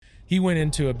He went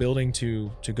into a building to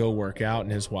go work out,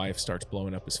 and his wife starts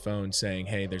blowing up his phone saying,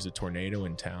 hey, there's a tornado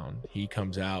in town. He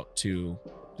comes out to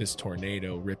this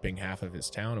tornado ripping half of his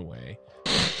town away.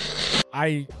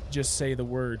 I just say the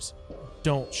words,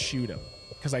 don't shoot him,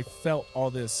 because I felt all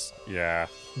this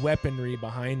weaponry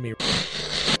behind me.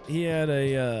 He had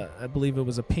I believe it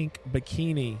was a pink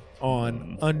bikini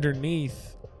on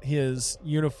underneath his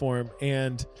uniform,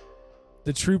 and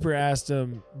the trooper asked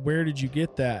him, where did you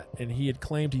get that? And he had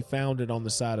claimed he found it on the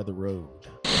side of the road.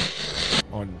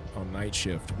 On night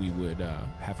shift, we would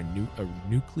have a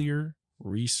nuclear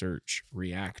research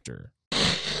reactor.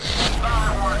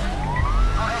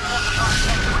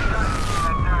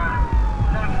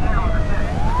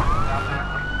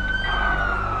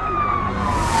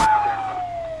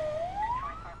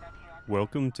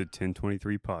 Welcome to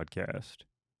 1023 Podcast.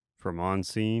 From on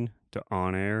scene to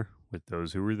on air with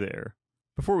those who were there.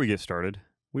 Before we get started,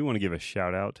 we want to give a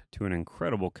shout out to an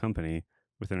incredible company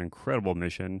with an incredible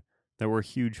mission that we're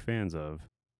huge fans of,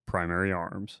 Primary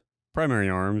Arms. Primary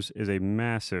Arms is a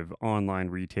massive online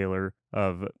retailer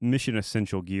of mission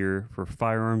essential gear for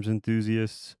firearms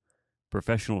enthusiasts,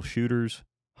 professional shooters,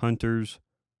 hunters,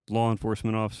 law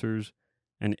enforcement officers,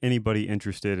 and anybody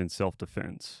interested in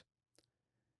self-defense.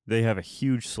 They have a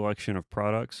huge selection of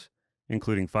products,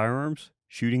 including firearms,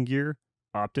 shooting gear,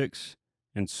 optics,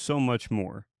 and so much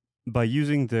more. By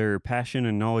using their passion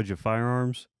and knowledge of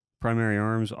firearms, Primary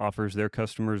Arms offers their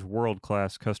customers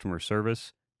world-class customer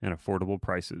service and affordable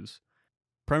prices.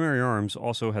 Primary Arms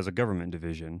also has a government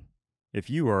division. If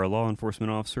you are a law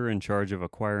enforcement officer in charge of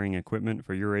acquiring equipment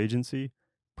for your agency,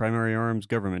 Primary Arms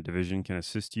Government Division can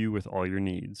assist you with all your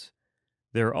needs.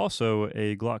 They are also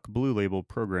a Glock Blue Label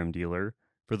program dealer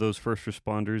for those first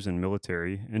responders and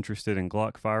military interested in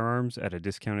Glock firearms at a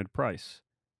discounted price.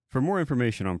 For more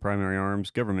information on Primary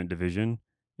Arms Government Division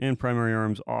and Primary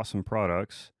Arms' awesome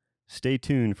products, stay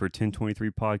tuned for 1023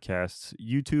 Podcast's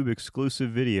YouTube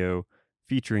exclusive video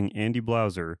featuring Andy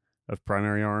Blauser of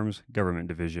Primary Arms Government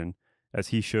Division, as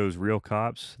he shows real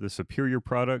cops the superior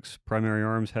products Primary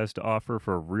Arms has to offer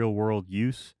for real-world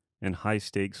use and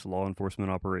high-stakes law enforcement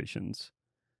operations.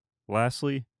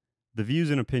 Lastly, the views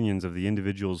and opinions of the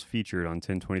individuals featured on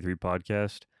 1023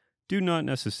 Podcast do not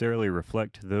necessarily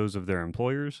reflect those of their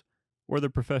employers or the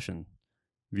profession.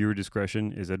 Viewer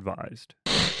discretion is advised.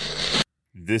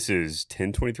 This is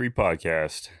 1023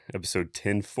 Podcast, episode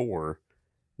 10-4,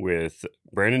 with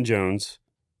Brandon Jones,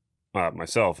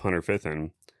 myself, Hunter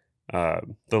Fithen,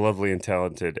 the lovely and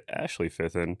talented Ashley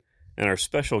Fithen, and our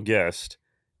special guest,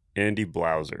 Andy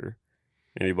Blauser.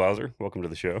 Andy Blauser, welcome to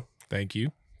the show. Thank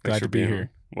you. Thanks Glad for to be being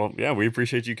here. on. Well, yeah, we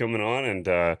appreciate you coming on.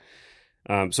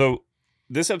 And so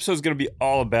this episode is going to be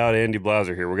all about Andy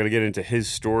Blauser here. We're going to get into his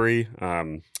story.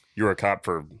 You were a cop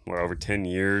for, over 10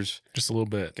 years? Just a little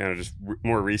bit. Kind of just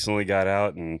more recently got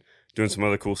out and doing some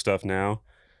other cool stuff now.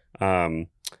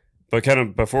 But kind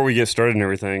of before we get started and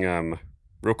everything,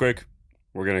 real quick,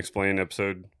 we're going to explain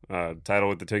episode title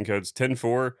with the 10 codes.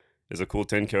 10-4 is a cool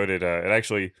 10 code. It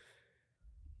actually...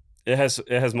 It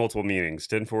has multiple meanings.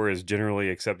 10-4 is generally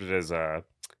accepted as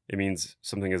it means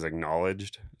something is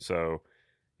acknowledged. So,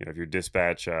 if your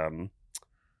dispatch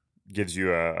gives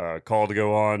you a call to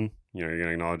go on, you're going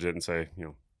to acknowledge it and say,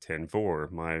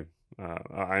 10-4.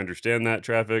 I understand that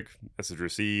traffic message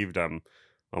received. I'm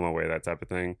on my way. That type of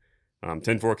thing.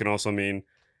 10-4 can also mean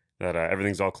that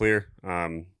everything's all clear.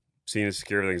 Scene is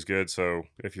secure. Everything's good. So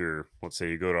if let's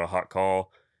say you go to a hot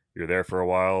call. You're there for a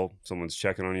while, someone's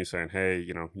checking on you saying, hey,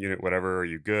 unit whatever, are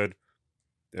you good?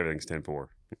 Everything's 10-4,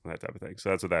 that type of thing. So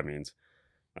that's what that means.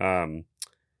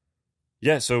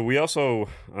 So we also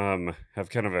have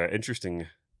kind of an interesting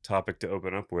topic to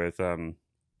open up with. We're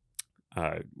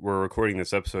recording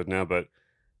this episode now, but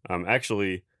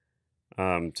actually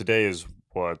today is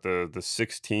the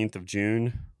 16th of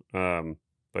June.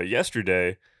 But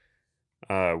yesterday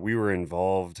we were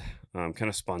involved kind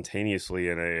of spontaneously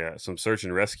in some search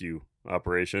and rescue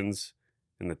operations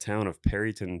in the town of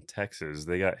Perryton, Texas.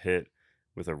 They got hit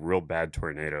with a real bad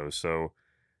tornado. So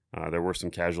there were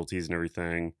some casualties and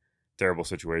everything. Terrible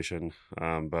situation.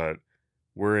 But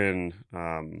we're in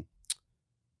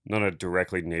not a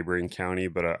directly neighboring county,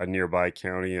 but a nearby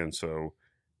county. And so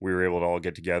we were able to all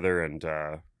get together and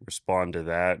respond to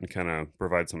that and kind of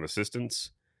provide some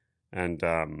assistance. And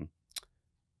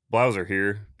Blauser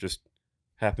here just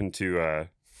happened to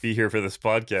be here for this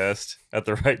podcast at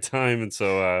the right time, and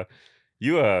so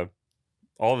you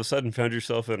all of a sudden found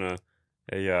yourself in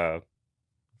a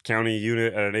county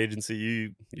unit at an agency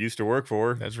you used to work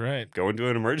for. That's right. Go into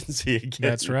an emergency again.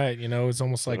 That's right. It's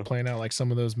almost like playing out like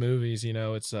some of those movies.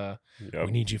 It's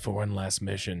we need you for one last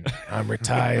mission. I'm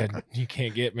retired. You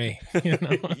can't get me. Yeah,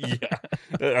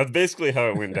 that's basically how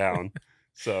it went down.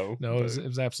 So no, it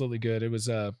was absolutely good. It was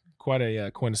quite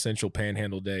a quintessential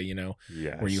Panhandle day.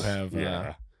 Yes. Where you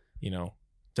have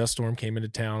dust storm came into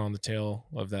town on the tail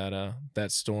of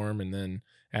that storm, and then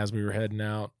as we were heading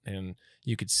out, and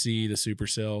you could see the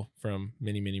supercell from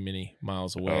many, many, many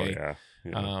miles away. Oh,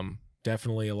 yeah.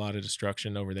 Definitely a lot of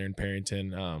destruction over there in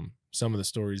Perryton. Some of the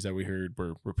stories that we heard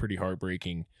were pretty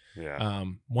heartbreaking. Yeah.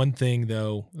 One thing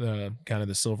though, kind of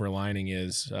the silver lining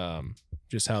is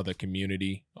just how the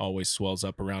community always swells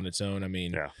up around its own. I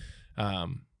mean,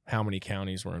 how many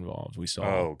counties were involved? We saw.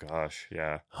 Oh gosh,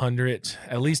 yeah.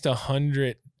 At least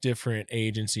 100 different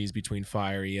agencies between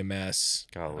fire, EMS,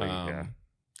 Golly,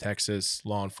 Texas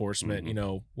law enforcement.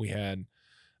 We had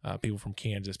people from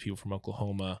Kansas, people from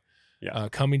Oklahoma,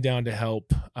 coming down to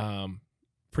help.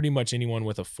 Pretty much anyone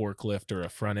with a forklift or a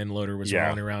front end loader was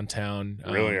rolling around town.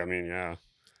 Really, I mean, yeah.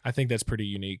 I think that's pretty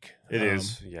unique. It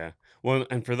is, yeah. Well,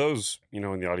 and for those in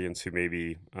the audience who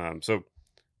maybe, so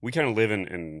we kind of live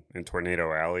in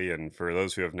Tornado Alley, and for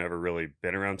those who have never really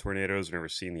been around tornadoes, never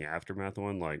seen the aftermath of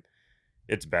one, like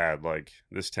it's bad. Like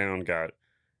this town got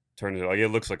turned into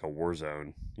it looks like a war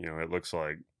zone. It looks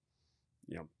like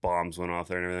bombs went off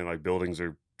there and everything. Like buildings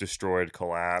are destroyed,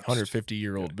 collapsed.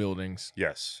 150-year-old buildings.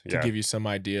 Yes, to give you some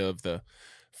idea of the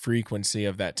frequency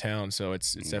of that town. So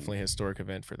it's definitely a historic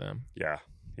event for them. Yeah,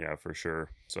 for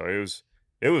sure. So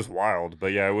it was wild,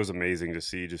 but yeah, it was amazing to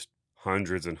see just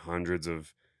hundreds and hundreds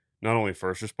of not only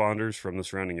first responders from the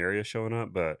surrounding area showing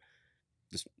up, but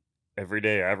just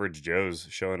everyday average Joes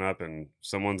showing up, and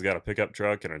someone's got a pickup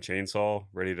truck and a chainsaw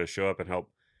ready to show up and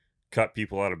help cut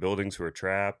people out of buildings who are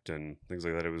trapped and things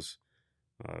like that. It was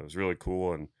really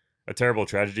cool, and a terrible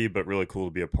tragedy, but really cool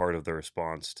to be a part of the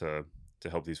response to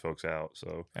help these folks out.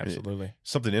 So absolutely.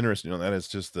 Something interesting on that is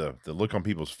just the look on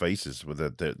people's faces with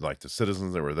like the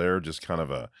citizens that were there, just kind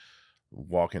of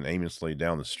walking aimlessly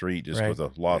down the street, just with a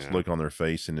lost look on their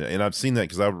face. And I've seen that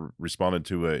because I responded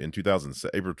to in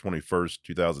April 21st,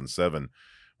 2007,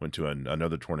 went to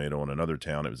another tornado in another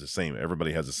town. It was the same.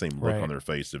 Everybody has the same look on their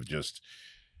face of just,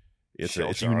 it's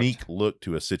a unique look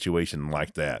to a situation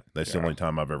like that. That's the only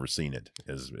time I've ever seen it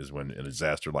is when a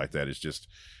disaster like that is just,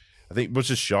 I think, it's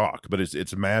just shock, but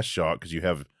it's a mass shock because you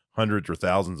have hundreds or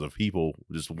thousands of people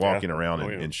just walking around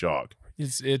in shock.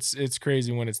 It's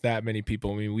crazy when it's that many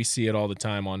people. I mean, we see it all the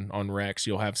time on wrecks.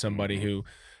 You'll have somebody who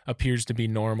appears to be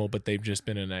normal, but they've just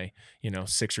been in a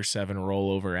 6 or 7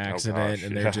 rollover accident,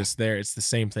 and they're just there. It's the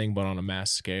same thing, but on a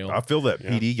mass scale. I feel that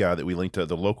PD guy that we linked up,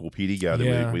 the local PD guy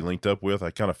that we linked up with,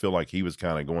 I kind of feel like he was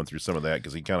kind of going through some of that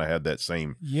because he kind of had that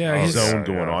same zone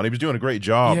going on. He was doing a great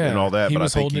job and all that, but I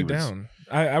think he was down.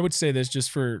 I would say this just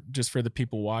for the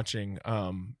people watching.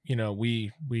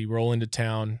 We roll into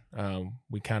town.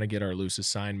 We kind of get our loose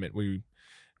assignment. We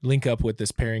link up with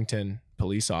this Perryton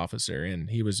police officer,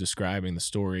 and he was describing the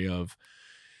story of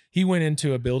he went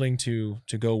into a building to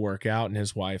go work out, and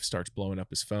his wife starts blowing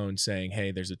up his phone saying,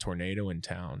 "Hey, there's a tornado in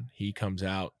town." He comes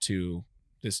out to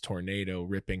this tornado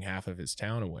ripping half of his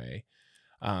town away.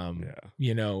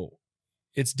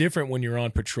 It's different when you're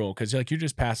on patrol because you're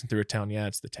just passing through a town. Yeah,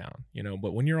 it's the town,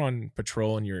 but when you're on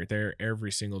patrol and you're there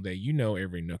every single day,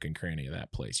 every nook and cranny of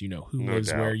that place. You know who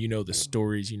lives where, the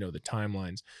stories, the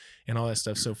timelines and all that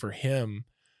stuff. So for him,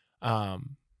 I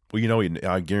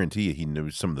guarantee you he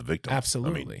knew some of the victims.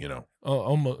 Absolutely. I mean,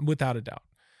 almost without a doubt.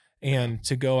 And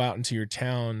to go out into your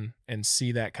town and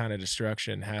see that kind of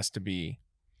destruction has to be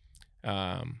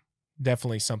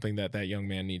definitely something that young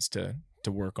man needs to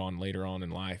work on later on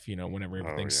in life, whenever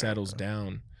everything settles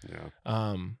down.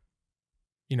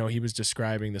 He was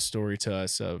describing the story to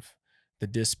us of the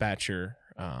dispatcher,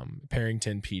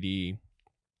 Perryton PD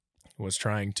was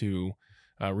trying to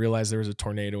realize there was a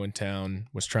tornado in town,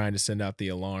 was trying to send out the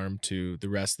alarm to the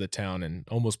rest of the town, and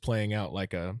almost playing out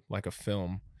like a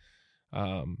film.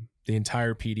 The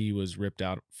entire PD was ripped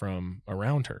out from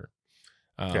around her.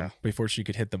 Before she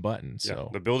could hit the button.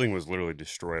 So the building was literally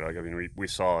destroyed. We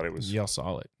saw it. It was y'all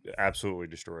saw it, absolutely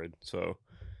destroyed. So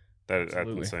that's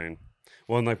insane.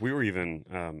 Well, and we were even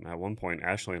at one point,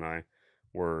 Ashley and I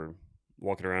were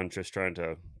walking around just trying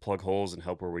to plug holes and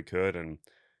help where we could. And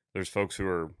there's folks who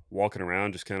are walking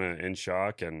around just kind of in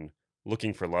shock and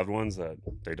looking for loved ones that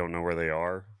they don't know where they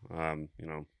are.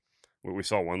 We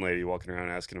saw one lady walking around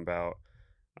asking about.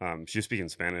 She was speaking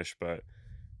Spanish, but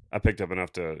I picked up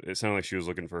enough it sounded like she was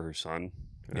looking for her son.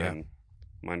 And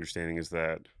my understanding is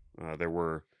that there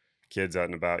were kids out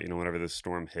and about, whenever this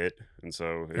storm hit. And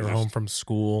so they were home from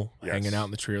school, Yes. hanging out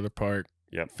in the trailer park.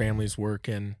 Yep. Families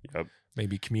working. Yep.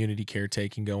 Maybe community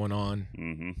caretaking going on.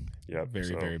 Mm-hmm. Yep.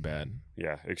 Very, very bad.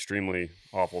 Yeah, extremely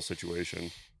awful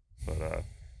situation. But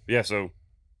yeah, so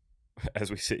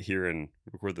as we sit here and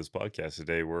record this podcast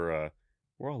today, we're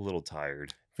all a little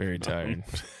tired. Very tired.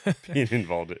 Being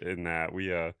involved in that.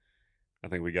 I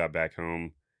think we got back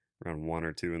home around 1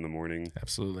 or 2 in the morning.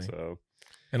 Absolutely. So,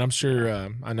 and I'm sure,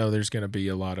 I know there's going to be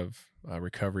a lot of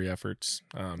recovery efforts,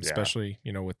 especially,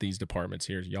 with these departments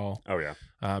here. Y'all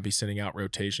be sending out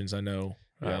rotations. I know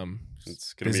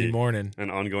it's going to busy be morning.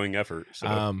 an ongoing effort.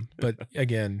 So. But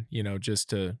again, just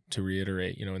to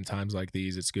reiterate, in times like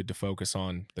these, it's good to focus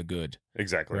on the good.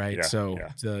 Exactly. Right. Yeah, so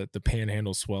the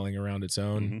panhandle swelling around its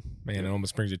own, man, it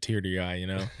almost brings a tear to your eye.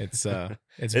 It's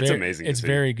it's very, amazing. It's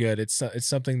very good. It's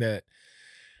something that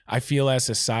I feel as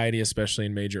society, especially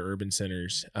in major urban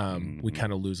centers, we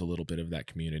kind of lose a little bit of that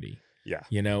community. Yeah.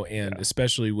 And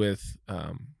especially with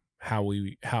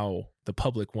how the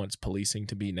public wants policing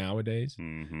to be nowadays.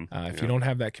 If you don't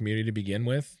have that community to begin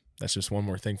with, that's just one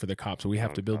more thing for the cops. We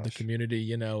have to build the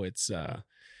community. It's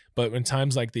but in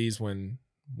times like these, when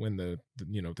the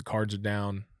cards are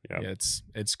down,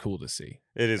 it's cool to see.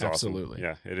 It is absolutely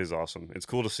awesome. Yeah, it is awesome. It's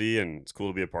cool to see, and it's cool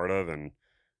to be a part of, and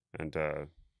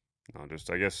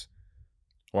I guess.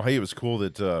 Well, hey, it was cool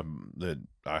that that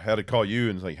I had to call you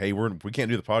and it's like, hey, we can't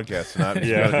do the podcast tonight. We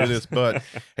got to do this, but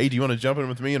hey, do you want to jump in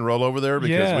with me and roll over there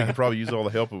because we could probably use all the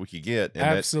help that we could get. And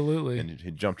absolutely. And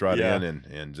he jumped right in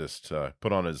and just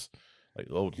put on his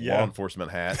old law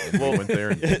enforcement hat and went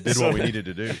there and did what we needed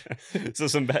to do. So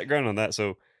some background on that.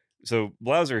 So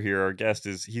Blauser here, our guest,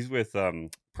 he's with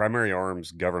Primary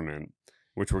Arms Government,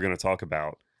 which we're going to talk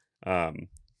about.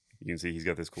 You can see he's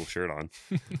got this cool shirt on,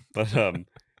 but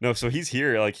no, so he's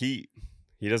here. Like he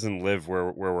doesn't live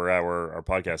where we're at, where our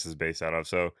podcast is based out of.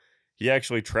 So he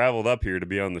actually traveled up here to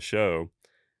be on the show,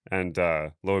 and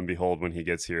lo and behold, when he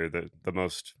gets here, the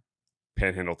most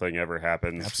panhandle thing ever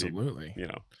happens. Absolutely.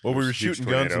 Well, we were shooting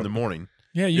guns in the morning.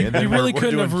 Yeah, you really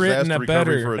couldn't have written a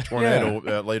better for a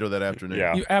tornado later that afternoon.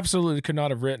 Yeah. You absolutely could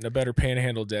not have written a better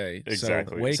panhandle day.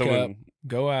 Exactly. So wake up,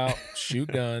 go out,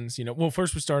 shoot guns. Well,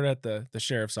 first we started at the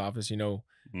sheriff's office.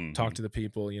 Talk to the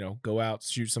people. Go out,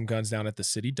 shoot some guns down at the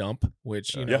city dump.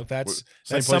 Which that's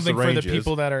something for the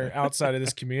people that are outside of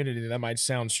this community. That might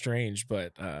sound strange,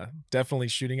 but definitely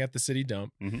shooting at the city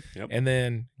dump, and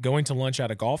then going to lunch at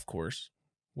a golf course,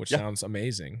 which sounds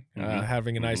amazing.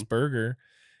 Having a nice burger.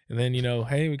 And then,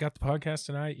 hey, we got the podcast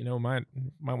tonight, might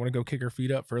want to go kick our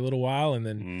feet up for a little while. And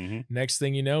then next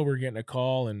thing you know, we're getting a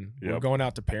call and we're going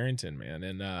out to Parrington, man,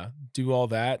 and do all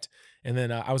that. And then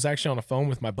I was actually on the phone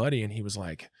with my buddy and I was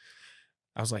like,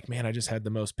 man, I just had the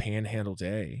most panhandle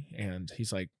day. And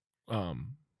he's like,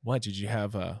 what, did you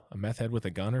have a meth head with a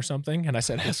gun or something? And I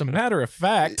said, as a matter of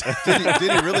fact. Did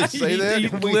he really say that? He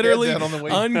literally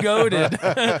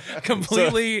ungoated,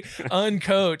 completely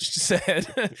uncoached, said,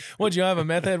 "What'd you have, a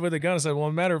meth head with a gun?" I said, well,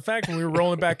 as a matter of fact, when we were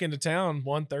rolling back into town,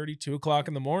 1:30, 2 o'clock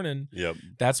in the morning,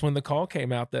 that's when the call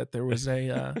came out that there was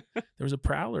a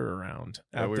prowler around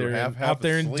out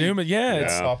there in Doom. Yeah, it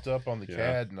popped up on the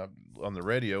CAD and on the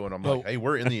radio, and I'm like, hey,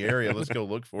 we're in the area. Let's go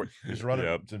look for it. He's running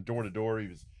door to door. He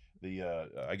was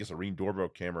I guess a Ring doorbell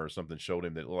camera or something showed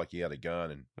him that it looked like he had a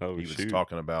gun, and he was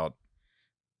talking about,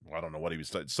 I don't know what he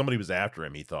was. Somebody was after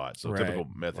him, he thought. So typical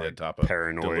meth head type of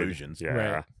paranoid delusions. Yeah.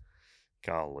 Right.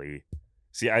 Golly.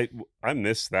 See, I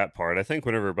missed that part. I think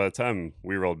by the time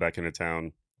we rolled back into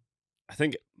town, I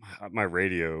think my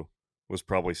radio was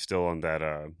probably still on that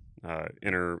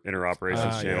inner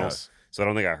operations channel. Yes. So I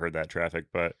don't think I heard that traffic.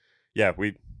 But yeah,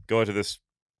 we go into this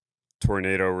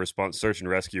tornado response search and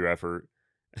rescue effort.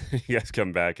 You guys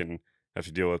come back and have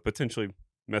to deal with potentially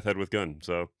meth head with gun.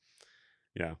 So,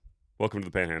 yeah, welcome to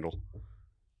the Panhandle.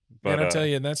 But and I'll tell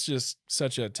you, that's just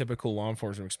such a typical law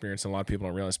enforcement experience, and a lot of people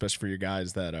don't realize, especially for you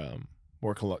guys that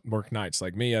work nights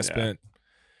like me. I spent,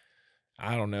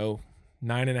 I don't know,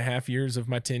 9.5 years of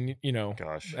my 10,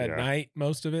 at night,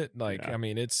 most of it. I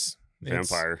mean, it's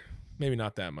vampire. Maybe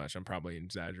not that much. I'm probably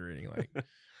exaggerating. At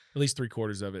least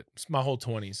 3/4 of it. It's my whole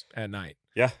 20s at night.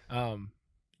 Yeah.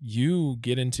 You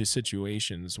get into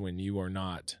situations when you are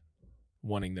not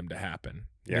wanting them to happen.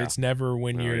 Yeah. It's never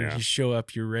when you show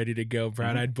up, you're ready to go,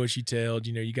 bright-eyed, bushy-tailed,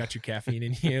 you got your caffeine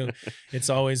in you.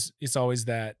 It's always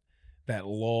that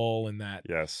lull and that,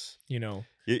 when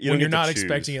you're not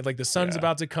expecting it, like the sun's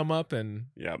about to come up and,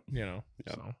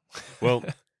 so. Well,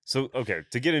 so, okay,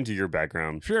 to get into your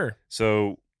background. Sure.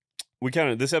 So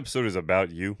this episode is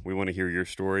about you. We want to hear your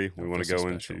story. We want to go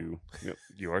into,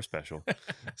 you are special.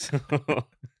 So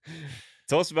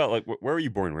tell us about, where were you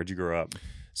born? Where'd you grow up?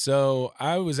 So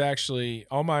I was actually,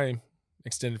 all my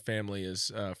extended family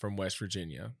is from West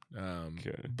Virginia.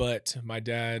 But my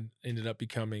dad ended up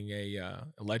becoming a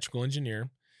electrical engineer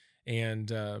and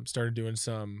started doing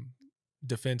some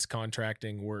defense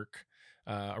contracting work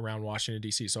around Washington,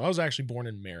 D.C. So I was actually born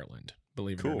in Maryland,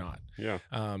 believe it or not. Yeah.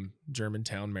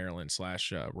 Germantown, Maryland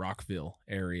 / Rockville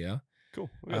area. Cool.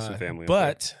 We got some family.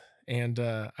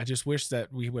 I just wish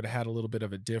that we would have had a little bit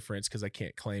of a difference because I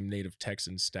can't claim native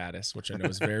Texan status, which I know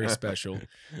is very special.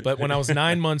 But when I was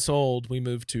 9 months old, we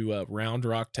moved to Round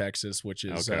Rock, Texas, which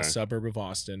is a suburb of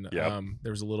Austin. Yep.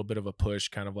 There was a little bit of a push,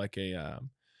 kind of like a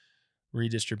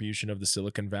redistribution of the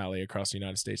Silicon Valley across the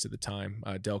United States at the time.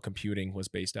 Dell Computing was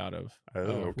based out of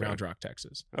Round Rock,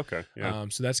 Texas. Okay. Yeah.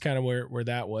 So that's kind of where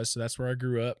that was. So that's where I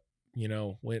grew up.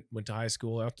 Went to high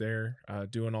school out there,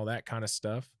 doing all that kind of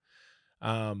stuff.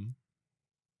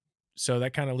 So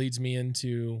that kind of leads me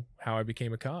into how I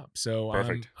became a cop. So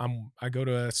I go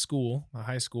to a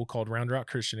high school called Round Rock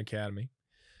Christian Academy,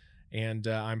 and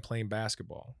I'm playing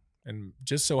basketball. And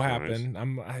just so happened,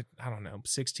 I don't know,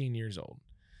 16 years old,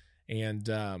 and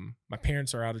my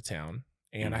parents are out of town,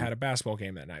 and I had a basketball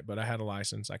game that night, but I had a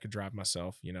license. I could drive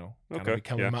myself, kind of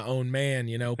becoming my own man.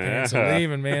 Parents are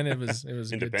leaving, man. It was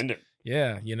independent.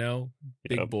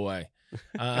 Big boy.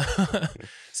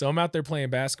 So I'm out there playing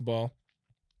basketball.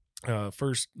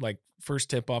 First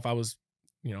tip off, I was,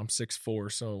 I'm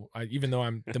 6'4", so even though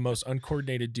I'm the most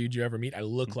uncoordinated dude you ever meet, I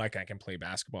look like I can play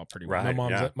basketball pretty well.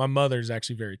 Right, my mother's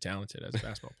actually very talented as a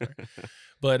basketball player,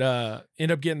 but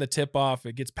end up getting the tip off.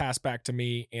 It gets passed back to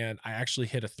me, and I actually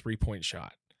hit a 3-point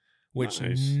shot, which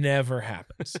never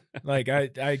happens. Like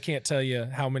I can't tell you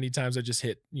how many times I just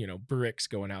hit bricks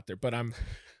going out there, but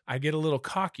I get a little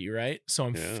cocky, right?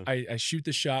 So I shoot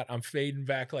the shot. I'm fading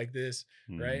back like this,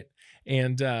 right?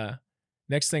 And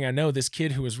next thing I know, this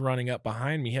kid who was running up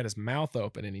behind me had his mouth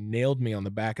open, and he nailed me on the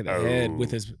back of the head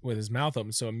with his mouth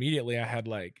open. So immediately I had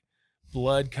like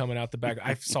blood coming out the back.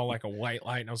 I saw like a white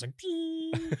light, and I was like,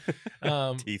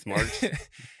 teeth marks.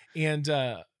 And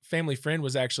family friend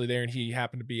was actually there, and he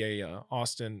happened to be a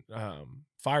Austin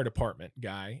fire department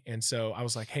guy. And so I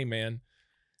was like, hey man,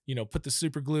 put the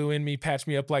super glue in me, patch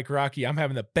me up like Rocky. I'm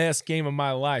having the best game of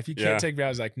my life. You can't take me out. I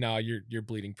was like, no, you're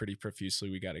bleeding pretty profusely.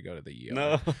 We got to go to the ER.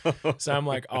 No. So I'm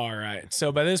like, all right.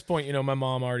 So by this point, my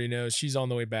mom already knows. She's on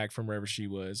the way back from wherever she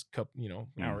was,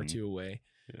 hour or two away.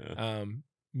 Yeah.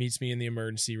 Meets me in the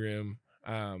emergency room.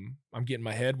 I'm getting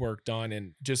my head worked on,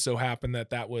 and just so happened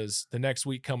that was the next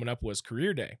week coming up was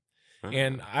career day.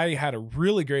 And I had a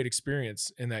really great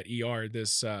experience in that ER.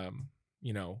 This,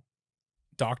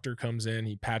 doctor comes in,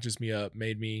 he patches me up,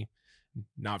 made me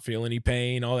not feel any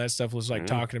pain, all that stuff, was like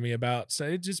talking to me about. So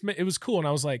it was cool. And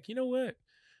I was like, you know what?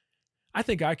 I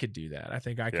think I could do that. I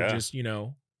think I could just,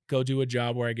 go do a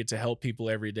job where I get to help people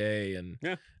every day and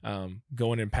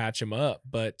go in and patch them up.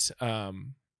 But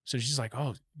so she's like,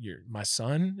 oh, my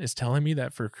son is telling me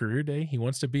that for career day, he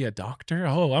wants to be a doctor.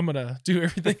 Oh, I'm going to do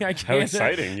everything I can. How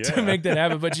exciting, to make that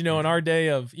happen. But, in our day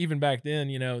of, even back then,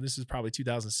 this is probably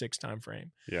 2006 timeframe.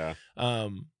 Yeah.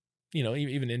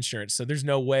 Even insurance. So there's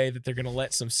no way that they're going to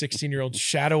let some 16-year-old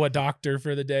shadow a doctor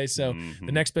for the day. So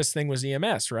the next best thing was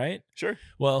EMS, right? Sure.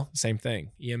 Well, same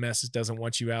thing. EMS doesn't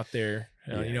want you out there,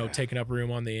 taking up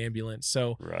room on the ambulance.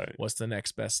 So what's the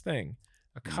next best thing?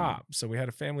 A cop. So we had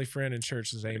a family friend in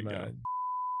church. His name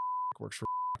works for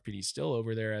PD, still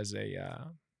over there as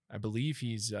I believe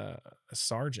he's a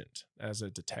sergeant, as a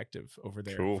detective over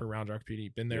there for Round Rock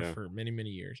PD. Been there for many, many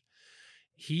years.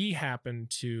 He happened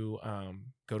to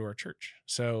go to our church.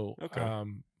 So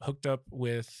hooked up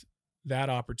with that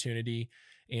opportunity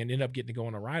and ended up getting to go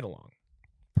on a ride along.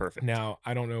 Perfect. Now,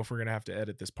 I don't know if we're going to have to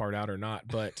edit this part out or not,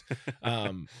 but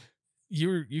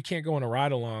you can't go on a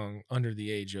ride along under the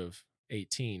age of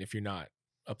 18 if you're not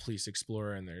a police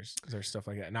explorer, and there's stuff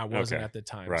like that. And I wasn't at the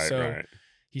time. Right.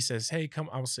 He says, hey, come,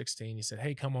 I was 16. He said,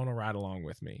 hey, come on a ride along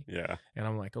with me. Yeah. And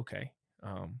I'm like, okay,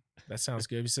 that sounds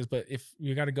good. He says, but if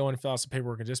you got to go in and fill out some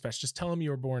paperwork and dispatch, just tell them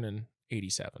you were born in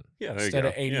 87 instead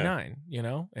of 89,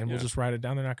 and we'll just write it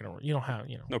down. They're not going to, you don't have,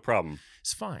 no problem.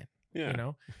 It's fine.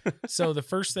 Yeah. So the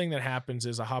first thing that happens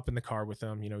is I hop in the car with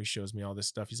him. He shows me all this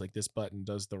stuff. He's like, this button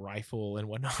does the rifle and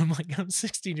whatnot. I'm like, I'm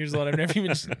 16 years old. I've never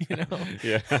even,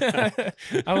 Yeah.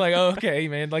 I'm like, oh, okay,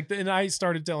 man. And I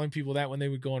started telling people that when they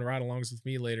would go on ride-alongs with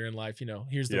me later in life,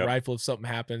 here's the rifle. If something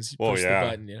happens, push the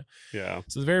button, Yeah.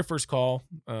 So the very first call,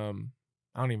 I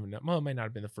don't even know. Well, it might not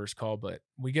have been the first call, but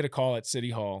we get a call at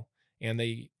City Hall, and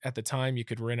at the time you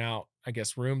could rent out, I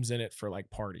guess, rooms in it for like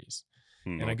parties.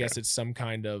 And I guess it's some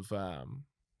kind of, I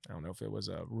don't know if it was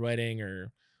a wedding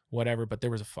or whatever, but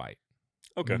there was a fight.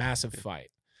 Okay. Massive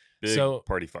fight.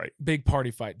 Big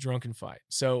party fight, drunken fight.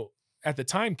 So at the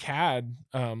time, CAD,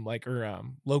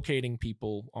 locating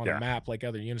people on a map like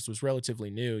other units was relatively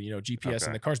new, GPS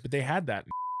in the cars, but they had that.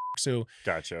 So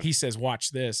he says,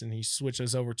 watch this. And he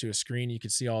switches over to a screen. You can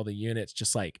see all the units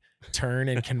just like turn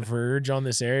and converge on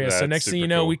this area. So next thing you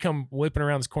know, we come whipping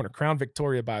around this corner. Crown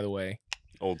Victoria, by the way.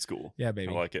 Old school. Yeah,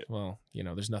 baby. I like it. Well,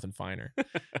 there's nothing finer.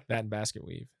 That and basket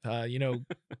weave.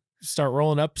 Start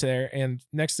rolling up there. And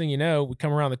next thing you know, we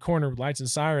come around the corner with lights and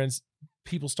sirens.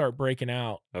 People start breaking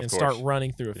out start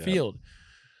running through a field.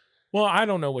 Well, I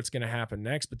don't know what's going to happen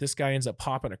next, but this guy ends up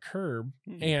popping a curb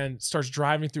and starts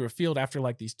driving through a field after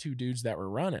like these two dudes that were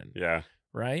running. Yeah.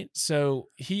 Right. So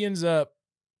he ends up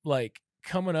like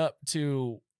coming up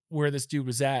to where this dude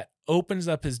was at, opens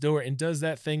up his door and does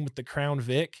that thing with the Crown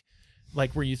Vic,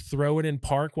 like where you throw it in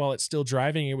park while it's still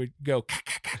driving. It would go,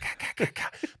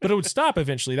 but it would stop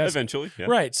eventually. Yeah.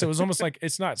 Right. So it was almost like,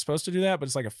 it's not supposed to do that, but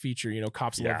it's like a feature,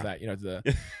 cops love that,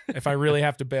 if I really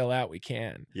have to bail out, we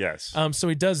can. Yes. So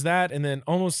he does that. And then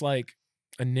almost like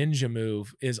a ninja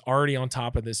move is already on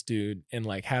top of this dude and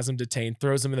like has him detained,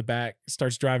 throws him in the back,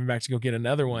 starts driving back to go get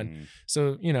another one.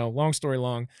 So, long story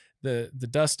long, the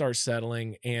dust starts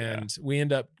settling and we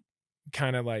end up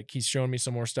kind of like, he's showing me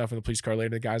some more stuff in the police car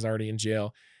later. The guy's already in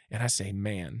jail. And I say,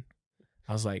 man,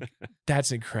 I was like,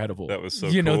 that's incredible. That was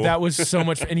so cool. That was so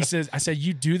much. And I said,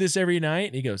 you do this every night?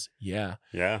 And he goes, yeah.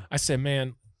 Yeah. I said,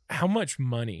 man, how much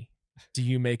money do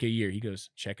you make a year? He goes,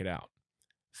 check it out.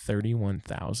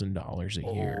 $31,000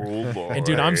 a year. Oh, boy. And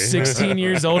dude, I'm 16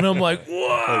 years old and I'm like,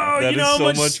 whoa, you know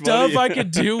how much stuff I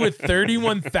could do with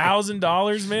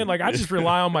 $31,000, man? Like I just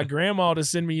rely on my grandma to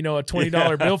send me, a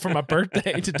 $20 bill for my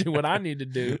birthday to do what I need to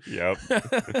do. Yep.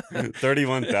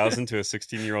 31,000 to a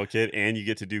 16-year-old kid and you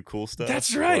get to do cool stuff.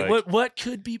 That's right. Like, what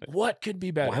could be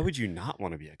better? Why would you not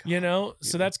want to be a cop?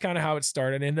 So that's kind of how it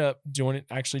started. I ended up joining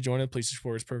the police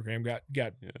force program, got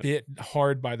bit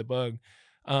hard by the bug.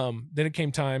 Then it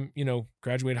came time,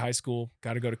 graduated high school,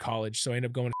 got to go to college. So I ended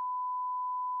up going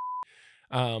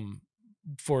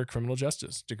for a criminal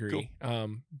justice degree.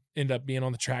 Cool. Ended up being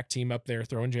on the track team up there,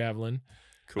 throwing javelin.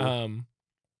 Cool.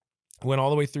 Went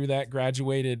all the way through that,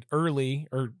 graduated early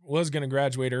or was going to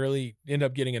graduate early, ended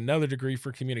up getting another degree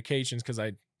for communications because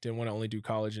I didn't want to only do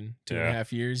college in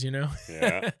 2.5 years,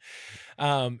 Yeah.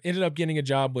 Ended up getting a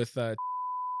job with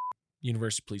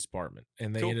University Police Department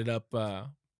and they ended up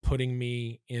putting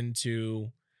me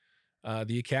into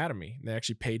the academy. They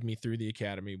actually paid me through the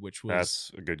academy, which was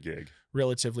that's a good gig.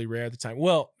 Relatively rare at the time.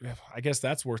 Well, I guess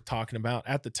that's worth talking about.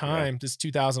 At the time, this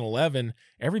 2011,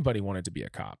 everybody wanted to be a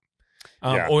cop.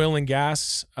 Oil and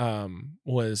gas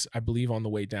was, I believe, on the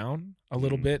way down a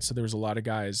little bit. So there was a lot of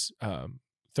guys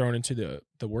thrown into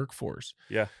the workforce.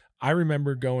 Yeah. I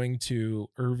remember going to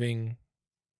Irving.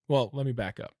 Well, let me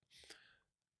back up.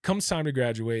 Comes time to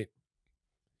graduate,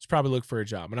 should probably look for a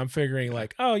job. And I'm figuring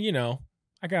like, I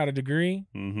got a degree,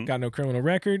 got no criminal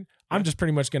record. I'm just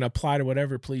pretty much going to apply to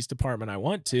whatever police department I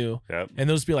want to. Yep. And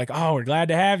those be like, oh, we're glad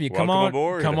to have you. Welcome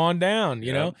aboard. Come on down.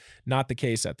 Not the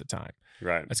case at the time.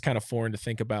 Right. It's kind of foreign to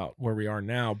think about where we are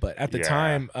now. But at the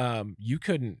time, you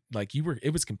couldn't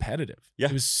it was competitive. Yeah.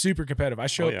 It was super competitive. I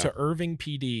showed up to Irving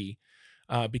PD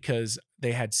because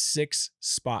they had 6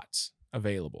 spots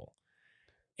available.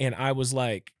 And I was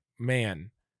like,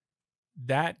 man,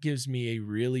 that gives me a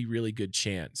really, really good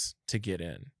chance to get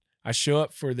in. I show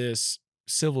up for this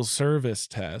civil service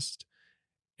test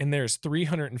and there's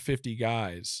 350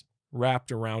 guys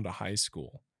wrapped around a high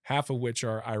school, half of which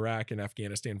are Iraq and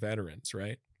Afghanistan veterans.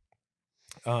 Right.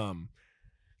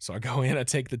 So I go in, I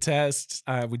take the test,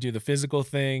 we do the physical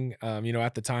thing.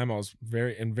 At the time I was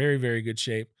in very, very good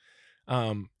shape.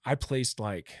 I placed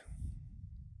like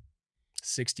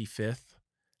 65th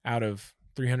out of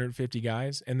 350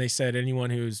 guys. And they said anyone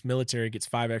who's military gets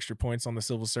 5 extra points on the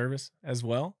civil service as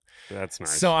well. That's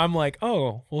nice. So I'm like,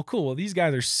 oh, well, cool. Well, these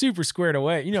guys are super squared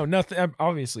away. Nothing,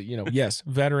 obviously, yes,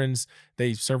 veterans,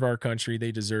 they serve our country.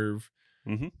 They deserve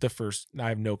the first. I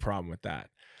have no problem with that.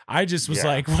 I just was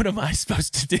like, what am I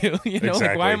supposed to do? Exactly.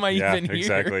 Like, why am I even here?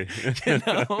 Exactly.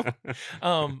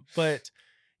 But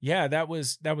yeah, that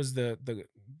was the,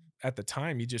 at the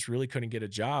time you just really couldn't get a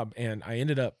job. And I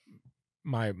ended up,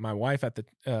 my girlfriend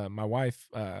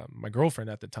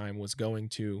at the time was going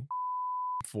to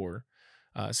for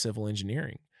civil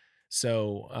engineering.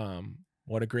 So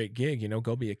what a great gig,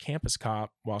 go be a campus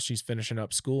cop while she's finishing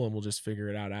up school and we'll just figure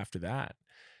it out after that,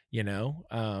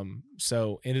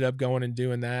 so ended up going and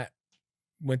doing that,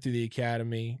 went through the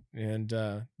academy and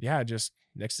just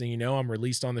next thing you know, I'm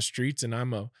released on the streets and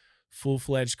I'm a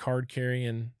full-fledged card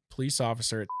carrying police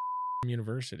officer at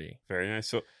university. Very nice.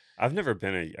 So I've never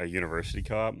been a university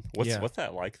cop. What's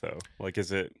that like though? Like,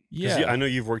 is it? Yeah, I know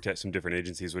you've worked at some different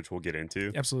agencies, which we'll get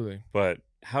into. absolutely. But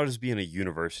how does being a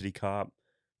university cop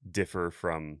differ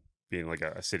from being like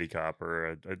a city cop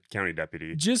or a county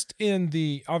deputy? Just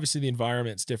obviously the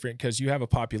environment's different because you have a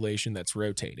population that's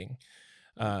rotating.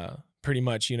 Pretty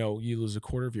much, you lose a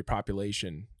quarter of your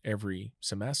population every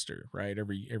semester, right?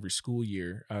 Every school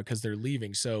year, because they're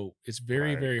leaving. So it's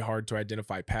very, very hard to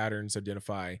identify patterns,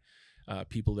 identify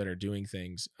people that are doing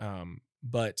things.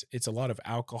 But it's a lot of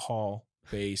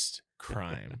alcohol-based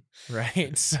crime,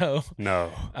 right? So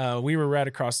we were right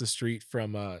across the street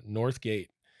from Northgate,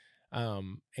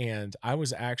 and I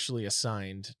was actually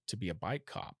assigned to be a bike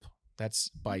cop. That's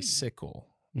bicycle,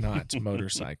 not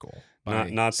motorcycle.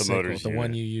 Not the motors, the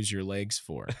one you use your legs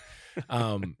for.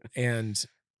 And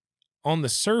on the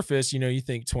surface, you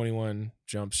think 21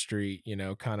 Jump Street,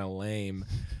 kind of lame.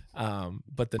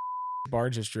 But the bar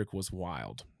district was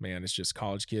wild, man. It's just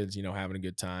college kids, having a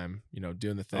good time,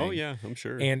 doing the thing. Oh yeah, I'm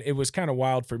sure. And it was kind of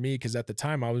wild for me because at the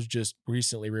time I was just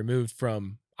recently removed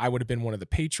from, I would have been one of the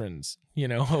patrons,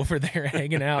 over there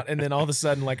hanging out. And then all of a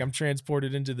sudden, like, I'm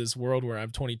transported into this world where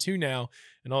I'm 22 now.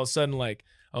 And all of a sudden, like,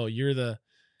 oh, you're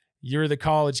the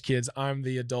college kids. I'm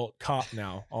the adult cop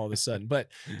now all of a sudden. But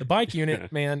the bike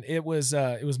unit, man, it was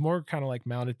more kind of like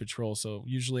mounted patrol. So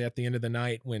usually at the end of the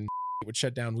night when it would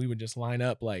shut down, we would just line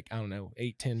up like, I don't know,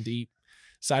 8-10 deep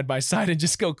side by side and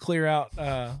just go clear out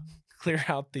the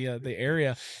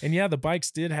area. And yeah, the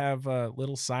bikes did have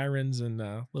little sirens and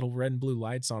little red and blue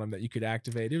lights on them that you could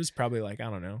activate. It was probably like, I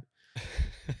don't know,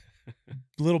 a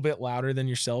little bit louder than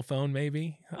your cell phone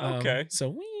maybe. Okay.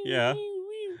 So yeah.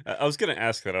 I was gonna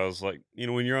ask that. I was like,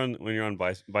 when you're on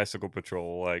bicycle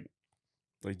patrol, like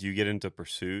do you get into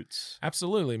pursuits?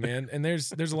 Absolutely, man. And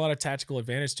there's a lot of tactical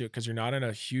advantage to it because you're not in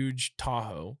a huge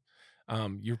Tahoe.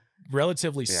 You're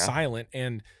relatively silent.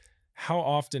 And how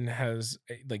often has,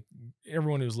 like,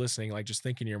 everyone who's listening, like, just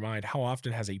think in your mind, how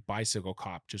often has a bicycle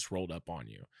cop just rolled up on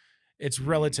you? It's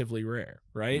relatively rare,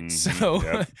 right?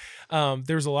 So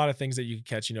there's a lot of things that you could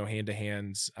catch, hand to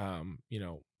hands,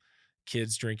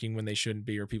 kids drinking when they shouldn't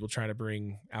be, or people trying to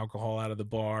bring alcohol out of the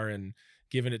bar and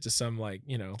giving it to some, like,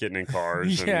 getting in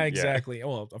cars. Exactly. Yeah.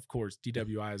 Well, of course,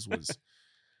 DWIs was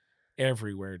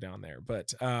everywhere down there.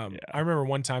 But I remember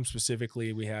one time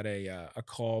specifically, we had a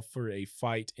call for a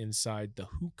fight inside the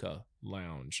hookah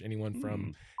lounge. Anyone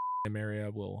from area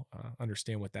will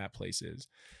understand what that place is.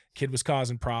 Kid was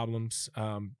causing problems.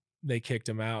 They kicked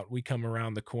him out. We come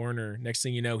around the corner. Next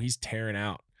thing you know, he's tearing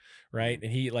out. Right.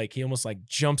 And he almost like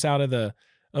jumps out of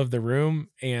the room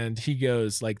and he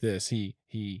goes like this.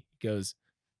 He goes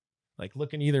like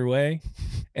looking either way.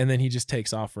 And then he just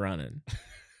takes off running.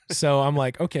 So I'm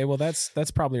like, okay, well, that's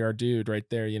probably our dude right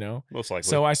there, Most likely.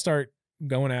 So I start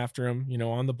going after him,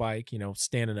 on the bike,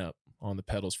 standing up on the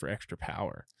pedals for extra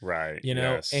power. Right.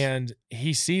 Yes. And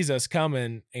he sees us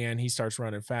coming and he starts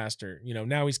running faster.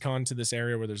 Now he's gone to this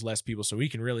area where there's less people, so we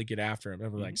can really get after him.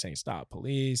 And we're like saying, stop,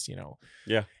 police,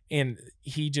 Yeah. And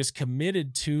he just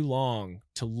committed too long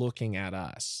to looking at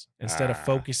us instead of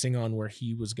focusing on where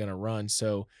he was going to run.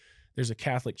 So there's a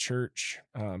Catholic church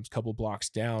a couple blocks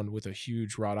down with a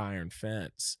huge wrought iron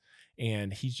fence.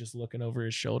 And he's just looking over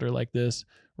his shoulder like this,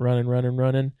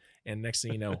 running. And next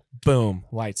thing you know, boom,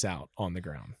 lights out on the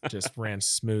ground. Just ran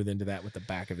smooth into that with the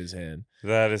back of his head.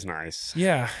 That is nice.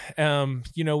 Yeah.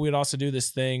 We'd also do this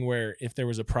thing where if there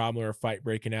was a problem or a fight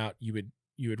breaking out, you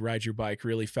would ride your bike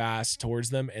really fast towards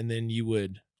them. And then you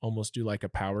would almost do like a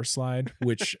power slide,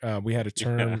 which we had a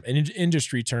term, an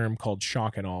industry term called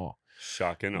shock and awe.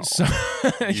 Shock and awe. So,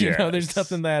 there's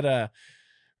nothing that,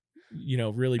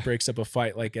 really breaks up a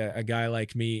fight like a guy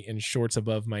like me in shorts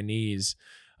above my knees,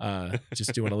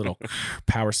 just doing a little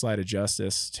power slide of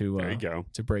justice to there you go.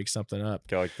 To break something up.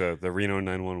 Got like the Reno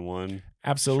 911.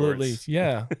 Absolutely. Shorts.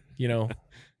 Yeah.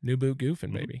 New boot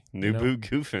goofing, baby. New boot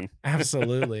goofing.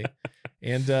 Absolutely.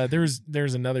 And there's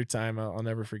another time I'll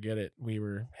never forget it. We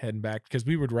were heading back because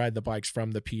we would ride the bikes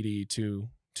from the PD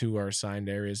to our assigned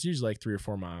areas, usually like 3 or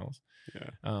 4 miles. Yeah.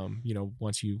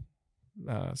 Once you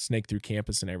snake through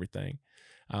campus and everything.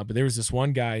 But there was this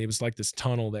one guy, it was like this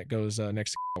tunnel that goes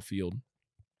next to the field.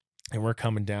 And we're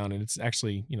coming down and it's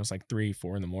actually, it's like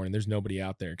 3-4 in the morning. There's nobody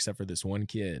out there except for this one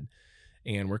kid.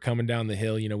 And we're coming down the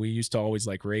hill. We used to always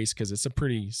like race because it's a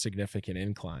pretty significant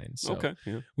incline. So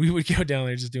we would go down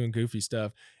there just doing goofy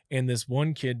stuff. And this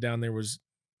one kid down there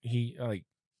he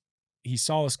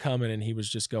saw us coming and he was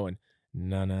just going,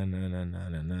 no,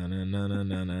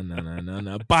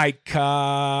 bike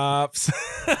cops.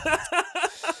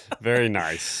 Very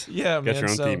nice. Yeah, man. Got your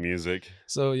own theme music.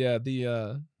 So yeah,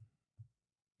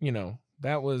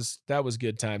 that was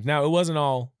good times. Now it wasn't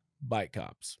all bike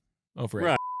cops over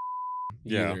Right. at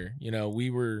Yeah. either. We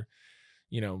were,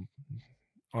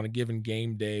 on a given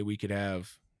game day, we could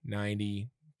have 90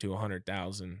 to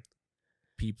 100,000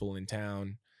 people in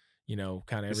town.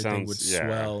 Kind of everything would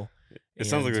swell. It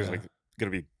sounds like there's like going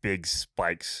to be big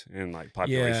spikes in like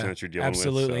population that you're dealing with.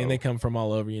 Absolutely. And they come from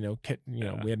all over, we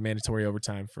had mandatory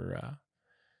overtime for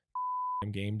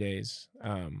game days.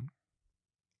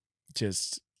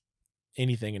 Just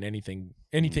anything and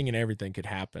everything could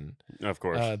happen. Of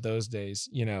course. Those days,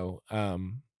 How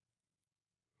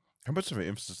much of an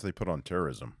emphasis they put on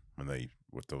terrorism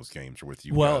with those games or with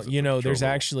you? Well, guys there's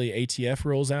actually ATF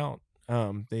rolls out.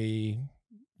 They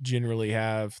generally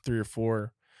have 3 or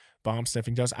 4 bomb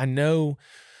sniffing dogs. I know,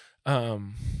 I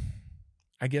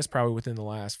guess probably within the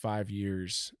last 5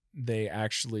 years, they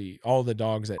actually, all the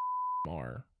dogs that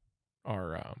are,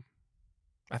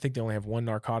 I think they only have 1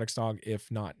 narcotics dog, if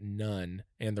not none,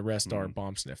 and the rest are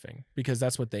bomb sniffing, because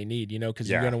that's what they need, because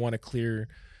you're going to want to clear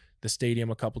the stadium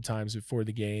a couple times before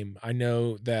the game. I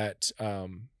know that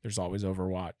there's always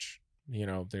Overwatch.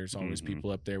 There's always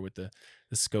people up there with the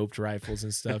scoped rifles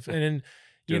and stuff. And then,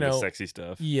 doing the sexy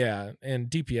stuff. Yeah, and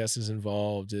DPS is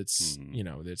involved. It's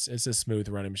it's a smooth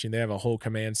running machine. They have a whole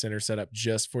command center set up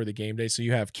just for the game day. So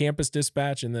you have campus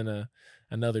dispatch and then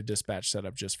another dispatch set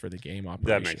up just for the game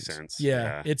operations. That makes sense.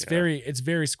 Yeah, it's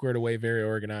very squared away, very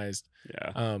organized.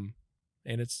 Yeah.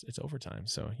 And it's overtime,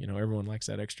 so everyone likes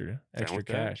that extra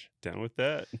cash. Down with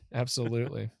that.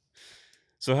 Absolutely.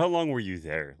 So how long were you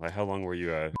there? Like, how long were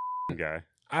you a guy?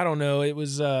 I don't know. It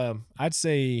was I'd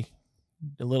say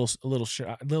a little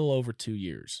over 2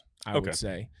 years. I would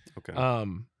say. Okay.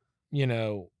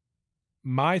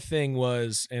 My thing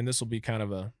was, and this will be kind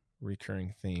of a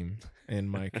recurring theme in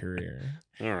my career.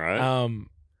 All right.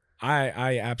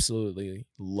 I absolutely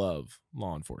love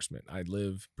law enforcement. I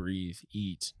live, breathe,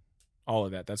 eat, all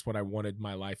of that. That's what I wanted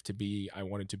my life to be. I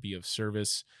wanted to be of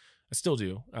service. I still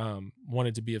do.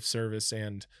 Wanted to be of service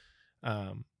and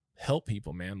help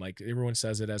people, man. Like, everyone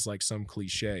says it as like some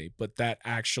cliche, but that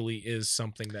actually is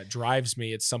something that drives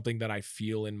me. It's something that I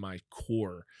feel in my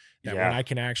core, that when I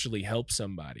can actually help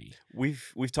somebody.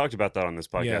 We've talked about that on this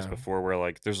podcast before, where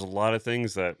like there's a lot of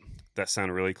things that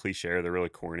sound really cliche, or they're really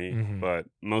corny, but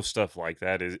most stuff like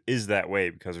that is that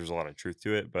way because there's a lot of truth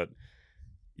to it. But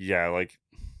yeah, like,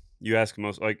 you ask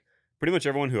like pretty much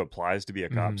everyone who applies to be a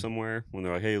cop somewhere, when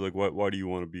they're like, hey, like, why do you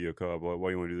want to be a cop? Why do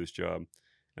you want to do this job?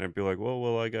 And I'd be like,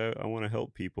 well, like, I want to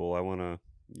help people. I want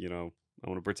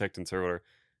to, protect and serve. Whatever.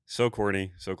 So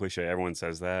corny, so cliche. Everyone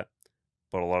says that,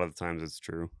 but a lot of the times it's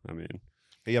true. I mean,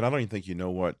 yeah, and I don't even think you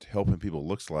know what helping people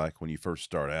looks like when you first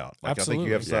start out. Like, absolutely.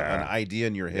 I think you have an idea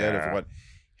in your head of what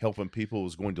helping people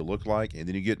is going to look like, and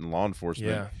then you get in law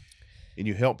enforcement and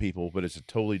you help people, but it's a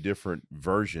totally different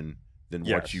version than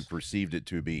what you perceived it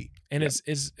to be. And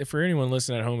it's for anyone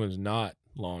listening at home who's not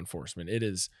law enforcement, it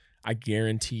is, I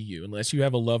guarantee you, unless you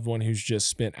have a loved one who's just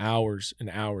spent hours and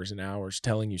hours and hours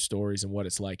telling you stories and what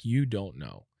it's like, you don't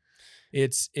know.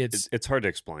 It's hard to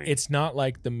explain. It's not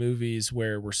like the movies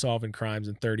where we're solving crimes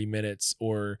in 30 minutes,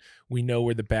 or we know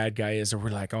where the bad guy is, or we're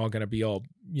like all going to be all,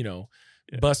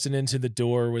 busting into the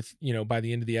door with, by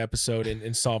the end of the episode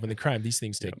and solving the crime. These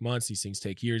things take months. These things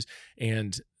take years.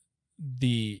 And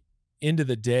the end of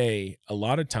the day, a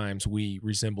lot of times we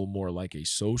resemble more like a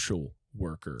social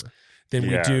worker than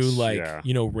we do like,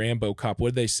 Rambo cop. What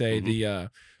did they say?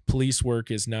 The police work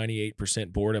is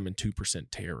 98% boredom and 2%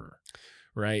 terror.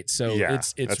 Right. So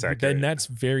it's that's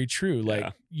very true.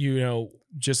 Like,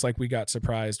 just like we got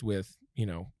surprised with,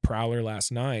 Prowler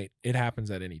last night, it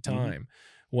happens at any time.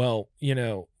 Well,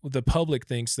 the public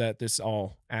thinks that this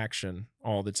all action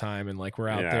all the time. And like, we're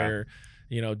out there,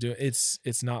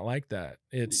 it's not like that.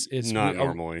 It's not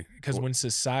normally, because when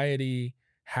society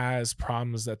has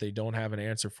problems that they don't have an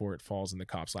answer for, it falls in the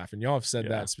cops' lap. And y'all have said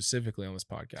that specifically on this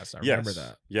podcast. I remember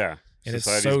that. Yeah. And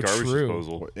Society's it's so true.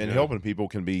 Disposal. And helping people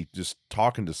can be just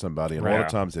talking to somebody. And a lot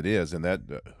of times it is. And that,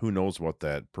 who knows what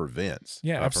that prevents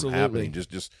absolutely. from happening.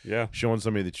 Just showing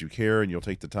somebody that you care, and you'll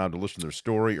take the time to listen to their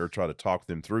story or try to talk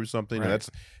them through something. Right. And that's,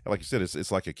 like you said,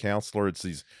 it's like a counselor. It's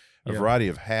a variety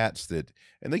of hats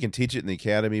and they can teach it in the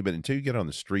academy, but until you get on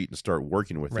the street and start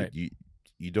working with it,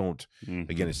 you don't,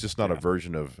 again, it's just not a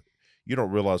version of, you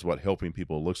don't realize what helping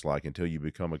people looks like until you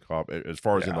become a cop. As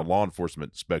far as in the law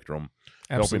enforcement spectrum,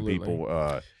 helping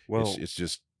people, it's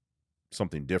just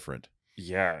something different.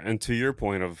 Yeah. And to your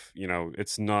point of,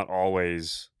 it's not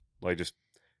always like just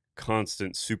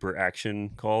constant super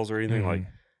action calls or anything. Like,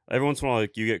 every once in a while,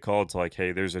 like, you get called to like,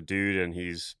 hey, there's a dude and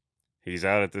he's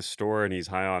out at this store and he's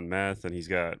high on meth and he's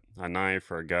got a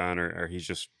knife or a gun or he's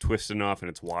just twisting off and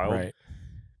it's wild. Right.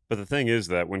 But the thing is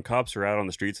that when cops are out on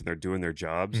the streets and they're doing their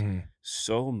jobs, Mm-hmm.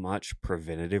 so much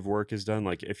preventative work is done.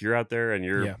 Like if you're out there and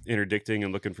you're interdicting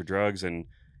and looking for drugs and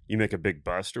you make a big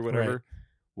bust or whatever, Right.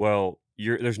 well,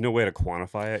 there's no way to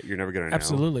quantify it. You're never going to know.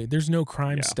 Absolutely. There's no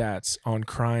crime stats on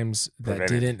crimes that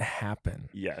didn't happen.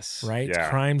 Yes. Right? Yeah.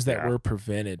 Crimes that were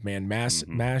prevented, man. Mass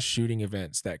Mhm. mass shooting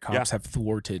events that cops have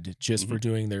thwarted just for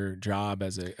doing their job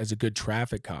as a good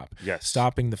traffic cop. Yes.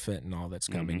 Stopping the fentanyl that's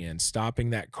coming in,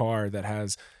 stopping that car that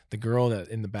has the girl that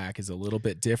in the back is a little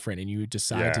bit different, and you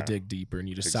decide to dig deeper and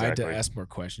you decide to ask more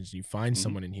questions and you find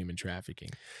someone in human trafficking.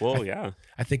 Well,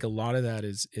 I think a lot of that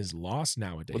is lost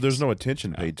nowadays. Well, there's no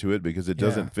attention paid to it because it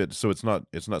doesn't fit. So it's not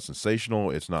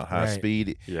sensational. It's not high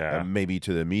speed. Yeah. Maybe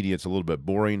to the media, it's a little bit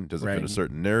boring. Doesn't fit a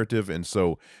certain narrative. And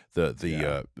so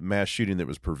the mass shooting that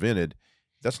was prevented,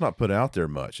 that's not put out there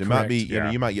much. It might be,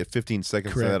 you might get 15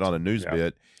 seconds of that on a news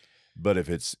bit. But if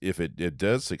it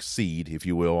does succeed, if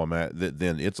you will, on that,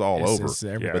 then it's all over.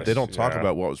 But they don't talk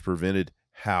about what was prevented,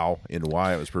 how and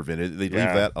why it was prevented. They leave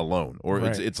that alone, or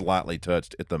it's lightly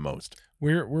touched at the most.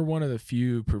 We're one of the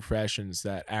few professions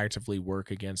that actively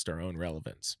work against our own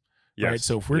relevance. Yes. Right.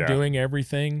 So if we're doing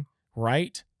everything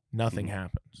right, nothing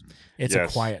happens. It's a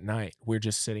quiet night. We're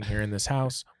just sitting here in this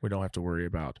house. We don't have to worry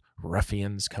about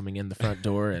ruffians coming in the front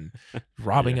door and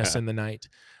robbing us in the night.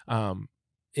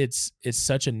 It's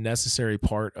such a necessary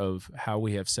part of how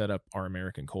we have set up our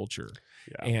American culture.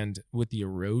 And with the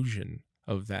erosion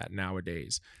of that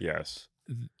nowadays,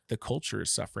 the culture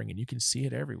is suffering, and you can see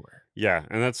it everywhere. Yeah,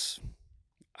 and that's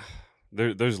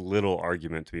there's little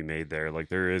argument to be made there. Like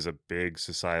there is a big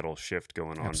societal shift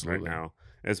going on right now.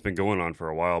 And it's been going on for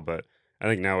a while, but I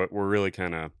think now we're really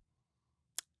kind of,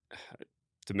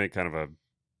 to make kind of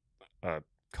a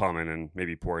common and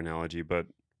maybe poor analogy, but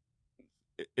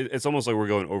it's almost like we're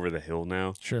going over the hill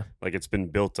now. Sure. Like it's been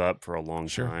built up for a long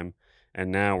time, and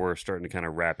now we're starting to kind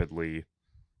of rapidly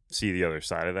see the other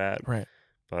side of that. Right.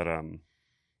 But it'll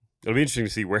be interesting to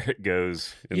see where it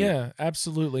goes. Yeah,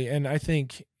 absolutely. And I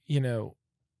think,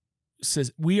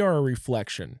 says we are a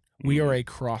reflection. We are a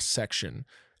cross section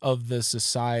of the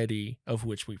society of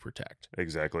which we protect.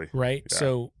 Exactly. Right. Yeah.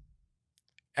 So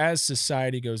as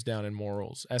society goes down in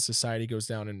morals, as society goes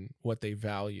down in what they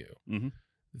value,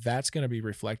 that's going to be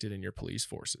reflected in your police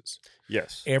forces.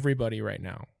 Yes. Everybody right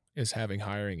now is having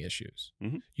hiring issues.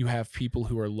 You have people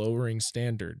who are lowering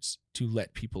standards to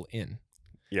let people in.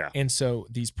 Yeah. And so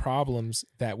these problems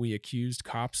that we accused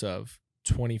cops of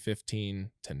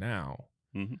 2015 to now,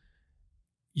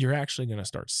 you're actually going to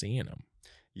start seeing them.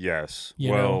 Yes.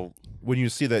 Well, when you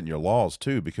see that in your laws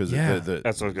too, because that's what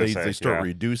I was gonna say. They start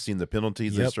reducing the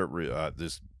penalties. They start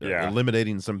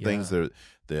eliminating some things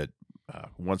that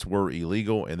once were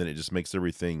illegal, and then it just makes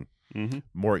everything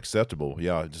more acceptable.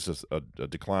 Yeah, just a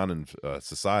decline in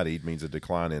society means a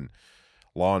decline in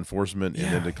law enforcement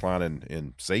and then decline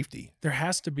in safety. There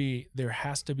has to be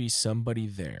somebody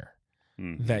there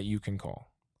that you can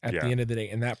call at the end of the day,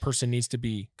 and that person needs to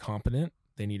be competent.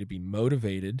 They need to be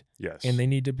motivated, and they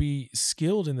need to be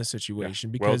skilled in the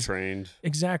situation because well trained.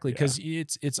 Exactly, because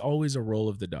it's always a roll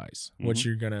of the dice. What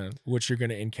you're gonna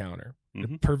encounter.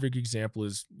 The perfect example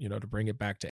is to bring it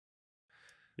back to.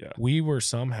 We were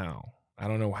somehow, I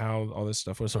don't know how all this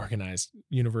stuff was organized.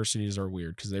 Universities are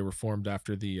weird because they were formed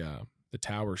after the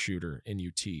tower shooter in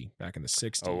UT back in the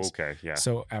 60s. Oh, okay, yeah.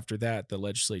 So after that, the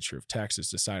legislature of Texas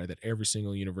decided that every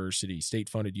single university,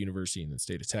 state-funded university in the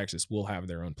state of Texas, will have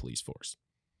their own police force.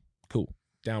 Cool.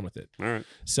 Down with it. All right.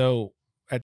 So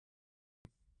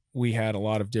we had a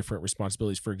lot of different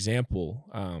responsibilities. For example,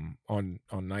 on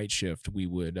night shift, we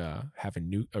would have a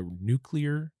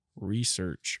nuclear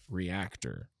research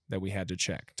reactor that we had to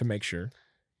check to make sure,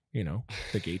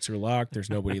 the gates are locked. There's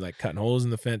nobody like cutting holes in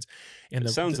the fence. And it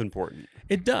sounds important.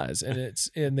 It does.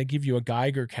 And they give you a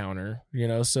Geiger counter,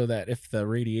 so that if the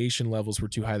radiation levels were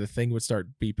too high, the thing would start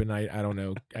beeping. I don't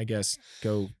know, I guess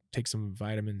go take some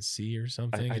vitamin C or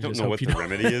something. I don't know what the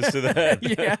remedy is to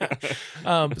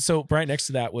that. So right next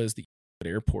to that was the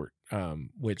airport,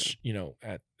 which,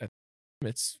 at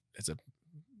it's a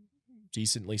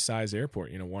decently sized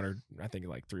airport, one or I think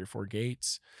like 3 or 4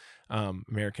 gates.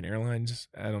 American Airlines,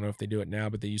 I don't know if they do it now,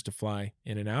 but they used to fly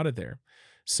in and out of there.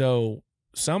 So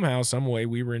somehow, some way,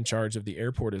 we were in charge of the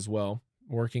airport as well,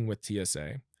 working with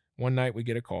TSA. One night we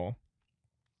get a call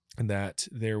that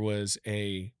there was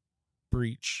a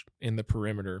breach in the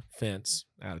perimeter fence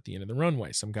out at the end of the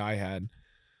runway. Some guy had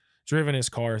driven his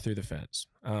car through the fence.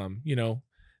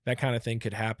 That kind of thing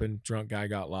could happen. Drunk guy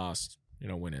got lost,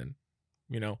 went in,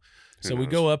 So we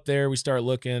go up there, we start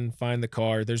looking, find the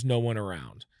car. There's no one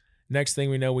around. Next thing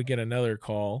we know, we get another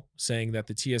call saying that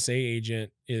the TSA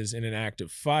agent is in an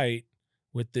active fight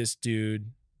with this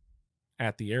dude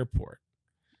at the airport.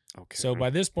 Okay. So by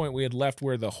this point, we had left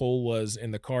where the hole was,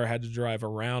 and the car had to drive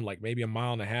around like maybe a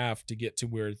mile and a half to get to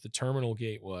where the terminal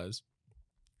gate was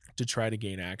to try to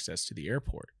gain access to the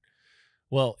airport.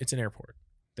 Well, it's an airport.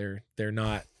 They're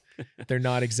not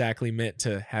exactly meant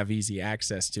to have easy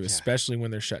access to, especially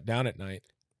when they're shut down at night.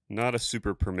 Not a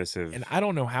super permissive. And I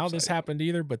don't know how this happened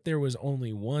either, but there was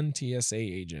only one TSA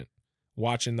agent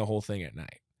watching the whole thing at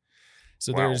night.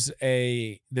 So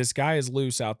this guy is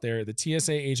loose out there. The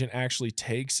TSA agent actually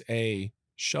takes a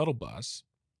shuttle bus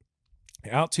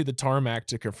out to the tarmac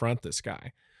to confront this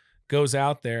guy. Goes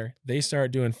out there. They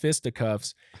start doing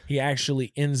fisticuffs. He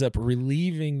actually ends up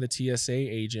relieving the TSA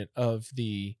agent of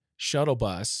the shuttle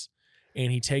bus,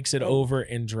 and he takes it over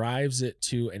and drives it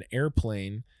to an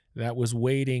airplane that was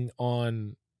waiting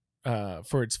on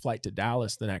for its flight to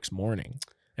Dallas the next morning,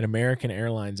 an American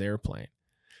Airlines airplane.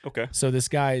 Okay. So this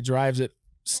guy drives it,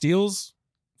 steals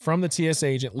from the TSA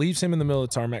agent, leaves him in the middle of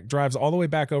the tarmac, drives all the way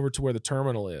back over to where the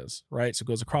terminal is, right? So it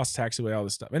goes across the taxiway, all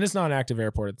this stuff. And it's not an active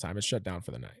airport at the time. It's shut down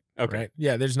for the night. Okay. Right?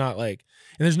 Yeah, there's not like,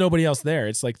 and there's nobody else there.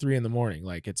 It's like 3 a.m.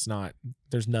 Like it's not,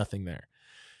 there's nothing there.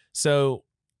 So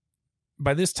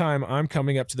by this time, I'm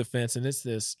coming up to the fence, and it's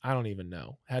this, I don't even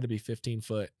know, had to be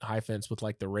 15-foot high fence with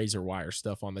like the razor wire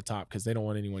stuff on the top because they don't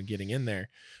want anyone getting in there.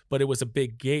 But it was a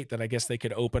big gate that I guess they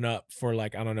could open up for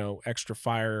like, I don't know, extra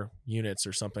fire units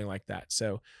or something like that.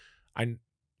 So I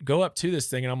go up to this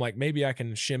thing, and I'm like, maybe I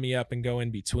can shimmy up and go in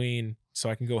between so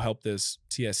I can go help this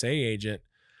TSA agent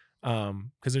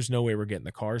because there's no way we're getting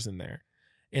the cars in there.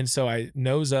 And so I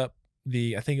nose up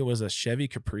I think it was a Chevy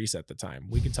Caprice at the time.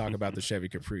 We can talk about the Chevy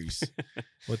Caprice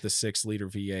with the 6-liter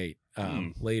V8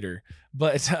 later,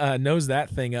 but nose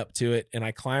that thing up to it. And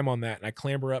I climb on that, and I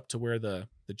clamber up to where the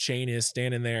chain is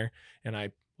standing there. And I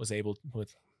was able,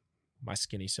 with my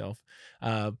skinny self,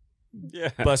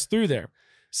 bust through there.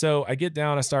 So I get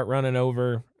down, I start running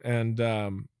over, and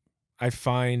I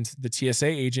find the TSA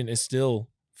agent is still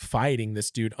fighting this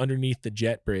dude underneath the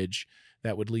jet bridge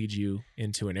that would lead you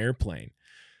into an airplane.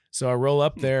 So I roll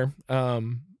up there.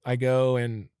 I go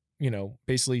and,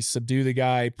 basically subdue the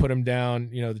guy, put him down.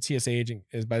 The TSA agent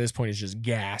is by this point is just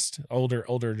gassed,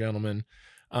 older gentleman.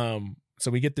 So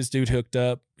we get this dude hooked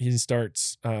up. He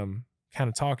starts kind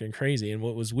of talking crazy. And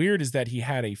what was weird is that he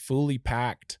had a fully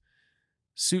packed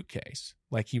suitcase,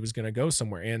 like he was going to go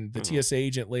somewhere. And the TSA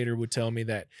agent later would tell me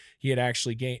that he had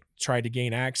actually tried to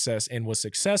gain access and was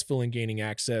successful in gaining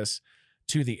access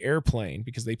to the airplane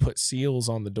because they put seals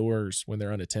on the doors when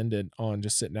they're unattended on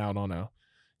just sitting out on a,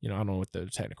 I don't know what the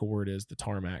technical word is, the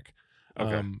tarmac.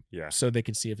 Okay. So they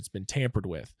can see if it's been tampered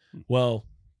with. Well,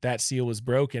 that seal was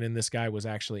broken, and this guy was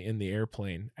actually in the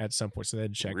airplane at some point. So they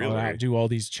had to check all that, do all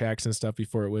these checks and stuff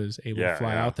before it was able to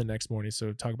fly out the next morning.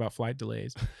 So talk about flight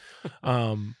delays.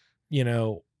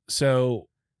 So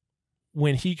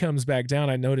when he comes back down,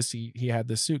 I noticed he had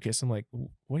this suitcase. I'm like,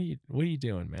 what are you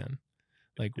doing, man?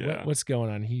 Like what's going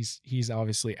on? He's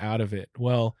obviously out of it.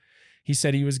 Well, he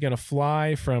said he was going to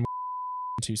fly from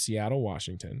to Seattle,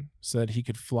 Washington, so that he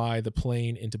could fly the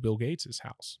plane into Bill Gates's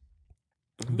house.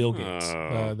 Bill Gates,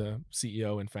 the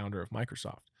CEO and founder of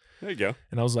Microsoft. There you go.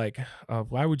 And I was like,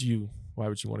 why would you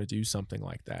want to do something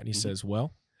like that? And he says,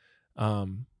 well,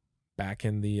 back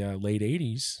in the late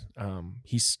 80s,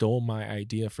 he stole my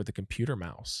idea for the computer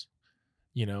mouse.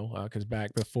 Because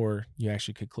back before you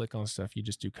actually could click on stuff, you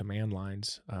just do command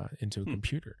lines into a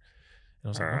computer. And I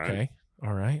was like, okay,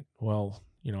 all right. Well,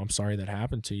 I'm sorry that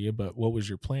happened to you, but what was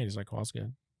your plan? He's like, well, I was going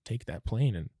to take that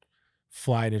plane and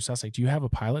fly it. So I was like, do you have a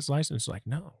pilot's license? Like,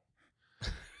 no,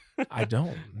 I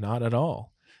don't, not at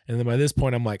all. And then by this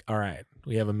point, I'm like, all right,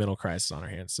 we have a mental crisis on our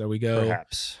hands. So we go,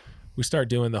 we start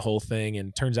doing the whole thing.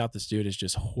 And turns out this dude is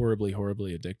just horribly,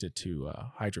 horribly addicted to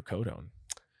hydrocodone.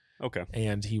 Okay.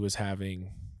 And he was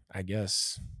having, I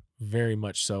guess, very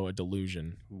much so a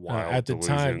delusion at the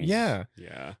time. Yeah.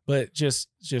 Yeah. But just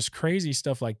crazy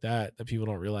stuff like that people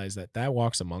don't realize that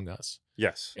walks among us.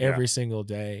 Yes. Every single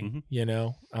day,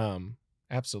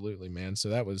 absolutely, man. So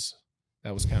that was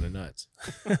kind of nuts.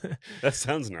 That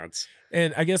sounds nuts.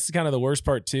 And I guess kind of the worst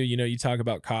part too, you talk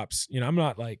about cops, I'm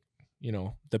not like,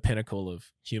 the pinnacle of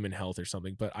human health or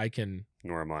something, but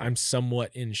nor am I. I'm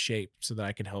somewhat in shape so that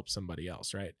I can help somebody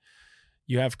else. Right.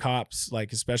 You have cops,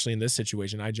 like, especially in this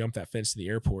situation, I jumped that fence to the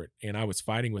airport and I was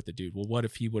fighting with the dude. Well, what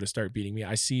if he would have started beating me?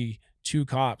 I see 2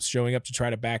 cops showing up to try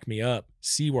to back me up,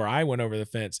 see where I went over the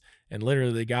fence. And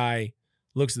literally the guy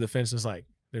looks at the fence and is like,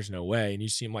 there's no way. And you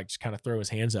see him like just kind of throw his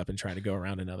hands up and try to go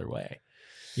around another way,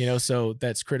 so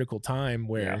that's critical time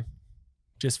where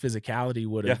just physicality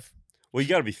would have, well, you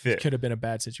got to be fit. Could have been a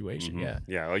bad situation. Yeah.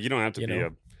 Yeah. Like you don't have to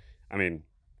be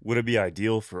Would it be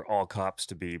ideal for all cops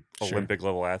to be Olympic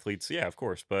level athletes? Yeah, of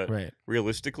course. But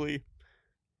realistically,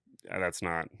 that's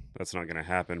not going to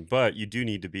happen. But you do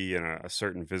need to be in a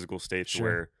certain physical state to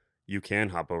where you can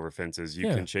hop over fences, you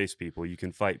can chase people, you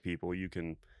can fight people, you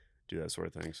can do that sort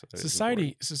of thing. So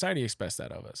society expects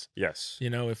that of us. Yes. You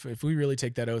know, if we really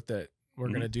take that oath that we're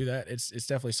going to do that, it's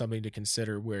definitely something to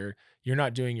consider, where you're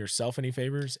not doing yourself any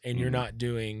favors and you're not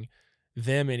doing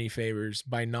them any favors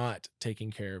by not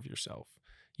taking care of yourself.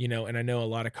 You know, and I know a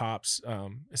lot of cops,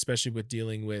 especially with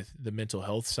dealing with the mental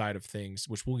health side of things,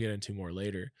 which we'll get into more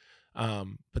later,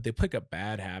 but they pick up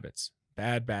bad habits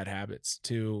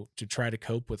to try to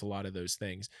cope with a lot of those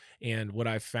things. And what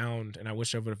I found, and I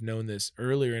wish I would have known this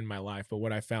earlier in my life, but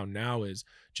what I found now is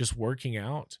just working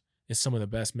out is some of the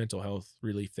best mental health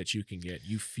relief that you can get.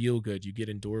 You feel good. You get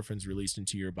endorphins released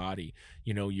into your body.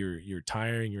 You know, you're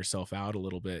tiring yourself out a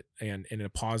little bit, and in a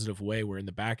positive way, where in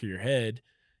the back of your head,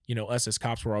 you know, us as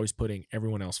cops, we're always putting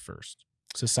everyone else first,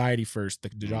 society first, the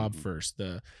job first,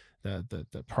 the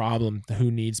problem, who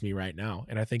needs me right now.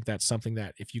 And I think that's something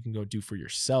that if you can go do for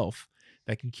yourself,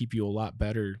 that can keep you a lot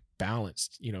better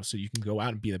balanced, you know, so you can go out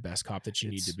and be the best cop that you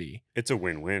need to be. It's a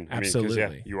win-win. Absolutely. I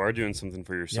mean, you are doing something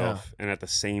for yourself, and at the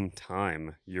same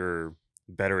time, you're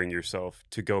bettering yourself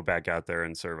to go back out there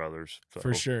and serve others. So,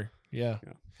 for sure. Yeah.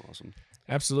 Awesome.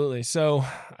 Absolutely. So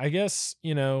I guess,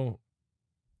 you know,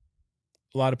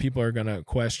 a lot of people are going to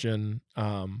question,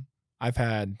 I've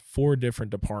had 4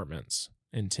 different departments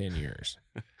in 10 years.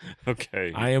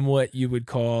 Okay. I am what you would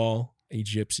call a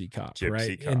gypsy cop,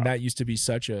 right? Cop. And that used to be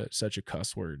such a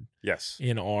cuss word. Yes.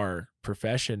 In our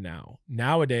profession now.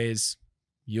 Nowadays,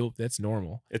 that's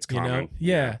normal. It's common. You know?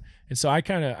 Yeah. And so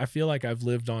I feel like I've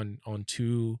lived on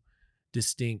 2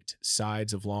 distinct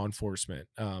sides of law enforcement.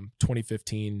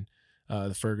 2015,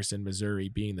 the Ferguson, Missouri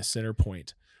being the center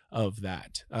point of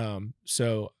that.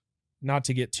 So not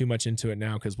to get too much into it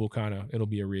now, because it'll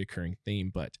be a reoccurring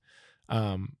theme, but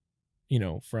you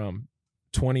know, from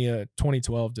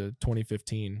 2012 to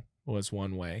 2015 was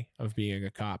one way of being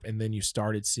a cop. And then you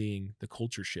started seeing the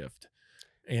culture shift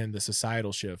and the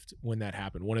societal shift when that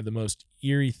happened. One of the most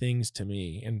eerie things to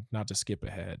me, and not to skip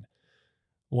ahead,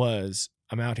 was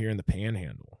I'm out here in the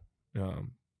Panhandle,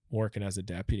 working as a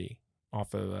deputy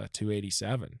off of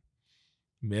 287,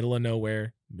 middle of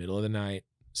nowhere, middle of the night,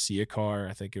 see a car.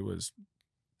 I think it was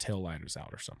tail lighters out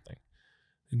or something.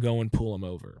 Go and pull them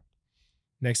over.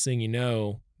 Next thing you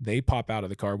know, they pop out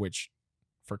of the car, which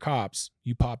for cops,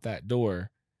 you pop that door,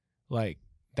 like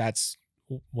that's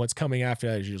what's coming after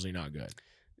that is usually not good.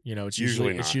 You know, it's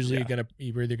usually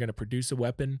you're either gonna produce a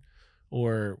weapon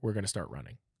or we're gonna start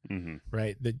running.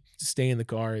 Right? The stay in the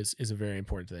car is a very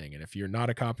important thing. And if you're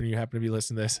not a cop and you happen to be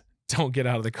listening to this, don't get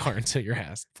out of the car until you're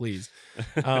asked, please.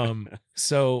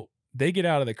 So they get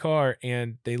out of the car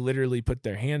and they literally put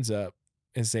their hands up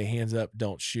and say, hands up,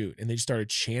 don't shoot. And they just started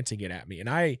chanting it at me. And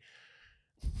I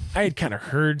had kind of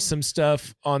heard some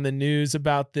stuff on the news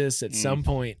about this at some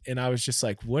point, and I was just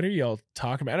like, what are y'all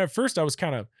talking about? And at first I was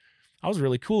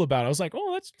really cool about it. I was like,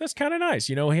 oh, that's kind of nice.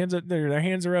 You know, hands up, their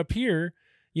hands are up here.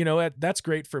 You know, that's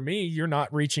great for me. You're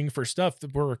not reaching for stuff,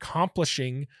 that we're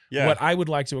accomplishing what I would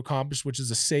like to accomplish, which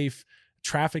is a safe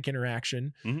traffic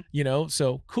interaction, you know,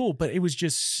 so cool. But it was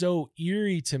just so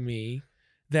eerie to me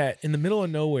that in the middle of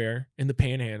nowhere in the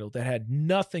Panhandle, that had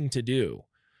nothing to do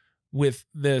with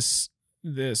this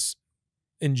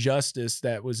injustice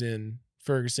that was in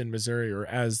Ferguson, Missouri, or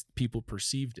as people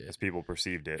perceived it.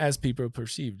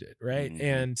 Right.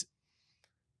 And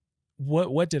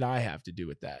what did I have to do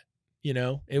with that? You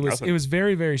know, it was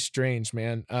very, very strange,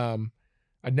 man.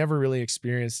 I'd never really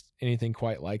experienced anything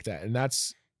quite like that. And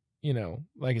that's, you know,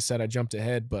 like I said, I jumped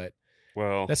ahead, but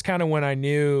that's kind of when I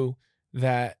knew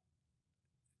that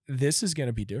this is going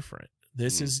to be different.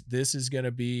 This is going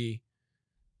to be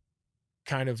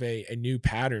kind of a new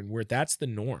pattern where that's the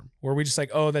norm, where we just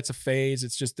like, oh, that's a phase.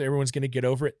 It's just everyone's going to get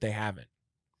over it. They haven't.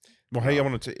 Well, hey, I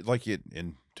want to like it.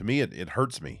 And to me, it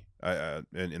hurts me.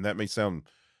 And that may sound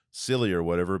silly or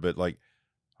whatever, but like,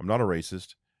 I'm not a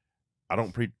racist. I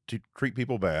don't treat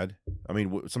people bad. I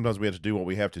mean, sometimes we have to do what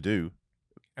we have to do.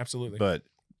 Absolutely. But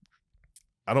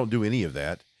I don't do any of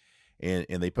that. And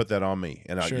they put that on me.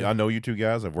 And I know you two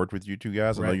guys. I've worked with you two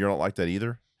guys. I know you're not like that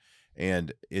either.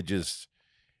 And it's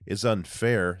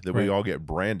unfair that we all get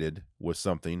branded with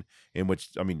something in which,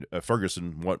 I mean,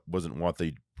 Ferguson wasn't what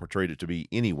they portrayed it to be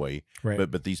anyway. Right.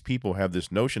 But these people have this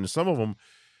notion. And some of them,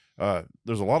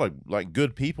 there's a lot of like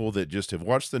good people that just have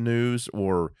watched the news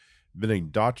or been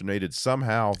indoctrinated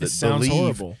somehow that believe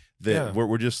horrible. That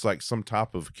we're just like some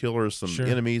type of killers, some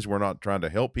enemies. We're not trying to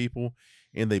help people.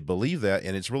 and they believe that.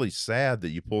 And it's really sad that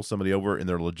you pull somebody over and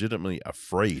they're legitimately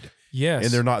afraid. Yes.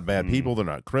 And they're not bad people. They're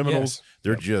not criminals. Yes.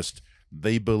 They're just,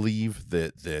 they believe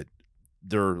that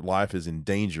their life is in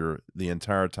danger the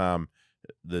entire time,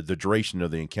 the duration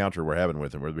of the encounter we're having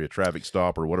with them, whether it be a traffic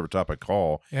stop or whatever type of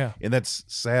call. Yeah. And that's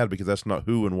sad because that's not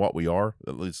who and what we are,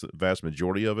 at least the vast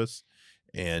majority of us.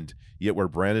 And yet we're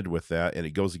branded with that, and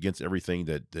it goes against everything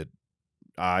that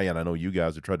I know you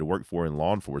guys have tried to work for in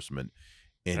law enforcement,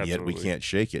 and yet we can't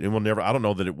shake it. And we'll never, I don't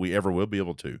know that we ever will be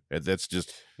able to. That's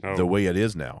just the way it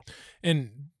is now.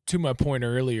 And to my point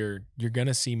earlier, you're going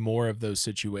to see more of those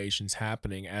situations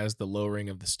happening as the lowering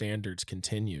of the standards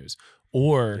continues,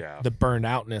 or the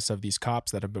burnoutness of these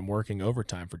cops that have been working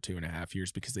overtime for 2.5 years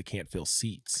because they can't fill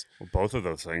seats. Well, both of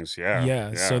those things.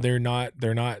 Yeah. So they're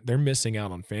missing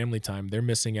out on family time. They're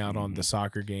missing out on the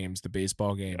soccer games, the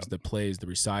baseball games, the plays, the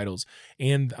recitals.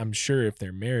 And I'm sure if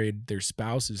they're married, their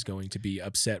spouse is going to be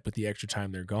upset with the extra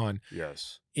time they're gone.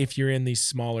 Yes. If you're in these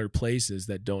smaller places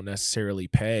that don't necessarily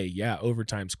pay,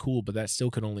 overtime's cool, but that still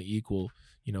could only equal,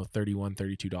 $31,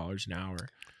 $32 an hour.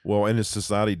 Well, and as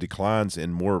society declines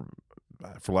and more,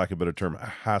 for lack of a better term,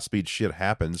 high-speed shit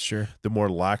happens, the more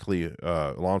likely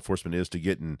law enforcement is to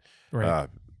get in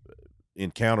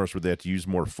encounters where they have to use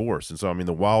more force. And so, I mean,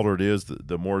 the wilder it is,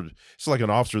 the more, it's like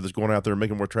an officer that's going out there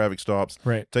making more traffic stops,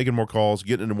 taking more calls,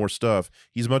 getting into more stuff.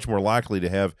 He's much more likely to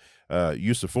have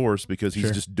use of force because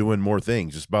he's just doing more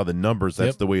things. Just by the numbers,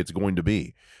 that's the way it's going to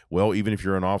be. Well, even if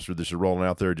you're an officer that's rolling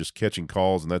out there just catching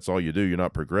calls and that's all you do, you're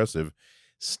not progressive,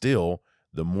 still,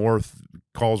 the more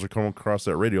calls are coming across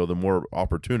that radio, the more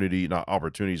opportunity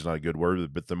is not a good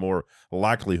word, but the more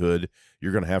likelihood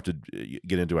you're going to have to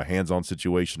get into a hands-on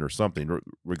situation or something,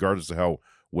 regardless of how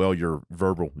well your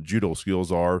verbal judo skills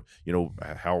are,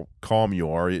 how calm you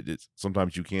are.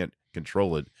 Sometimes you can't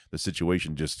control it. The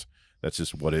situation that's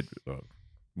just what it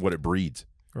breeds.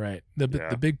 Right.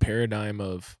 The big paradigm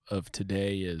of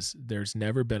today is there's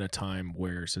never been a time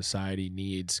where society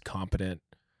needs competent,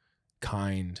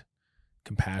 kind,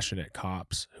 compassionate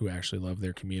cops who actually love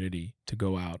their community to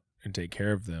go out and take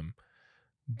care of them.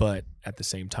 But at the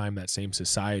same time, that same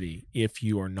society, if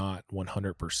you are not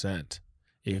 100%,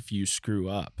 if you screw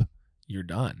up, you're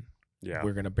done. Yeah.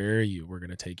 We're going to bury you. We're going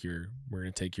to take your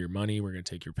money. We're going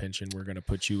to take your pension. We're going to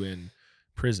put you in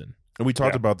prison. And we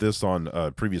talked about this on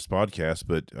previous podcasts,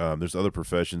 but there's other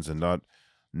professions, and not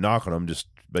knocking them, just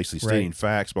basically stating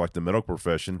facts. But like the medical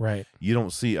profession, you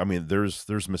don't see. I mean,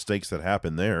 there's mistakes that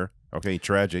happen there. Okay,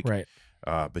 tragic. Right.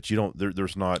 But you don't.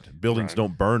 There's not buildings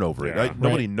don't burn over it.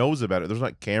 Nobody knows about it. There's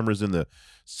not cameras in the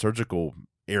surgical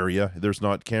area. There's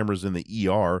not cameras in the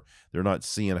ER. They're not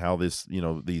seeing how this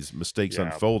these mistakes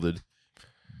unfolded.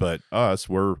 But us,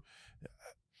 we're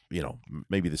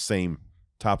maybe the same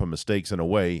type of mistakes in a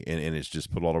way, and it's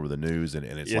just put all over the news, and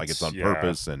it's like it's on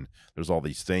purpose, and there's all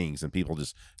these things, and people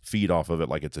just feed off of it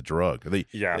like it's a drug.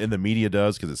 And the media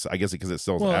does because it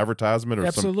sells advertisement or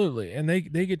absolutely, and they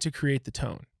get to create the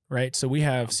tone. Right. So we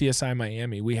have CSI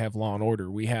Miami, we have Law and Order,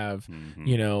 we have,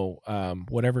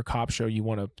 whatever cop show you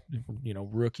want to,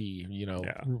 Rookie,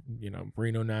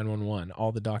 Reno 911,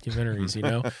 all the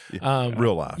documentaries,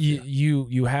 real life.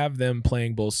 You have them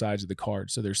playing both sides of the card.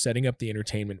 So they're setting up the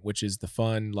entertainment, which is the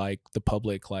fun, like the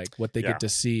public, like what they get to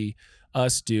see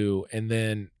us do. And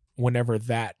then whenever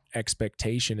that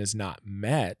expectation is not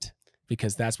met,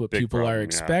 because that's what people are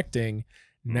expecting.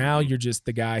 Now you're just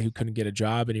the guy who couldn't get a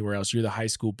job anywhere else. You're the high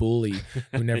school bully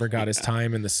who never got his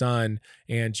time in the sun.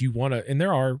 And you want to, and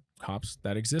there are cops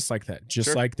that exist like that,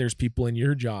 just like there's people in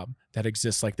your job that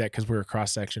exist like that because we're a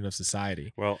cross section of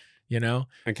society. Well,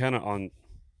 and kind of on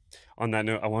that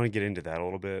note, I want to get into that a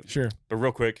little bit. Sure. But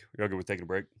real quick, y'all good with taking a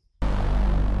break?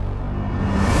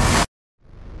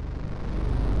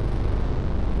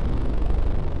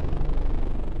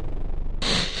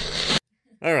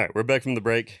 All right, we're back from the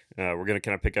break. We're going to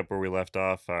kind of pick up where we left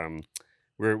off.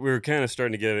 We're kind of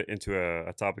starting to get into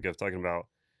a topic of talking about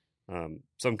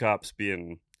some cops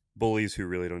being bullies who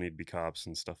really don't need to be cops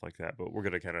and stuff like that. But we're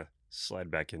going to kind of slide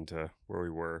back into where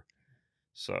we were.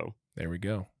 So there we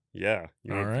go. Yeah.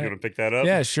 You want to pick that up?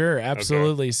 Yeah, sure.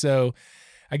 Absolutely. Okay. So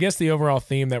I guess the overall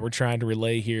theme that we're trying to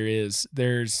relay here is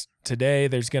there's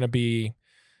going to be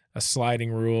a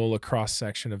sliding rule, a cross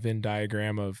section, a Venn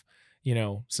diagram of,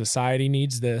 society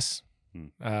needs this.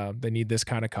 They need this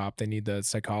kind of cop. They need the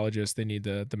psychologist. They need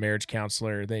the marriage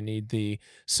counselor. They need the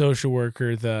social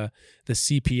worker, the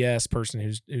CPS person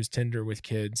who's tender with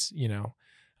kids.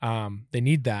 They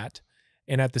need that.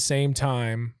 And at the same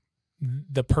time,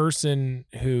 the person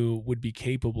who would be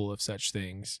capable of such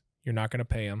things, you're not going to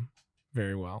pay them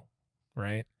very well,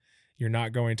 right? You're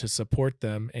not going to support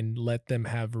them and let them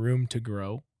have room to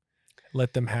grow.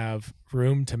 let them have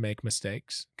room to make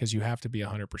mistakes, because you have to be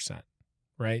 100%,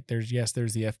 right? There's the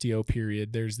FTO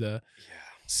period. There's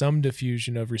some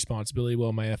diffusion of responsibility.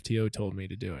 Well, my FTO told me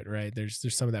to do it, right? There's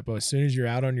some of that, but as soon as you're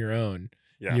out on your own,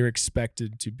 you're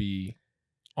expected to be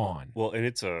on. Well,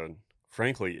 and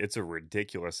frankly, it's a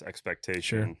ridiculous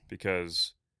expectation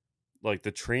because like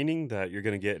the training that you're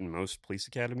going to get in most police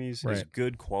academies is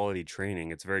good quality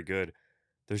training. It's very good.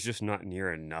 There's just not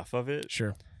near enough of it.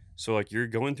 Sure. So like you're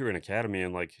going through an academy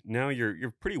and like now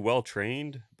you're pretty well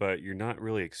trained, but you're not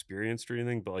really experienced or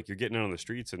anything, but like you're getting out on the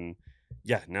streets and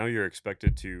now you're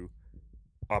expected to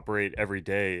operate every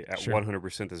day at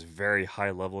 100% this very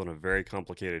high level in a very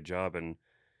complicated job. And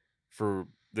for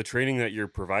the training that you're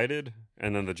provided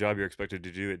and then the job you're expected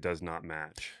to do, it does not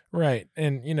match. Right.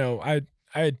 And,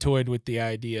 I had toyed with the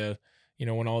idea,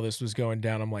 when all this was going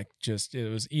down, I'm like,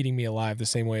 it was eating me alive the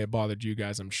same way it bothered you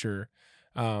guys, I'm sure.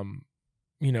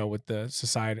 With the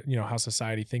society, how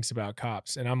society thinks about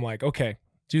cops. And I'm like, okay,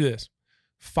 do this.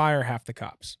 Fire half the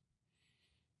cops.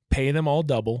 Pay them all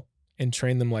double and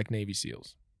train them like Navy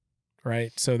SEALs.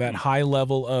 Right? So that high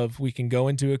level of, we can go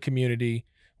into a community,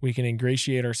 we can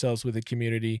ingratiate ourselves with the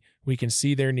community, we can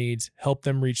see their needs, help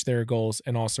them reach their goals,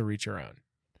 and also reach our own.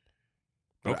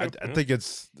 Okay. I don't think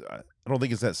it's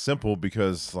that simple,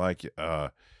 because like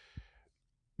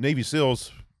Navy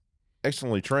SEALs,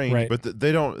 excellently trained, but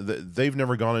they've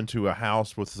never gone into a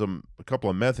house with a couple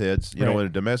of meth heads, in a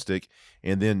domestic,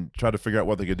 and then try to figure out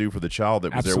what they could do for the child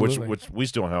that was there, which we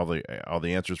still don't have all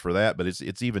the answers for that, but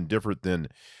it's even different than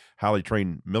highly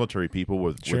trained military people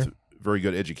with very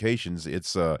good educations.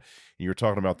 It's you're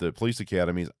talking about the police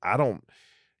academies.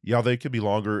 They could be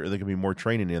longer, there could be more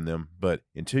training in them, but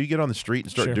until you get on the street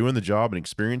and start doing the job and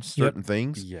experience certain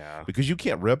things, because you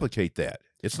can't replicate that.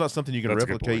 It's not something you can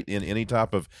replicate in any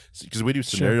type of, because we do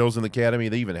scenarios in the academy.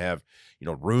 They even have,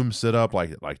 rooms set up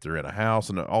like they're in a house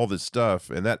and all this stuff,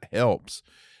 and that helps.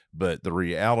 But the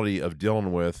reality of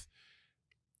dealing with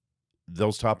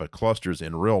those type of clusters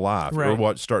in real life are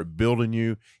what start building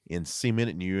you and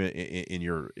cementing you in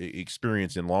your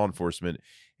experience in law enforcement,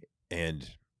 and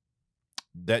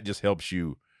that just helps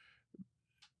you.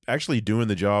 Actually doing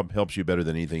the job helps you better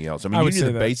than anything else. I mean, you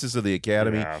need the basis of the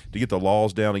academy to get the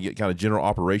laws down and get kind of general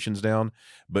operations down,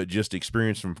 but just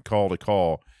experience from call to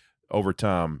call over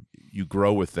time, you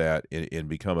grow with that and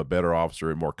become a better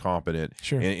officer and more competent,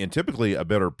 and typically a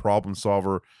better problem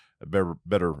solver, a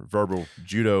better verbal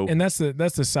judo. And that's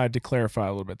the side, to clarify a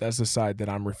little bit, that's the side that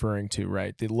I'm referring to,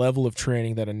 right? The level of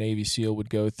training that a Navy SEAL would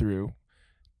go through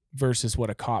versus what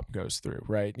a cop goes through,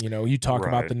 right? You talk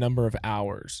about the number of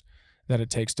hours that it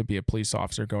takes to be a police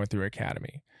officer going through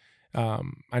academy.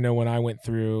 I know when I went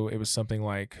through, it was something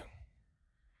like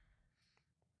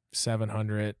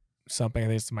 700 something. I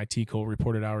think it's my TCOL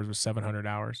reported hours was 700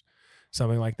 hours,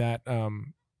 something like that.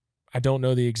 I don't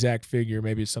know the exact figure.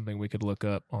 Maybe it's something we could look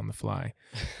up on the fly,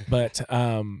 but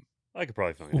I could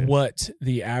probably find what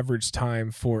the average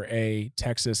time for a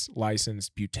Texas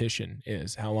licensed beautician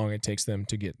is, how long it takes them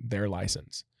to get their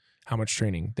license, how much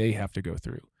training they have to go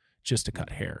through just to cut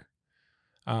hair.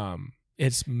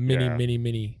 It's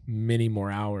many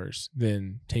more hours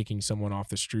than taking someone off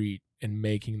the street and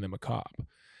making them a cop.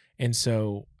 And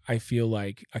so I feel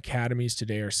like academies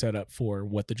today are set up for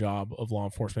what the job of law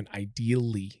enforcement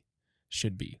ideally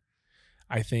should be.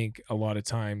 I think a lot of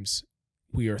times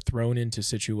we are thrown into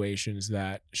situations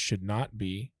that should not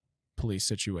be police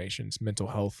situations. Mental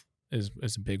health is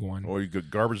a big one. Or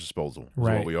garbage disposal is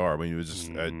what we are. I mean, it was just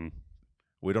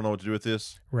we don't know what to do with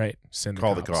this. Right.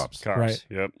 Call the cops. Right.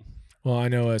 Yep. Well, I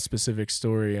know a specific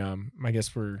story. I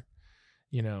guess we're,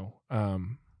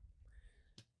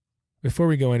 before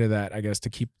we go into that, I guess to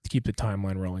keep the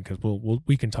timeline rolling, because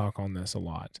we can talk on this a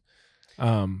lot.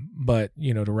 But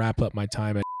to wrap up my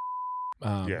time at,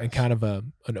 and kind of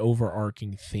an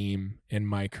overarching theme in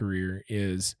my career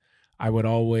is I would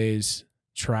always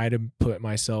try to put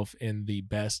myself in the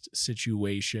best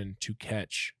situation to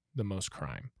catch the most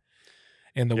crime.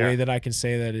 And the way that I can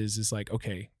say that is like,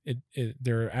 okay,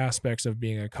 there are aspects of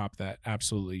being a cop that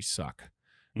absolutely suck,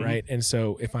 right? And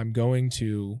so if I'm going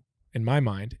to, in my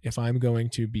mind, if I'm going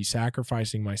to be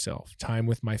sacrificing myself, time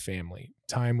with my family,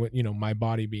 time with, my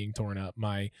body being torn up,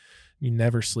 my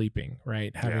never sleeping,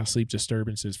 right? Having sleep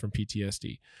disturbances from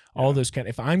PTSD, all those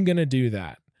if I'm going to do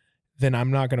that, then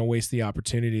I'm not going to waste the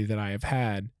opportunity that I have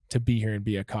had to be here and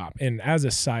be a cop. And as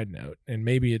a side note, and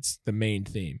maybe it's the main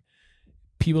theme,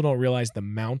 people don't realize the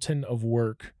mountain of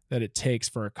work that it takes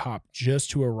for a cop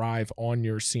just to arrive on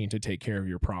your scene to take care of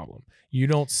your problem. You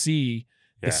don't see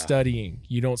the studying.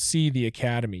 You don't see the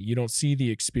academy. You don't see the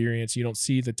experience. You don't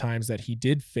see the times that he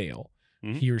did fail,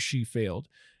 he or she failed.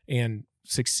 And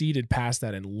succeeded past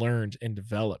that and learned and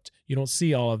developed. You don't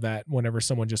see all of that whenever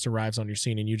someone just arrives on your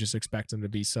scene and you just expect them to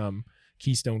be some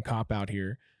Keystone Cop out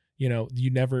here. You know, you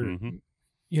never,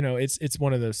 you know, it's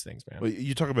one of those things, man. Well,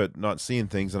 you talk about not seeing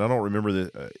things, and I don't remember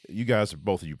that. You guys,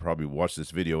 both of you probably watched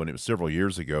this video, and it was several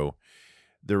years ago.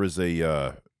 There was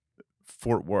a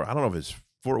Fort Worth, I don't know if it's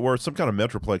Fort Worth, some kind of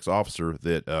Metroplex officer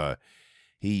that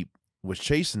he was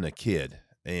chasing a kid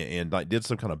and like did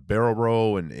some kind of barrel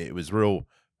roll, and it was real.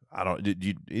 I don't. Did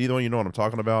you either one? You know what I'm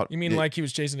talking about? You mean like he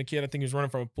was chasing a kid? I think he was running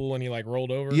from a pool and he like rolled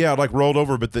over. Yeah, like rolled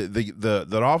over. But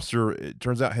the officer, it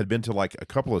turns out, had been to like a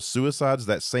couple of suicides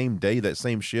that same day, that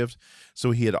same shift.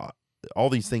 So he had all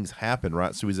these things happen,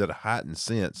 right? So he's at a heightened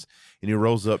sense, and he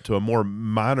rolls up to a more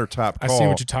minor type call. I see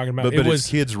what you're talking about. But his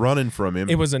kids running from him.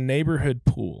 It was a neighborhood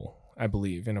pool, I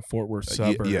believe, in a Fort Worth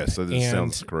suburb. Yeah, so this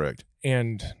sounds correct.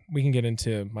 And we can get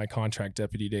into my contract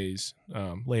deputy days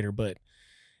later, but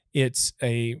it's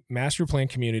a master plan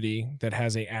community that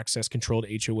has a access controlled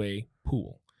HOA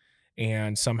pool.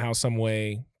 And somehow, some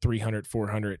way, 300,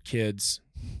 400 kids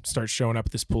start showing up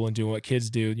at this pool and doing what kids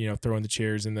do, you know, throwing the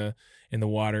chairs in the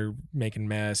water, making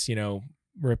mess, you know,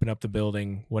 ripping up the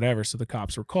building, whatever. So the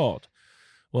cops were called.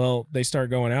 Well, they start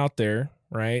going out there,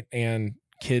 right? And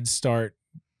kids start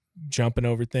jumping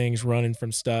over things, running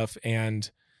from stuff, and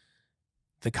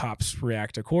the cops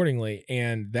react accordingly.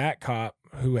 And that cop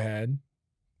who had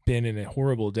been in a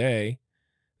horrible day,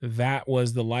 that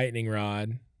was the lightning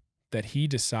rod that he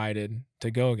decided to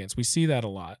go against. We see that a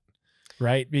lot,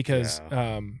 right? Because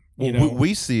you know,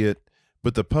 we see it,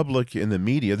 but the public and the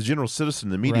media, the general citizen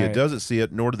in the media, doesn't see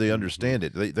it, nor do they understand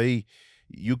it.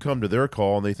 You come to their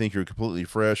call and they think you're completely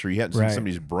fresh, or you hadn't seen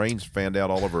somebody's brains fanned out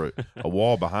all over a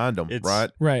wall behind them, right?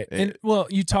 Right. And well,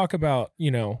 you talk about, you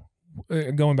know,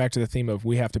 going back to the theme of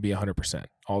we have to be 100%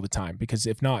 all the time, because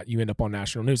if not, you end up on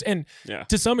national news. And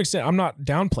to some extent, I'm not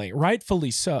downplaying,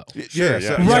 rightfully so.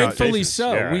 Rightfully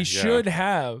so. We should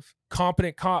have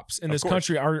competent cops in this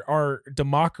country. Our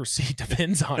democracy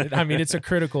depends on it. I mean, it's a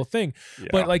critical thing.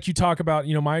 But like you talk about,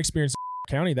 you know, my experience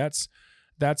in county, that's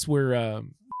where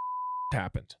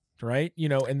happened, right? You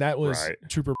know, and that was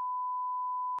Trooper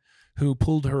who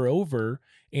pulled her over,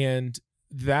 and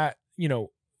that, you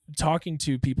know, talking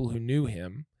to people who knew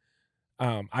him,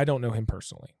 I don't know him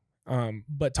personally,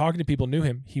 but talking to people who knew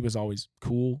him, he was always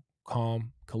cool,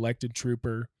 calm, collected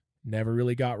trooper, never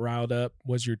really got riled up,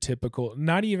 was your typical,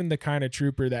 not even the kind of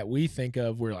trooper that we think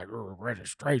of, we're like, oh,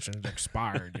 registration's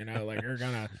expired, you know, like we're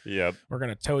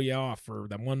gonna tow you off for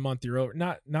the 1 month you're over.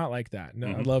 Not like that. No,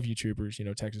 I love you troopers, you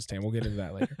know, Texas 10. We'll get into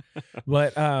that later.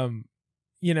 But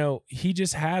you know, he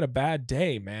just had a bad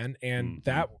day, man. And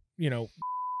that, you know,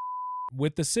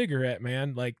 with the cigarette,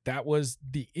 man, like that was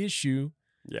the issue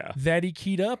that he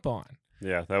keyed up on.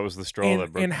 Yeah, that was the straw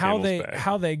that broke and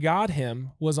how they got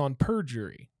him was on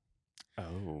perjury.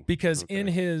 Oh. Because in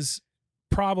his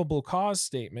probable cause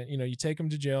statement, you know, you take him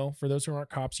to jail. For those who aren't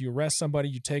cops, you arrest somebody,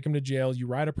 you take him to jail, you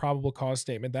write a probable cause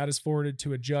statement. That is forwarded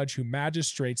to a judge who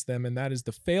magistrates them, and that is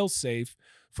the fail-safe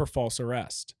for false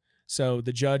arrest. So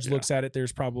the judge looks at it,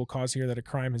 there's probable cause here that a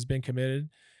crime has been committed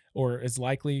or is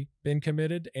likely been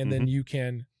committed, and then you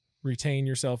can retain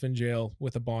yourself in jail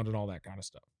with a bond and all that kind of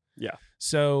stuff. Yeah.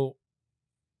 So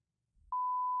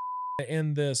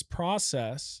in this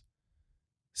process,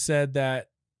 said that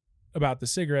about the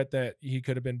cigarette, that he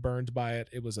could have been burned by it.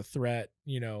 It was a threat.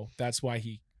 You know, that's why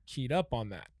he keyed up on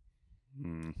that.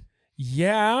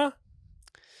 Yeah,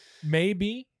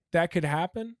 maybe that could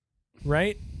happen,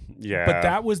 right? Yeah. But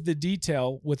that was the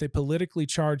detail with a politically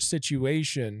charged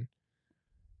situation,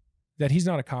 that he's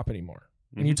not a cop anymore.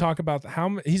 And you talk about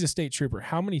he's a state trooper.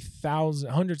 How many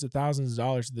hundreds of thousands of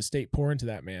dollars did the state pour into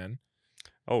that man?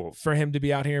 For him to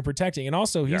be out here and protecting. And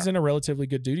also he's in a relatively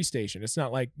good duty station. It's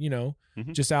not like, you know,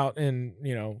 just out in,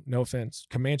 you know, no offense,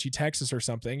 Comanche, Texas or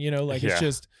something, you know, like it's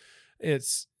just,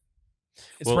 it's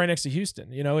right next to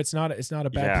Houston. You know, it's not a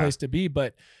bad place to be,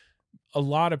 but a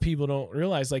lot of people don't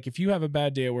realize, like, if you have a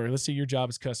bad day at work, let's say your job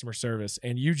is customer service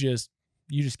and you just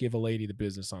give a lady the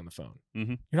business on the phone.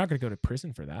 You're not going to go to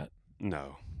prison for that.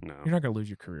 No. You're not going to lose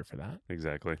your career for that.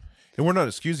 Exactly. And we're not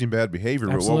excusing bad behavior,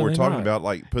 but what we're talking about,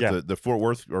 like, put the Fort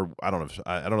Worth, or I don't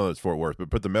know if it's Fort Worth, but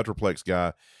put the Metroplex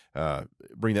guy,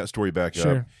 bring that story back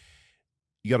up.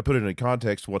 You got to put it in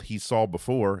context what he saw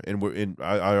before, and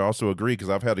I also agree, because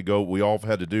we all have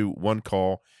had to do one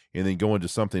call and then go into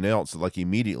something else like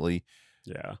immediately.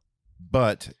 Yeah.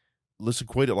 But let's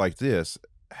equate it like this: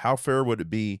 how fair would it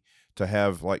be to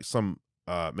have like some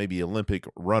maybe Olympic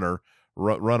runner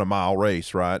run a mile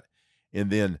race, right? And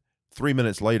then 3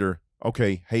 minutes later,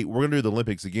 okay, hey, we're going to do the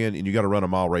Olympics again, and you got to run a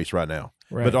mile race right now.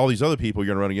 Right. But all these other people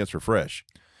you're going to run against are fresh.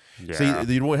 Yeah.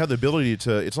 See, you don't have the ability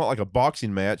to. It's not like a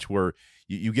boxing match where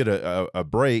you get a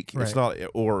break. Right. It's not,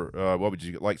 or what would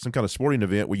you like some kind of sporting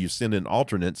event where you send in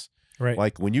alternates. Right.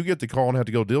 Like when you get the call and have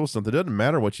to go deal with something, it doesn't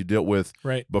matter what you dealt with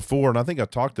before. And I think I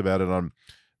talked about it on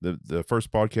the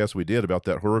first podcast we did about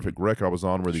that horrific wreck I was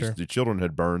on where the children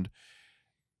had burned.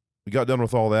 We got done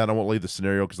with all that. I won't leave the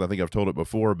scenario because I think I've told it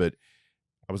before, but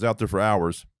I was out there for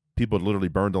hours. People had literally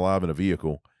burned alive in a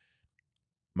vehicle.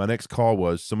 My next call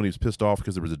was somebody was pissed off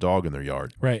because there was a dog in their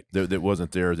yard. Right. That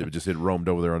wasn't theirs. It just had roamed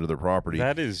over there under their property.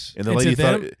 That is. And the lady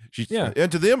thought,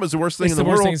 and to them, it was the worst thing in the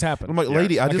world. Worst things happen. I'm like,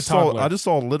 lady, I just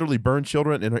saw literally burned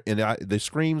children, and the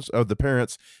screams of the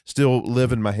parents still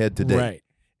live in my head today. Right.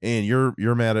 And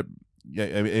you're mad at,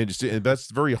 and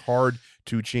that's very hard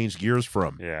to change gears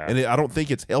from. Yeah. And I don't think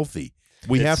it's healthy.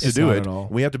 We have to do it.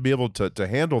 We have to be able to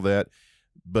handle that.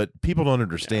 But people don't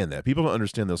understand that. People don't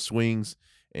understand those swings.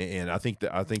 And I think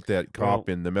that cop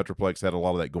in the Metroplex had a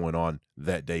lot of that going on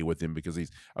that day with him because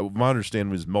my understanding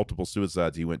was multiple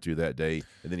suicides he went to that day,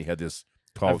 and then he had this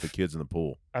call with the kids in the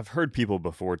pool. I've heard people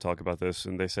before talk about this,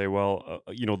 and they say, well,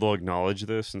 they'll acknowledge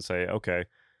this and say, okay,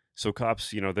 so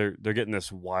cops, they're getting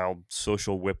this wild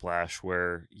social whiplash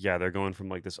where, they're going from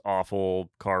like this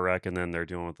awful car wreck, and then they're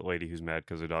dealing with the lady who's mad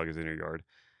because her dog is in her yard.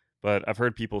 But I've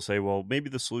heard people say, well, maybe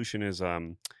the solution is,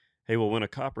 hey, well, when a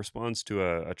cop responds to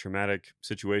a traumatic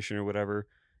situation or whatever,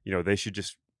 they should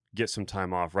just get some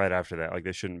time off right after that. Like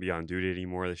they shouldn't be on duty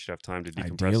anymore. They should have time to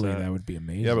decompress. Ideally, that would be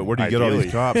amazing. Yeah, but where do you get all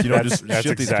these cops? You don't just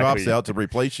ship these cops out to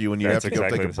replace you when you have to go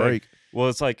take a break. Well,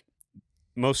 it's like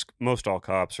most all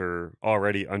cops are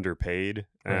already underpaid,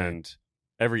 and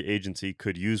every agency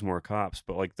could use more cops,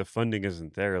 but like the funding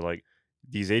isn't there. Like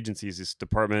these agencies, this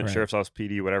department, sheriff's office,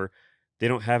 PD, whatever, they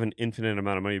don't have an infinite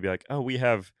amount of money to be like, oh, we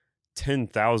have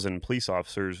 10,000 police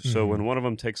officers. So when one of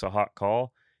them takes a hot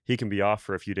call, he can be off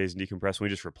for a few days and decompress, and we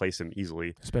just replace him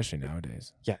easily. Especially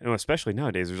nowadays. Yeah, no, especially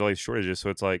nowadays. There's all these shortages. So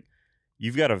it's like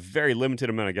you've got a very limited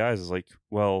amount of guys. It's like,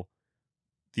 well,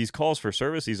 these calls for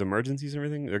service, these emergencies and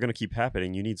everything, they're going to keep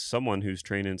happening. You need someone who's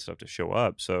trained and stuff to show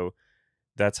up. So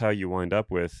that's how you wind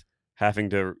up with having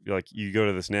to, like, you go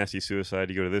to this nasty suicide,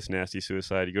 you go to this nasty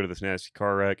suicide, you go to this nasty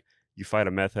car wreck, you fight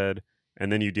a meth head, and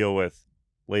then you deal with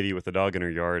lady with a dog in her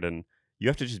yard, and you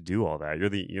have to just do all that. You're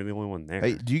the only one there.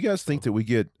 Hey, do you guys think that we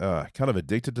get kind of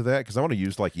addicted to that? Because I want to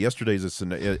use like yesterday's as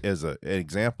an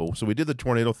example. So we did the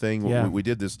tornado thing. Yeah. We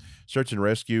did this search and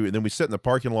rescue, and then we sat in the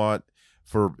parking lot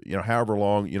for however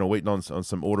long, waiting on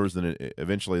some orders. Then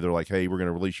eventually they're like, "Hey, we're going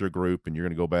to release your group, and you're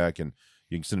going to go back and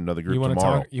you can send another group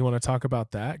tomorrow." You want to talk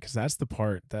about that? Because that's the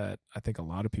part that I think a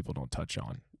lot of people don't touch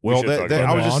on. Well,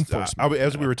 I was just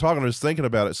as we were talking, I was thinking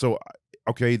about it. So.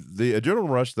 Okay, the adrenaline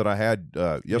rush that I had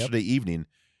yesterday evening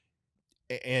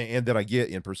and that I get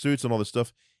in pursuits and all this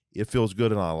stuff, it feels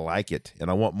good and I like it and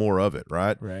I want more of it,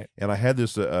 right? Right. And I had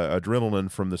this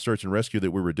adrenaline from the search and rescue that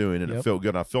we were doing, and it felt good.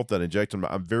 And I felt that injection.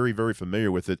 I'm very, very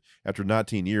familiar with it after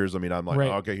 19 years. I mean, I'm like,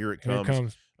 oh, okay, here it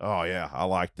comes. Oh, yeah, I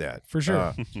like that. For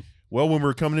sure. Well, when we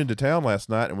were coming into town last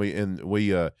night, and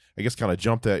we I guess kind of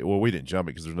jumped that. Well, we didn't jump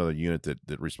it because there's another unit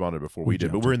that responded before we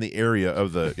did. But we're in the area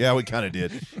of the we kind of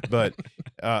did. But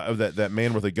of that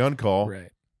man with a gun call. Right.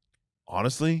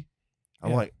 Honestly,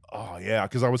 I'm like, oh yeah,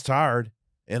 because I was tired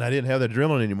and I didn't have that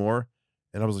adrenaline anymore,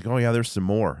 and I was like, oh yeah, there's some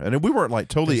more. And we weren't like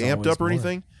totally amped up or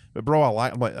anything, but bro,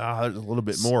 I'm like, there's a little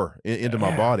bit more into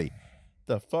my body.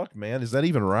 The fuck, man, is that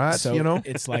even right? So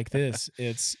it's like this.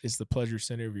 It's the pleasure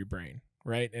center of your brain.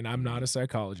 Right. And I'm not a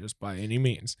psychologist by any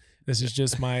means. This is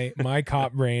just my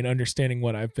cop brain understanding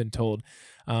what I've been told,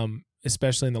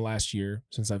 especially in the last year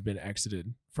since I've been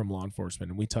exited from law enforcement.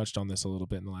 And we touched on this a little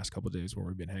bit in the last couple of days where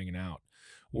we've been hanging out,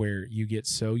 where you get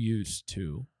so used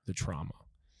to the trauma.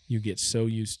 You get so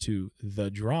used to the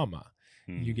drama.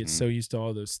 You get so used to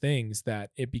all those things that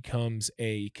it becomes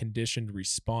a conditioned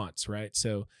response, right?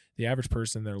 So the average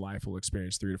person in their life will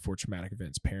experience 3 to 4 traumatic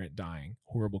events: parent dying,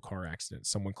 horrible car accident,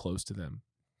 someone close to them,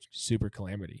 super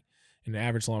calamity. In the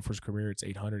average law enforcement career, it's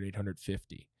 800,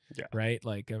 850, right?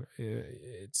 Like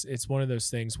it's one of those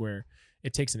things where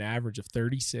it takes an average of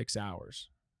 36 hours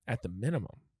at the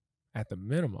minimum,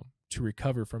 to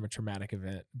recover from a traumatic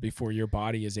event before your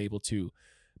body is able to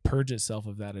purge itself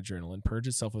of that adrenaline, purge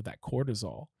itself of that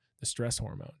cortisol, the stress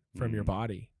hormone from your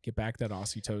body, get back that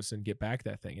oxytocin, get back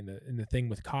that thing. And the thing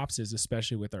with cops is,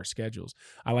 especially with our schedules,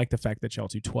 I like the fact that y'all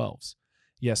do 12s.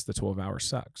 Yes, the 12 hours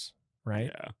sucks, right?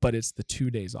 Yeah. But it's the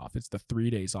 2 days off. It's the 3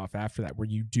 days off after that where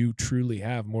you do truly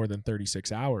have more than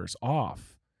 36 hours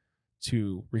off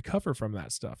to recover from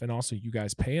that stuff. And also you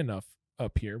guys pay enough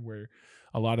up here where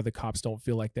a lot of the cops don't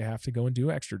feel like they have to go and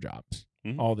do extra jobs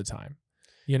all the time.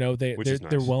 You know, Which is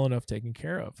they're nice. well enough taken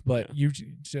care of. But you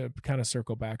to kind of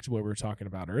circle back to what we were talking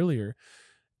about earlier,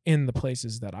 in the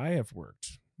places that I have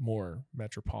worked, more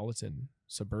metropolitan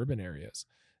suburban areas,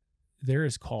 there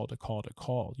is call to call to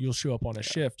call. You'll show up on a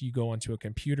shift, you go onto a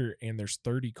computer and there's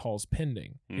 30 calls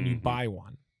pending and you buy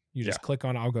one. You just click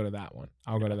on, I'll go to that one.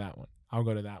 I'll go to that one. I'll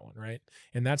go to that one. Right.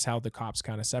 And that's how the cops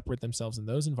kind of separate themselves in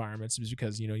those environments, is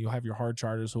because, you know, you'll have your hard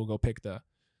charters who will go pick the,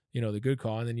 you know, the good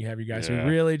call. And then you have your guys who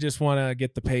really just want to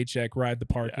get the paycheck, ride the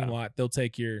parking lot. They'll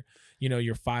take your, you know,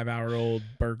 your 5-hour-old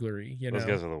burglary, you know. Those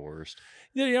guys are the worst.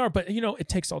 Yeah, they are. But, you know, it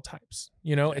takes all types,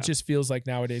 you know, it just feels like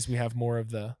nowadays we have more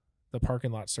of the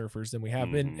parking lot surfers than we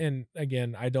have. And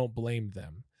again, I don't blame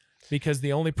them, because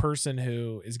the only person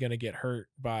who is going to get hurt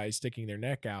by sticking their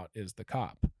neck out is the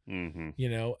cop. You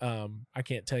know, I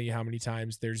can't tell you how many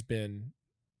times there's been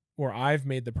where I've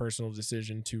made the personal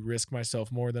decision to risk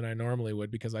myself more than I normally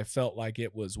would because I felt like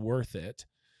it was worth it.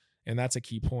 And that's a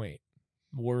key point.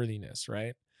 Worthiness,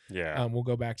 right? Yeah. We'll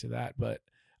go back to that. But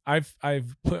I've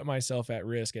put myself at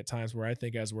risk at times where I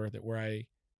think I was worth it, where I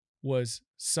was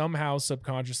somehow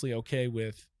subconsciously okay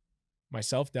with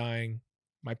myself dying,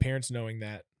 my parents knowing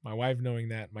that, my wife knowing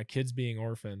that, my kids being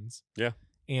orphans. Yeah.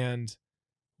 And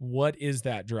what is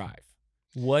that drive?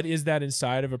 What is that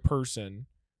inside of a person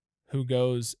who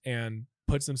goes and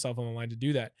puts themselves on the line to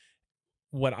do that?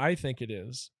 What I think it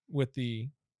is, with the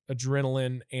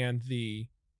adrenaline and the,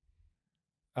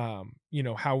 you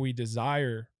know, how we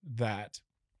desire that,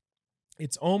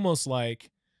 it's almost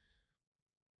like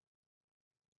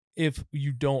if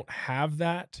you don't have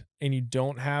that and you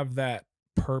don't have that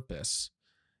purpose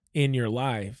in your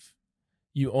life,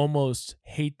 you almost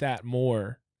hate that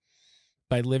more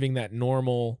by living that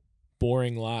normal,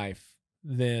 boring life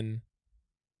than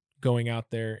going out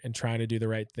there and trying to do the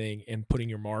right thing and putting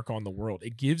your mark on the world.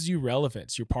 It gives you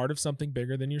relevance. You're part of something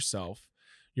bigger than yourself.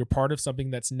 You're part of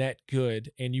something that's net good.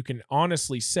 And you can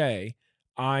honestly say,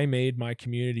 I made my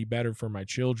community better for my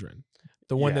children,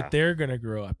 the one that they're going to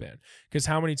grow up in. Because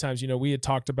how many times, you know, we had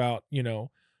talked about, you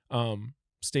know,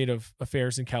 state of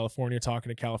affairs in California, talking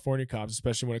to California cops,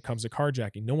 especially when it comes to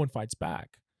carjacking. No one fights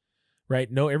back. Right?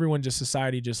 No, everyone, just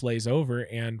society just lays over.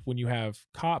 And when you have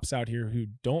cops out here who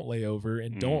don't lay over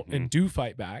and don't and do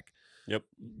fight back,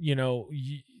 you know,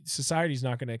 society's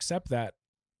not going to accept that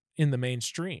in the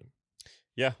mainstream.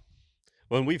 Yeah.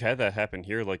 Well, and we've had that happen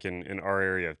here, like in our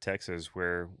area of Texas,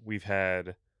 where we've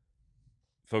had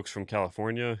folks from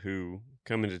California who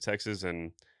come into Texas,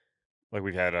 and like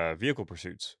we've had vehicle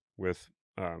pursuits with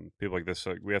people like this.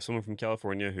 So we have someone from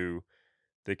California who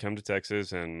they come to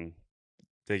Texas and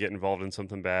they get involved in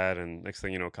something bad, and next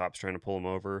thing you know, cops trying to pull them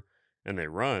over, and they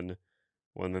run.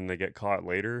 Well, and then they get caught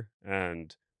later,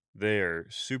 and they are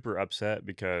super upset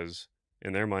because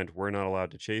in their mind, we're not allowed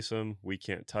to chase them. We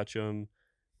can't touch them.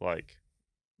 Like,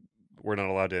 we're not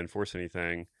allowed to enforce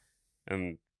anything.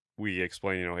 And we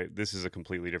explain, you know, hey, this is a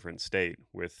completely different state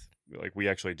with, like, we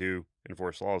actually do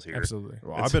enforce laws here. Absolutely.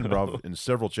 Well, I've been involved in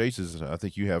several chases, and I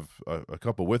think you have a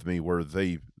couple with me, where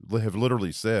they have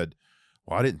literally said,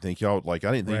 well, I didn't think y'all, like,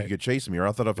 I didn't think you could chase me, or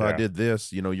I thought if I did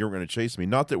this, you know, you were going to chase me.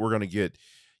 Not that we're going to get,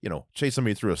 you know, chase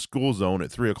somebody through a school zone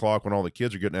at 3:00 when all the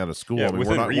kids are getting out of school. Yeah, I mean,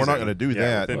 we're not going to do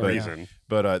that. Reason.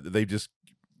 But they just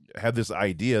have this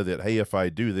idea that, hey, if I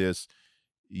do this,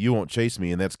 you won't chase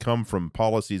me. And that's come from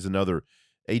policies in other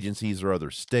agencies or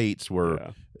other states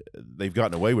where they've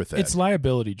gotten away with that. It's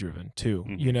liability driven too,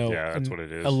 you know. Yeah, that's what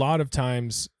it is. A lot of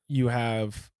times you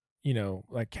have, you know,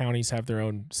 like counties have their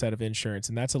own set of insurance,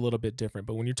 and that's a little bit different.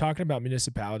 But when you're talking about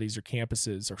municipalities or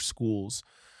campuses or schools,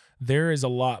 there is a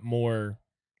lot more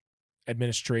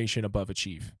administration above a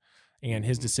chief and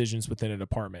his decisions within a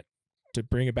department. To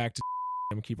bring it back to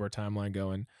and keep our timeline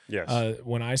going. Yes.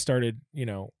 When I started, you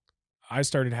know, I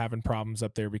started having problems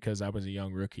up there because I was a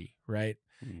young rookie, right?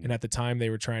 And at the time they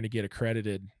were trying to get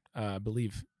accredited, I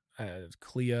believe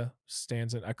CLIA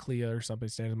or something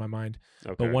stands in my mind.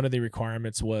 Okay. But one of the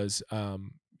requirements was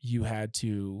you had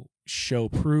to show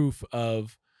proof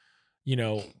of, you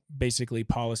know, basically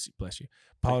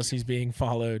policies being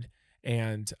followed,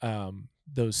 and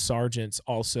those sergeants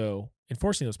also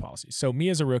enforcing those policies. So me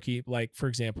as a rookie, like, for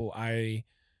example, I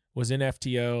was in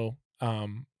FTO.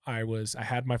 I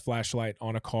had my flashlight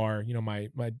on a car, you know, my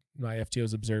FTO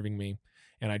is observing me,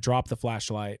 and I drop the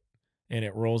flashlight and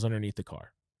it rolls underneath the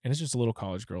car. And it's just a little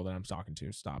college girl that I'm talking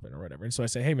to, stopping or whatever. And so I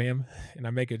say, hey, ma'am, and I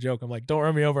make a joke. I'm like, don't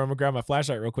run me over. I'm going to grab my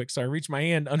flashlight real quick. So I reach my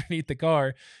hand underneath the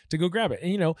car to go grab it.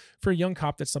 And, you know, for a young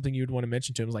cop, that's something you'd want to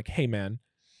mention to him. It's like, hey, man,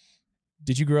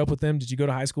 Did you grow up with them? Did you go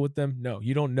to high school with them? No,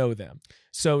 you don't know them.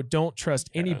 So don't trust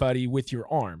anybody with your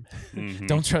arm.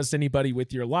 Don't trust anybody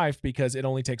with your life, because it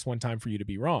only takes one time for you to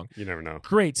be wrong. You never know.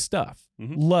 Great stuff.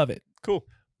 Love it. Cool.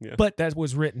 Yeah. But that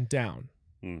was written down,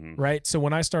 right? So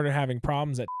when I started having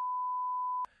problems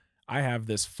I have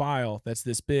this file that's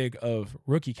this big of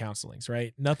rookie counselings,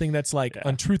 right? Nothing that's like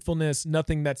untruthfulness,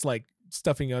 nothing that's like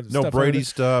stuffing no Brady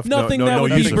stuff, nothing no, that no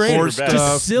would use be of Brady, force stuff,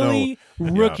 just silly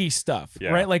rookie stuff,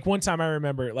 Yeah. right? Like one time I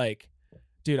remember, like,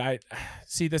 dude, I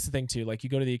see this is the thing too. Like you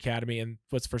go to the academy, and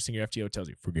what's the first thing your FTO tells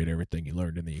you? Forget everything you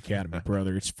learned in the academy,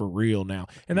 brother. It's for real now.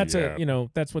 And that's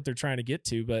that's what they're trying to get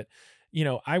to. But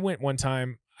I went one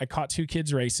time. I caught 2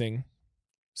 kids racing,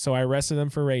 so I arrested them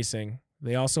for racing.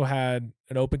 They also had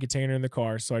an open container in the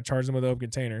car, so I charged them with an open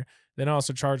container. Then I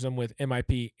also charged them with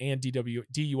MIP and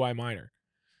DUI minor.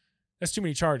 That's too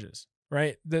many charges,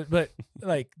 right? But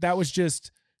like that was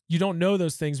just, you don't know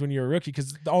those things when you're a rookie,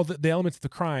 because all the elements of the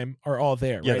crime are all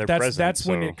there. Yeah, right? they're present, that's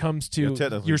when it comes to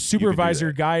your you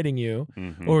supervisor guiding you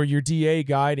or your DA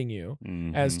guiding you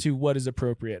as to what is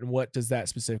appropriate and what does that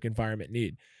specific environment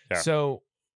need. Yeah. So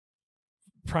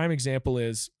prime example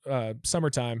is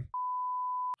summertime.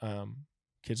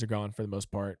 Kids are gone for the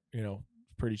most part,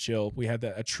 pretty chill. We had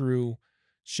a true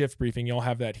shift briefing. Y'all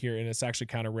have that here, and it's actually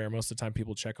kind of rare. Most of the time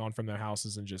people check on from their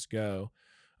houses and just go.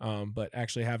 But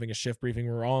actually having a shift briefing,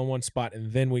 we're all in one spot,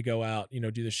 and then we go out,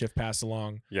 do the shift pass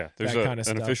along. Yeah, there's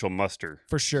an official muster.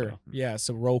 For sure. So. Yeah,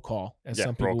 so roll call, as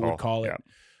some people would call it.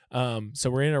 Yeah.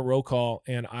 So we're in a roll call,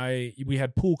 and we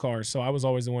had pool cars, so I was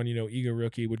always the one, ego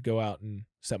rookie, would go out and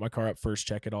set my car up first,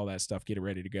 check it, all that stuff, get it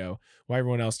ready to go, while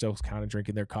everyone else still was kind of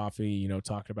drinking their coffee,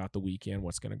 talking about the weekend,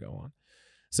 what's going to go on.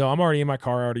 So I'm already in my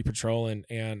car, already patrolling,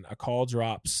 and a call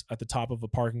drops at the top of a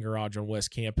parking garage on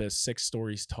West Campus, 6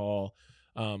 stories tall.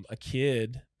 A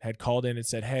kid had called in and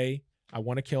said, "Hey, I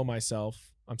want to kill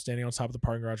myself. I'm standing on top of the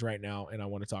parking garage right now, and I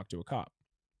want to talk to a cop."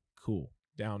 Cool.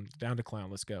 Down to clown.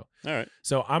 Let's go. All right.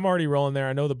 So I'm already rolling there.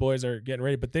 I know the boys are getting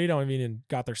ready, but they don't even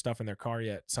got their stuff in their car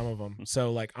yet, some of them.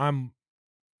 So like I'm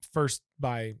first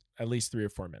by at least 3 or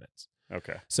 4 minutes.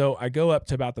 Okay. So I go up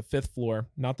to about the 5th floor,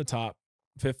 not the top,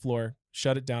 5th floor,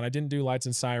 shut it down. I didn't do lights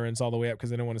and sirens all the way up because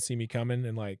they didn't want to see me coming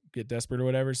and like get desperate or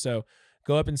whatever. So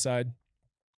go up inside,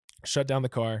 shut down the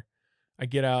car. I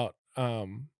get out,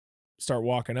 start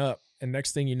walking up. And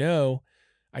next thing you know,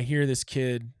 I hear this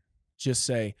kid just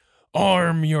say,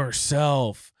 "Arm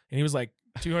yourself." And he was like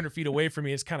 200 feet away from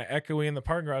me. It's kind of echoing in the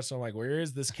parking garage. So I'm like, where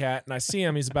is this cat? And I see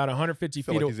him. He's about 150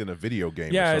 feet. Like he's in a video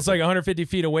game. Yeah, it's like 150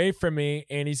 feet away from me.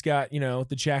 And he's got,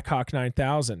 the Jackhawk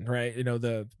 9000, right?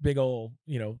 The big old,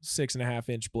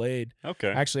 6.5-inch blade. Okay.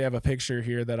 I actually have a picture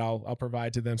here that I'll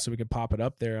provide to them so we can pop it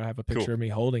up there. I have a picture of me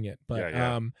holding it. But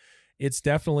it's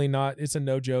definitely not, it's a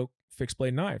no joke fixed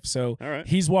blade knife. So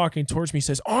he's walking towards me,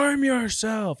 says, "Arm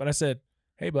yourself." And I said,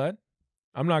 "Hey, bud,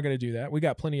 I'm not going to do that. We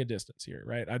got plenty of distance here,"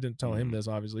 right? I didn't tell him this,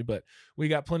 obviously, but we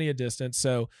got plenty of distance.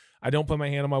 So I don't put my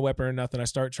hand on my weapon or nothing. I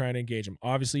start trying to engage him.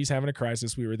 Obviously, he's having a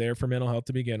crisis. We were there for mental health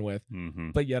to begin with,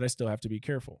 but yet I still have to be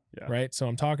careful, right? So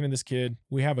I'm talking to this kid.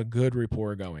 We have a good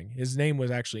rapport going. His name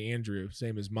was actually Andrew,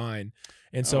 same as mine.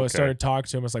 And so I started talking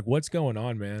to him. I was like, "What's going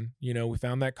on, man?" We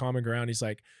found that common ground. He's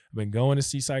like, "I've been going to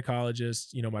see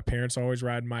psychologists. My parents are always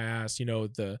riding my ass.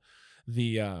 The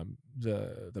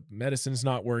medicine's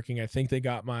not working. I think they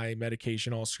got my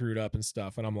medication all screwed up and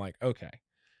stuff." And I'm like, okay,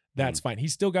 that's fine.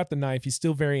 He's still got the knife. He's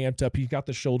still very amped up. He's got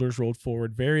the shoulders rolled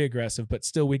forward, very aggressive, but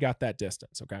still we got that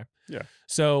distance. Okay. Yeah.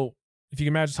 So if you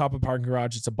can imagine top of a parking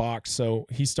garage, it's a box. So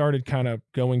he started kind of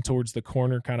going towards the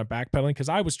corner, kind of backpedaling, because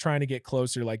I was trying to get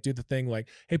closer, like do the thing like,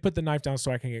 "Hey, put the knife down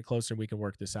so I can get closer and we can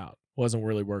work this out." Wasn't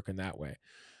really working that way.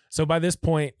 So by this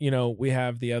point, we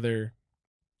have the other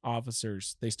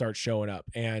officers, they start showing up,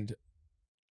 and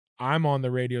I'm on the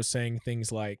radio saying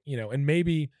things like, and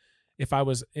maybe if I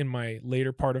was in my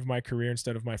later part of my career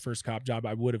instead of my first cop job,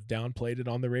 I would have downplayed it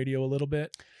on the radio a little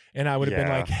bit. And I would have been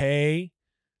like, "Hey,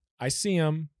 I see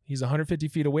him. He's 150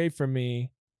 feet away from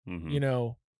me.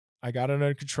 I got it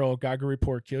under control. Got a good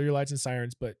report. Kill your lights and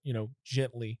sirens, but,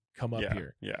 gently come up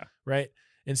here." Yeah. Right.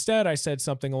 Instead, I said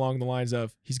something along the lines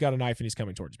of, "He's got a knife and he's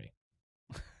coming towards me."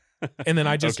 And then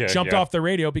I just jumped off the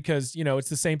radio because, it's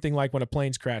the same thing like when a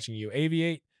plane's crashing. You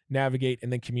aviate, navigate,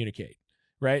 and then communicate,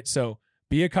 right? So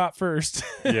be a cop first.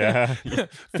 Yeah.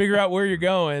 Figure out where you're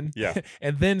going. Yeah.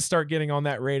 And then start getting on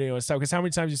that radio and stuff. Because how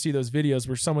many times you see those videos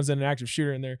where someone's in an active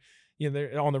shooter and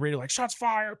they're on the radio like, "Shots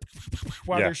fired,"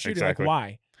 while they're shooting. Exactly. Like,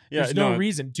 why? Yeah, There's no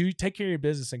reason. Take care of your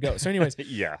business and go. So anyways,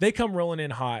 they come rolling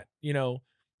in hot,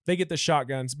 they get the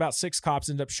shotguns. About 6 cops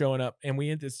end up showing up, and we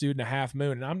hit this dude in a half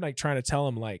moon. And I'm like trying to tell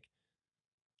him, like,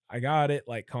 "I got it.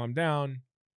 Like, calm down.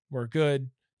 We're good.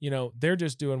 they're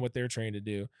just doing what they're trained to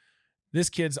do. This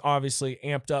kid's obviously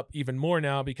amped up even more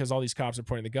now because all these cops are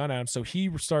pointing the gun at him. So he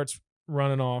starts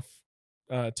running off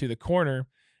to the corner,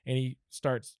 and he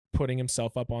starts putting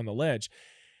himself up on the ledge.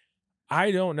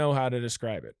 I don't know how to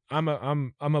describe it. I'm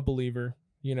a believer,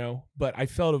 but I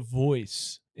felt a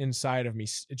voice inside of me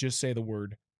just say the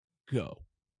word go.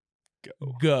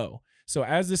 Go. So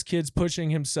as this kid's pushing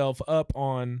himself up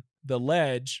on the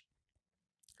ledge,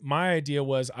 my idea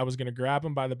was I was going to grab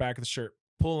him by the back of the shirt,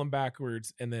 pull him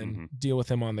backwards, and then deal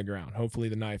with him on the ground. Hopefully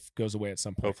the knife goes away at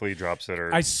some point. Hopefully he drops it.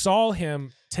 I saw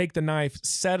him take the knife,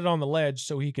 set it on the ledge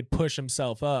so he could push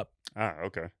himself up. Ah,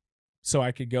 okay. So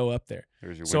I could go up there.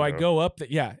 There's your so window. I go up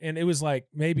and it was like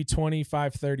maybe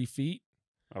 25, 30 feet.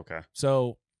 Okay.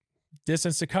 So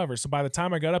distance to cover. So by the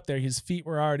time I got up there, his feet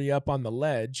were already up on the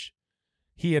ledge.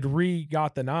 He had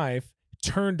got the knife,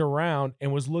 turned around,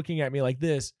 and was looking at me like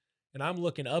this. And I'm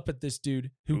looking up at this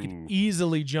dude who could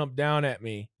easily jump down at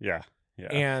me. Yeah.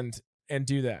 And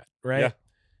do that, right? Yeah.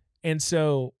 And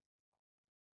so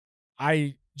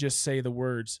I just say the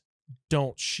words,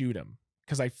 "Don't shoot him,"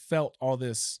 because I felt all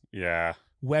this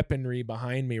weaponry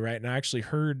behind me, right? And I actually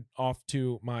heard off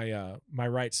to my my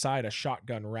right side a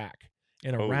shotgun rack,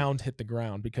 and a round hit the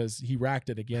ground because he racked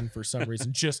it again for some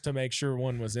reason, just to make sure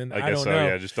one was in. I don't know.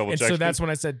 Yeah, just double check. And so that's when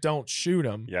I said, "Don't shoot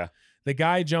him." Yeah. The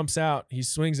guy jumps out, he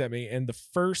swings at me, and the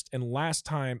first and last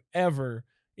time ever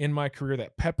in my career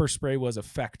that pepper spray was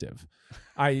effective.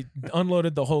 I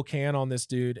unloaded the whole can on this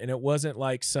dude, and it wasn't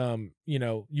like some,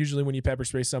 usually when you pepper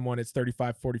spray someone, it's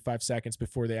 35, 45 seconds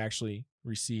before they actually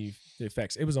receive the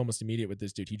effects. It was almost immediate with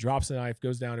this dude. He drops the knife,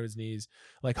 goes down to his knees,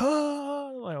 like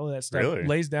all that stuff, Really?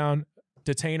 Lays down,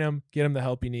 detain him, get him the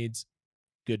help he needs,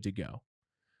 good to go,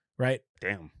 right?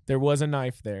 Damn. There was a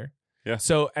knife there. Yeah.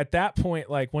 So at that point,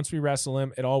 like once we wrestle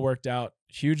him, it all worked out.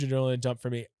 Huge adrenaline jump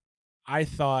for me. I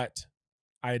thought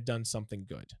I had done something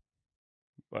good.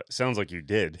 Well, it sounds like you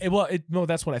did. No,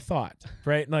 that's what I thought,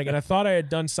 right? And I thought I had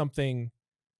done something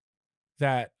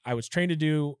that I was trained to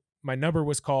do. My number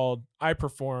was called. I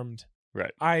performed.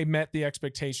 Right. I met the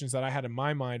expectations that I had in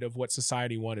my mind of what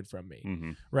society wanted from me.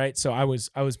 Mm-hmm. Right. So I was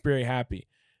very happy.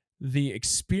 The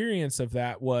experience of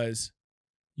that was,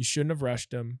 you shouldn't have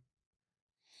rushed him.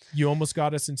 You almost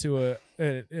got us into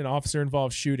an officer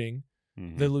involved shooting.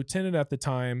 Mm-hmm. The lieutenant at the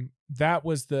time, that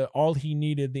was all he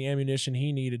needed, the ammunition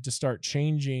he needed to start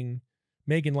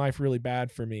making life really bad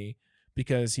for me,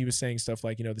 because he was saying stuff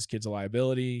like, this kid's a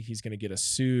liability. He's going to get us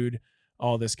sued,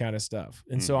 all this kind of stuff.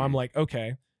 And so I'm like,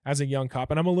 okay, as a young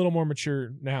cop, and I'm a little more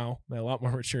mature now, a lot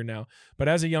more mature now, but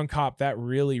as a young cop, that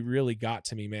really, really got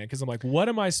to me, man. Cause I'm like, what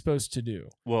am I supposed to do?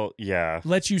 Well, yeah.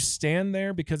 Let you stand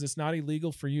there because it's not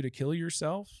illegal for you to kill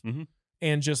yourself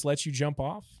and just let you jump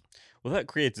off? Well, that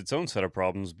creates its own set of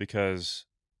problems because,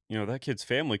 that kid's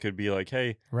family could be like,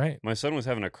 hey, right, my son was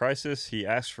having a crisis. He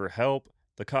asked for help.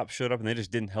 The cops showed up and they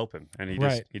just didn't help him. And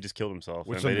he just killed himself.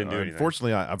 Which, and they didn't do anything.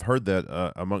 Unfortunately, I've heard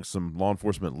that amongst some law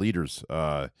enforcement leaders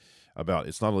about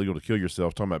it's not illegal to kill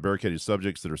yourself, talking about barricaded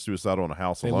subjects that are suicidal in a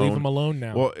house alone. They leave them alone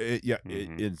now. Well,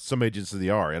 in some agencies they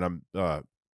are. And I'm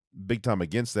big time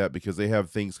against that because they have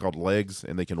things called legs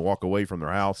and they can walk away from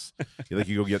their house. They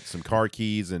can go get some car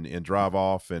keys and drive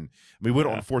off. And I mean, we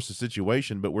don't enforce the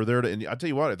situation, but we're there to, and I tell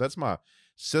you what, if that's my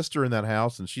sister in that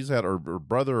house and she's had her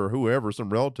brother or whoever, some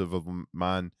relative of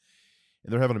mine,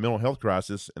 and they're having a mental health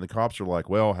crisis and the cops are like,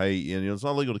 well, hey, it's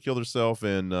not legal to kill themselves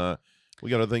and we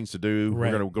got other things to do.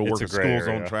 Right. We're going to go work a school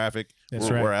zone traffic.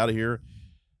 We're out of here.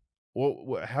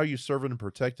 Well, how are you serving and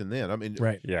protecting then? I mean,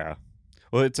 right. Yeah.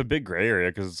 Well, it's a big gray area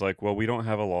because it's like, well, we don't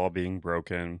have a law being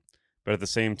broken, but at the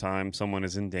same time, someone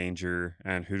is in danger.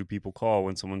 And who do people call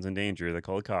when someone's in danger? They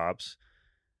call the cops.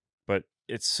 But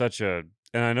it's such and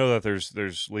I know that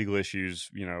there's legal issues,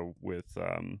 with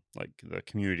like the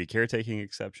community caretaking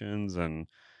exceptions and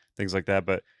things like that.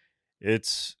 But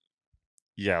it's,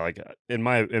 like in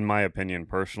my opinion,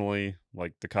 personally,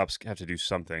 like the cops have to do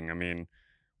something. I mean,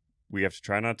 we have to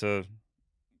try not to,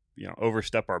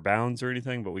 overstep our bounds or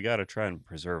anything, but we got to try and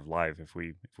preserve life if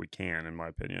we can, in my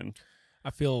opinion.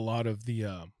 I feel a lot of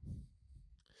the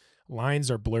lines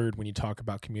are blurred when you talk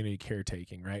about community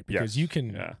caretaking, right? Because you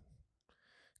can,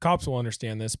 cops will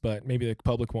understand this, but maybe the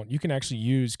public won't. You can actually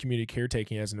use community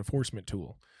caretaking as an enforcement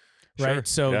tool, right? Sure.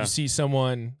 So you see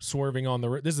someone swerving on the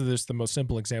road. This is just the most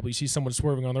simple example. You see someone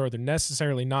swerving on the road. They're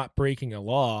necessarily not breaking a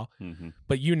law,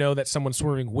 but you know that someone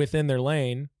swerving within their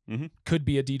lane could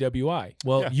be a DWI.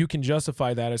 Well, you can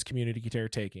justify that as community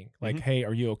caretaking. Like, hey,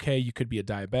 are you okay? You could be a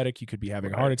diabetic. You could be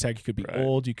having a heart attack. You could be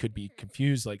old. You could be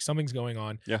confused. Like something's going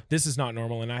on. Yeah. This is not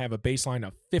normal. And I have a baseline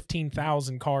of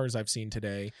 15,000 cars I've seen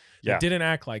today that didn't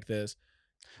act like this.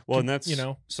 Well, and that's, you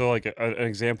know, so like an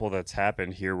example that's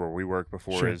happened here where we work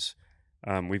before Sure. is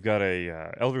we've got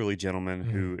a elderly gentleman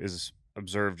Mhm. who is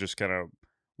observed just kind of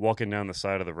walking down the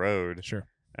side of the road sure.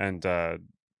 and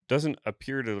doesn't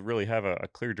appear to really have a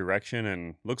clear direction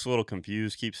and looks a little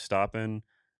confused, keeps stopping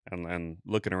and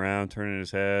looking around, turning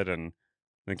his head, and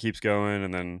then keeps going,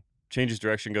 and then changes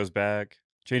direction, goes back,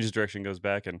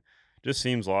 and just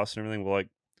seems lost and everything. Well, like,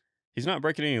 he's not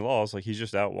breaking any laws. Like, he's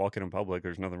just out walking in public.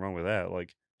 There's nothing wrong with that.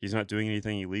 Like, he's not doing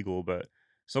anything illegal, but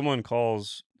someone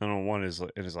calls 911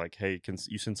 and is like, hey, can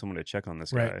you send someone to check on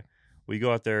this Right. guy? Well, you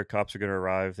go out there, cops are going to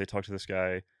arrive. They talk to this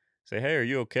guy, say, hey, are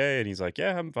you okay? And he's like,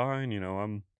 yeah, I'm fine.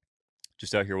 I'm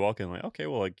just out here walking. Like, okay,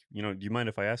 well, like, do you mind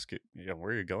if I ask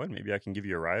where you're going? Maybe I can give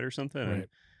you a ride or something. And Right.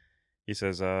 he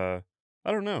says, I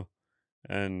don't know.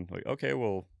 And like, okay,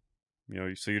 well,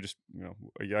 so you're just,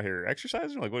 are you out here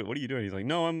exercising? Like, what are you doing? He's like,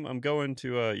 no, I'm going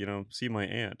to, see my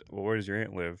aunt. Well, where does your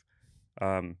aunt live?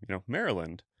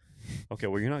 Maryland. Okay,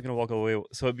 well, you're not going to walk away.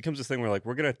 So it becomes this thing where, like,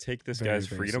 we're going to take this Very guy's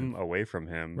evasive. freedom away from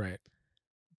him Right.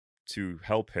 to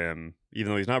help him,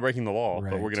 even though he's not breaking the law,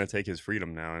 but we're Right. going to take his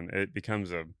freedom now. And it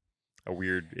becomes a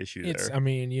weird issue there. I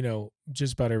mean,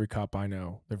 just about every cop I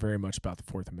know, they're very much about the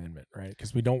Fourth Amendment, right?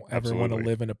 Because we don't ever want to Absolutely.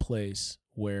 live in a place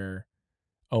where,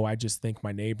 oh, I just think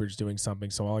my neighbor's doing something,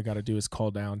 so all I got to do is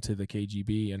call down to the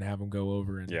KGB and have them go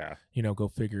over and, Yeah. go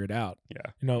figure it out.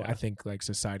 Yeah. Yeah. I think like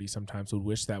society sometimes would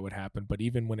wish that would happen, but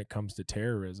even when it comes to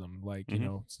terrorism, like,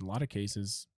 it's a lot of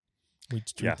cases, we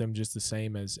treat them just the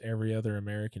same as every other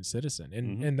American citizen.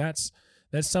 And that's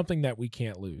something that we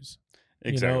can't lose.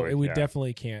 Exactly. We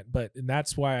definitely can't. But and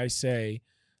that's why I say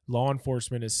law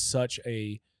enforcement is such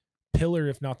a pillar,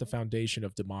 if not the foundation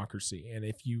of democracy. And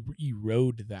if you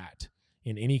erode that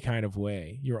in any kind of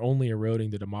way, you're only eroding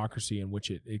the democracy in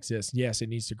which it exists. Yes, it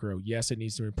needs to grow. Yes, it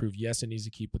needs to improve. Yes, it needs to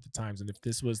keep with the times. And if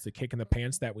this was the kick in the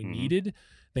pants that we needed,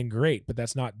 then great. But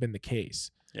that's not been the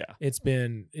case. Yeah. It's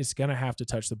going to have to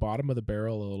touch the bottom of the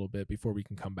barrel a little bit before we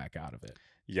can come back out of it.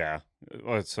 Yeah.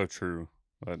 Well, it's so true.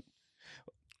 But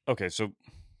okay, so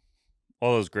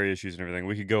all those gray issues and everything,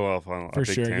 we could go off on For a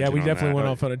big sure. tangent Yeah, we on definitely that. went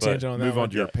off on a tangent on that. Move on one.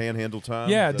 to your panhandle time.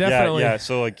 Yeah, Is that- definitely. Yeah.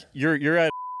 So like you're at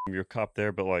your cop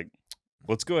there, but like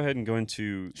let's go ahead and go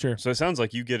into. Sure. So it sounds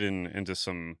like you get into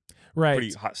some Right.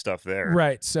 pretty hot stuff there.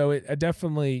 Right. So I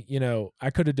definitely, I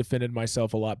could have defended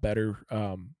myself a lot better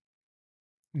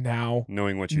now,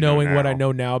 Knowing what you knowing what I now.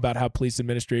 know now about how police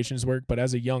administrations work. But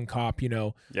as a young cop,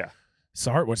 Yeah.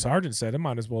 what Sergeant said, it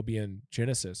might as well be in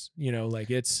Genesis. Like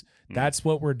that's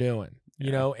what we're doing.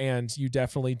 And you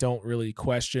definitely don't really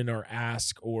question or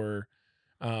ask or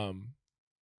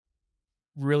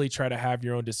really try to have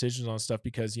your own decisions on stuff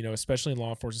because, especially in law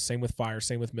enforcement, same with fire,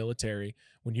 same with military,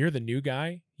 when you're the new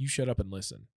guy, you shut up and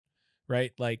listen.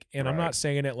 Right. Like, and I'm not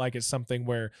saying it like it's something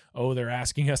where, oh, they're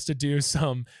asking us to do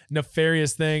some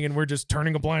nefarious thing and we're just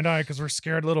turning a blind eye because we're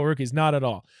scared little rookies. Not at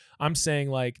all. I'm saying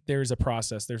like there's a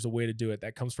process, there's a way to do it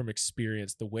that comes from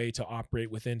experience, the way to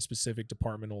operate within specific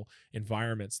departmental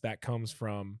environments that comes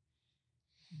from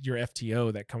your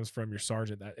FTO, that comes from your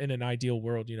sergeant, that in an ideal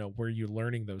world, where you're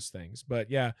learning those things. But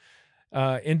yeah,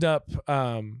 end up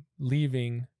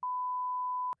leaving.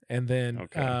 And then,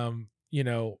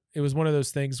 it was one of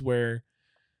those things where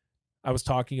I was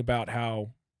talking about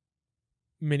how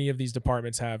many of these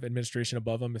departments have administration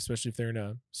above them, especially if they're in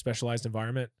a specialized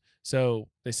environment. So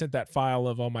they sent that file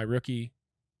of all my rookie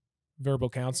verbal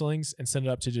counselings and sent it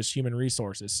up to just human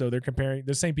resources. So they're comparing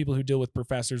the same people who deal with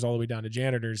professors all the way down to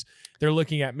janitors. They're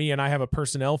looking at me and I have a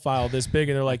personnel file this big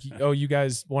and they're like, oh, you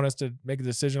guys want us to make a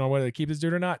decision on whether to keep this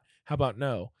dude or not? How about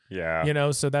no? Yeah.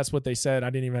 So that's what they said.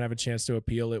 I didn't even have a chance to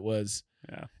appeal. It was,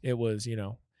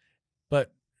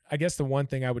 but I guess the one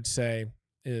thing I would say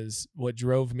is what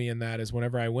drove me in that is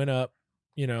whenever I went up,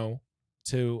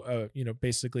 to,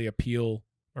 basically appeal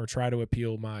or try to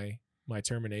appeal my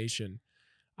termination,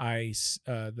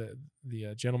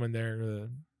 the gentleman there,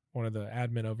 one of the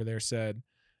admin over there said,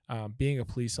 being a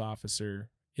police officer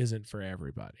isn't for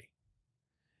everybody.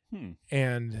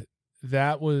 And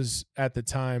that was at the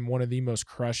time one of the most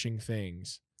crushing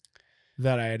things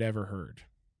that I had ever heard.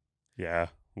 Yeah.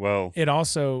 Well, it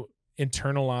also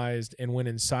internalized and went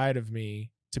inside of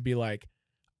me to be like,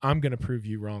 I'm going to prove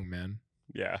you wrong, man.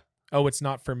 Yeah. Oh, it's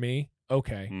not for me.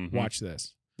 Okay. Watch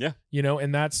this. Yeah.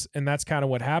 And that's kind of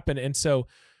what happened. And so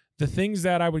the things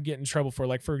that I would get in trouble for,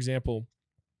 like, for example,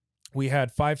 we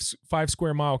had five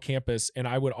square mile campus and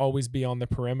I would always be on the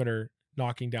perimeter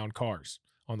knocking down cars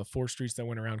on the 4 streets that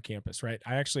went around campus. Right.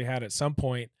 I actually had at some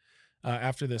point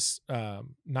after this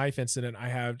knife incident, I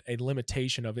had a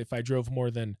limitation of if I drove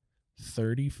more than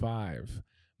 35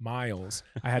 miles.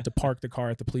 I had to park the car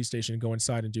at the police station and go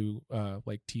inside and do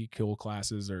like T-kill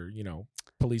classes or,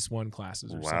 police 1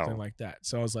 classes or something like that.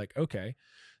 So I was like, okay.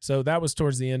 So that was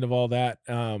towards the end of all that,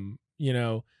 and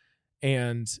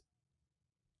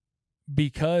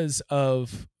because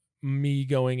of me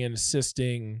going and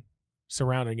assisting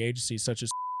surrounding agencies such as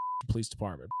police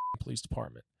department,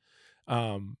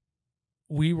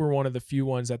 we were one of the few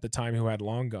ones at the time who had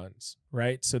long guns,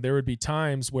 right? So there would be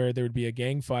times where there would be a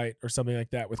gang fight or something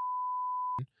like that with,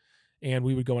 and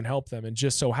we would go and help them. And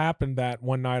just so happened that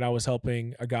one night I was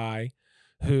helping a guy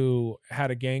who had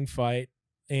a gang fight,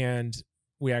 and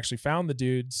we actually found the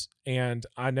dudes. And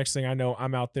next thing I know,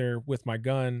 I'm out there with my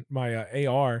gun, my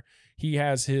AR. He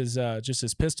has his just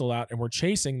his pistol out, and we're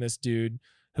chasing this dude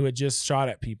who had just shot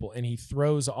at people, and he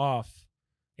throws off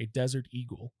a Desert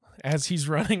Eagle as he's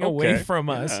running away from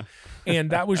us. And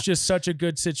that was just such a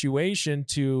good situation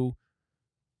to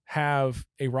have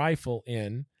a rifle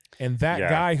in. And that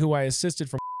guy who I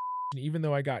assisted from, even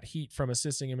though I got heat from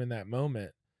assisting him in that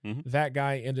moment, that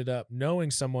guy ended up knowing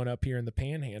someone up here in the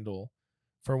Panhandle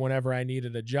for whenever I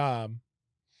needed a job,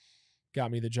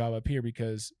 got me the job up here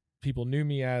because people knew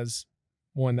me as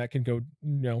one that can go,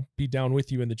 be down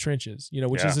with you in the trenches,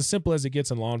 which is as simple as it gets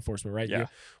in law enforcement, right? Yeah.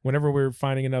 Whenever we're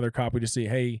finding another cop, we just say,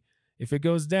 hey, if it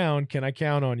goes down, can I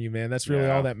count on you, man? That's really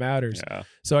all that matters. Yeah.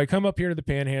 So I come up here to the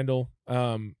Panhandle,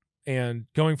 and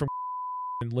going from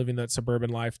and living that suburban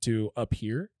life to up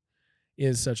here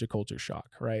is such a culture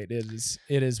shock, right? It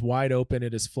is wide open.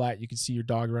 It is flat. You can see your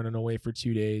dog running away for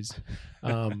 2 days.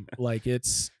 Like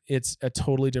it's a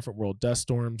totally different world. Dust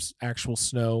storms, actual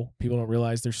snow. People don't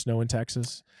realize there's snow in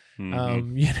Texas.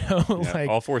 Like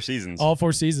all 4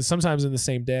 seasons, sometimes in the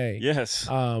same day. Yes.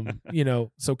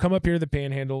 So come up here to the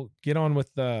Panhandle, get on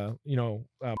with the,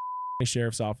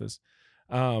 sheriff's office.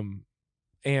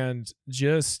 And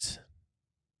just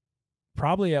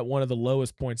probably at one of the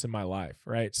lowest points in my life,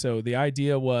 right? So the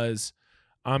idea was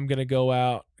I'm going to go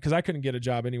out because I couldn't get a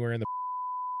job anywhere in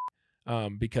the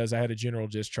because I had a general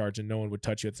discharge and no one would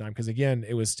touch you at the time. Because again,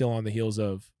 it was still on the heels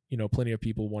of, plenty of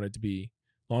people wanted to be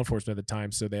law enforcement at the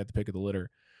time. So they had the pick of the litter.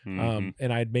 And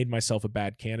I had made myself a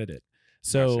bad candidate.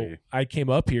 So I came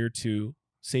up here to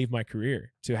save my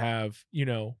career, to have,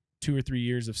 2 or 3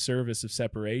 years of service of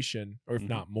separation, or if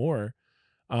not more,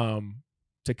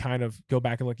 to kind of go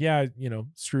back and look,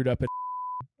 screwed up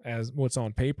as what's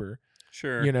on paper.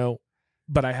 Sure.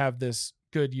 But I have this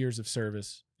good years of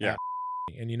service. Yeah.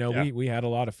 And, we had a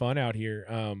lot of fun out here.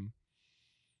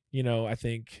 I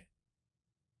think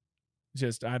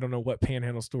just, I don't know what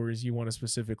Panhandle stories you want to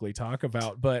specifically talk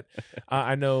about, but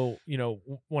I know,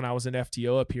 when I was an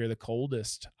FTO up here, the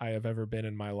coldest I have ever been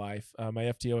in my life, my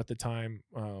FTO at the time,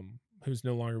 who's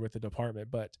no longer with the department,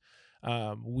 but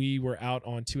we were out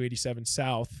on 287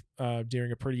 South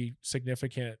during a pretty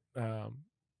significant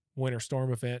winter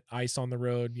storm event, ice on the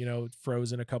road,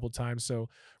 frozen a couple times. So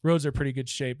roads are pretty good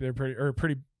shape. They're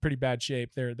pretty bad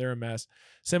shape. They're a mess.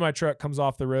 Semi truck comes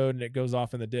off the road and it goes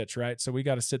off in the ditch, right? So we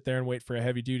got to sit there and wait for a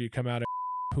heavy duty to come out,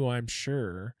 who I'm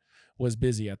sure was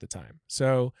busy at the time.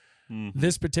 So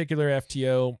this particular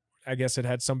FTO, I guess it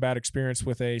had some bad experience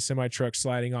with a semi truck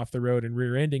sliding off the road and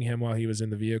rear-ending him while he was in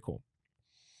the vehicle.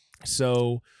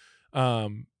 So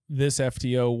this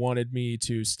FTO wanted me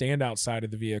to stand outside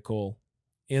of the vehicle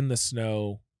in the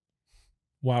snow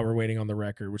while we're waiting on the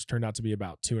record, which turned out to be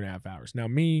about 2.5 hours. Now,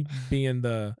 me being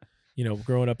the,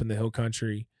 growing up in the hill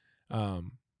country,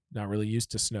 not really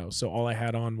used to snow. So all I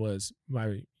had on was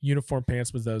my uniform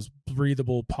pants with those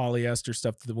breathable polyester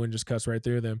stuff that the wind just cuts right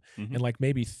through them, and like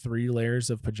maybe 3 layers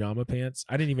of pajama pants.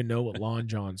 I didn't even know what Lon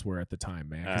Johns were at the time,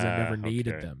 man, because I never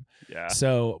needed them. Yeah.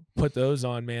 So put those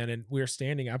on, man, and we were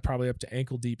standing, I'm probably up to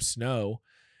ankle deep snow,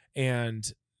 and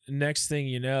next thing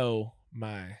you know,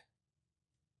 my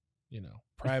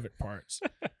private parts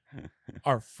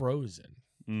are frozen.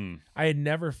 I had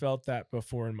never felt that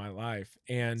before in my life.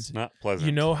 And it's not pleasant.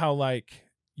 You know how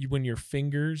when your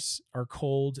fingers are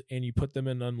cold and you put them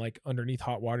in underneath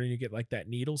hot water and you get like that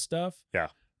needle stuff? Yeah.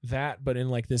 That, but in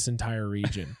like this entire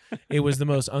region. It was the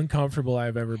most uncomfortable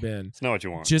I've ever been. It's not what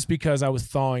you want. Just because I was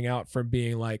thawing out from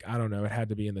being like, I don't know, it had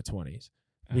to be in the 20s.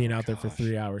 Being out there for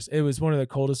 3 hours. It was one of the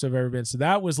coldest I've ever been. So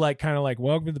that was like kind of like,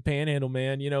 welcome to the Panhandle,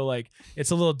 man.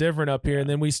 It's a little different up here. And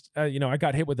then we, I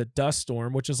got hit with a dust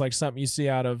storm, which is like something you see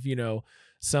out of,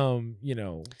 some,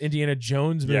 Indiana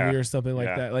Jones movie or something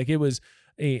like that. Like it was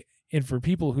and for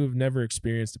people who've never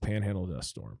experienced a Panhandle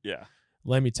dust storm. Yeah.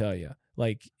 Let me tell you,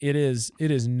 like it is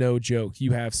no joke.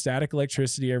 You have static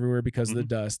electricity everywhere because of the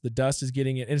dust. The dust is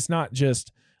getting it. And it's not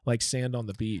just like sand on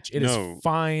the beach. It is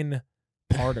fine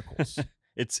particles.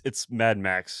 it's Mad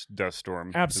Max dust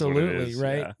storm. Absolutely,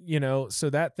 right? Yeah. So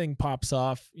that thing pops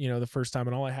off, the first time,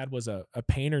 and all I had was a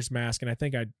painter's mask, and I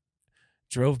think I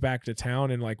drove back to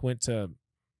town and like went to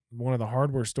one of the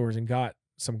hardware stores and got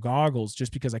some goggles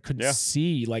just because I couldn't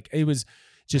see. Like it was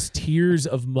just tears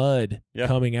of mud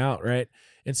coming out, right?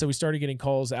 And so we started getting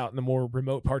calls out in the more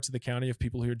remote parts of the county of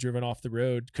people who had driven off the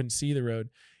road, couldn't see the road.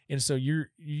 And so you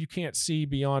can't see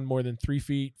beyond more than 3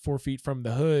 feet, 4 feet from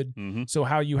the hood. Mm-hmm. So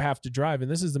how you have to drive, and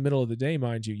this is the middle of the day,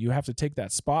 mind you, you have to take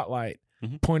that spotlight,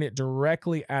 point it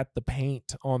directly at the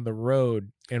paint on the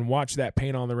road and watch that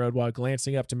paint on the road while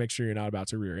glancing up to make sure you're not about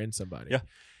to rear end somebody. Yeah,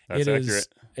 that's accurate.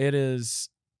 It is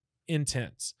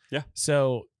intense. Yeah.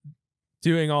 So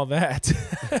doing all that,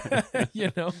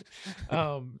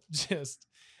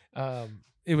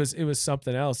 it was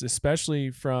something else,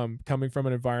 especially from coming from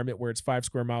an environment where it's 5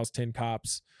 square miles, 10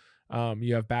 cops.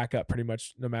 You have backup pretty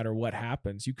much no matter what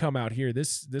happens. You come out here,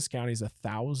 this county is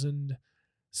 1,000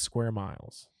 square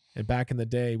miles. And back in the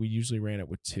day, we usually ran it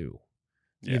with 2.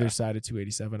 Either side of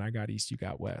 287. I got east, you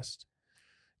got west.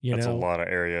 That's a lot of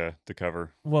area to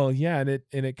cover. Well, yeah, and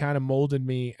it kind of molded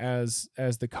me as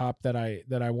the cop that I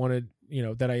wanted,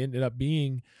 that I ended up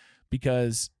being,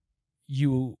 because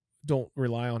you don't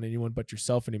rely on anyone but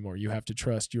yourself anymore. You have to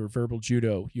trust your verbal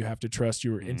judo. You have to trust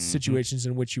your in situations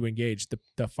in which you engage,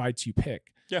 the fights you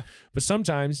pick. Yeah. But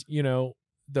sometimes,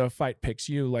 the fight picks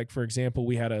you. Like, for example,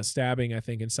 we had a stabbing, I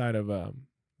think, inside of, I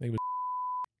think it was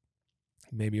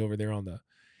maybe over there on the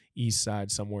east side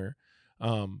somewhere.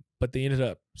 But they ended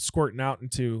up squirting out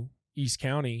into East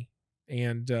County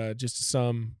and just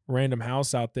some random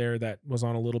house out there that was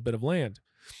on a little bit of land.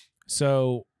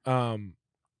 So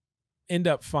end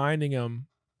up finding them,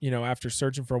 after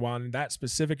searching for a while. And that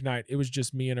specific night, it was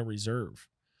just me and a reserve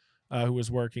who was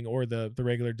working, or the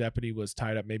regular deputy was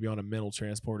tied up maybe on a mental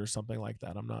transport or something like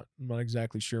that. I'm not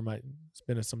exactly sure. It's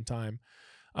been some time.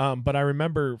 But I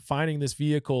remember finding this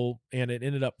vehicle, and it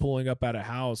ended up pulling up at a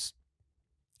house.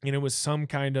 And it was some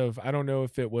kind of, I don't know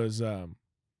if it was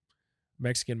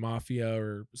Mexican mafia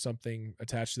or something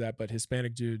attached to that, but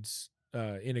Hispanic dudes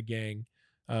in a gang.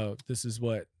 This is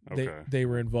what they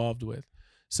were involved with.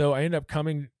 So I ended up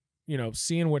coming,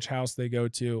 seeing which house they go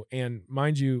to. And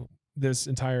mind you, this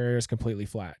entire area is completely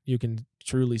flat. You can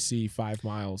truly see 5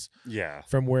 miles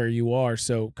from where you are.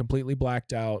 So completely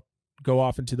blacked out, go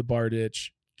off into the bar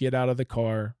ditch, get out of the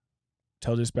car,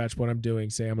 tell dispatch what I'm doing,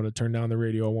 say I'm going to turn down the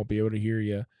radio, I won't be able to hear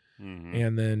you.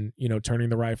 And then, turning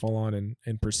the rifle on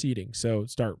and proceeding. So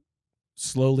start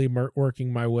slowly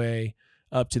working my way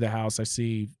up to the house. I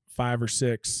see 5 or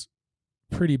 6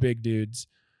 pretty big dudes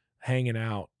hanging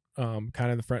out kind of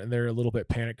in the front, and they're a little bit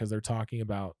panicked because they're talking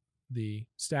about the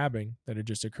stabbing that had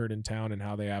just occurred in town and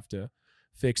how they have to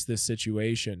fix this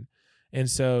situation. And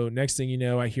so next thing you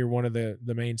know, I hear one of the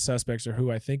main suspects, or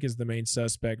who I think is the main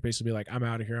suspect, basically be like, I'm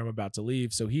out of here, I'm about to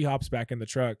leave. So he hops back in the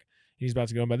truck. He's about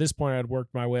to go. And by this point, I'd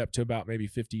worked my way up to about maybe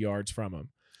 50 yards from him.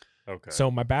 Okay.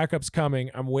 So my backup's coming.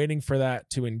 I'm waiting for that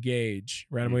to engage,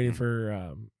 right? I'm waiting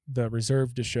for the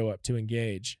reserve to show up to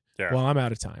engage. Yeah. Well, I'm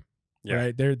out of time,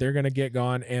 right? They're going to get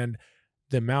gone. And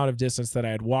the amount of distance that I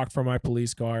had walked from my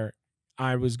police car,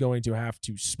 I was going to have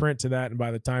to sprint to that. And by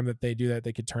the time that they do that,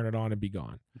 they could turn it on and be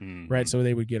gone, right? So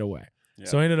they would get away. Yeah.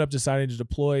 So I ended up deciding to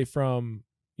deploy from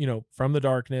the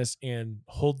darkness and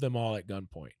hold them all at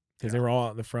gunpoint. Because they were all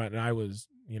out in the front, and I was,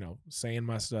 saying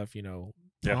my stuff,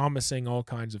 promising all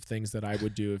kinds of things that I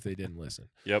would do if they didn't listen.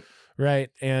 Yep.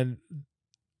 Right. And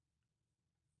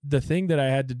the thing that I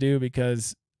had to do,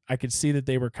 because I could see that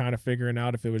they were kind of figuring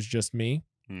out if it was just me.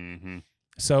 Mm-hmm.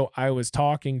 So I was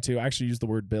talking to, I actually used the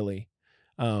word Billy.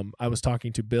 I was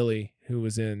talking to Billy, who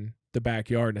was in the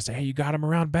backyard, and I said, hey, you got him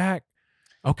around back?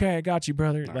 Okay, I got you,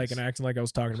 brother. Nice. Like, and acting like I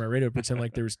was talking to my radio, pretend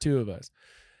like there was 2 of us.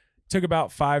 Took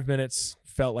about 5 minutes,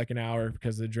 felt like an hour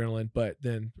because of the adrenaline, but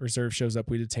then reserve shows up,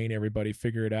 we detain everybody,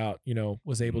 figure it out,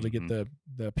 was able to get the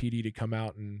PD to come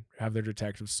out and have their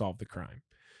detectives solve the crime.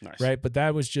 Nice. Right. But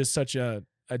that was just such a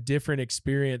different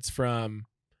experience from,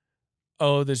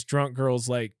 oh, this drunk girl's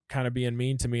like kind of being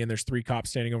mean to me and there's 3 cops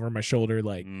standing over my shoulder.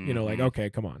 Like, like, okay,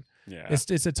 come on. Yeah. It's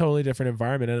a totally different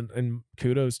environment. And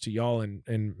kudos to y'all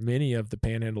and many of the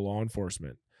Panhandle law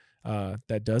enforcement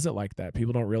that does it like that.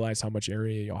 People don't realize how much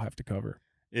area y'all have to cover.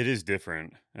 It is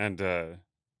different. And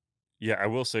I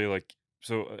will say, like,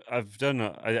 so I've done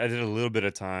I did a little bit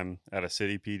of time at a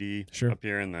city PD up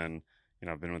here, and then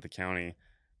I've been with the county,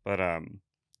 but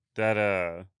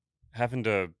that having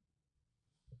to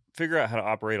figure out how to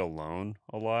operate alone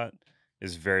a lot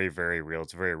is very, very real.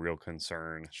 It's a very real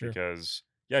concern because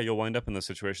you'll wind up in those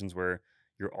situations where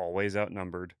you're always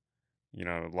outnumbered.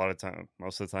 A lot of time,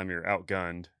 most of the time you're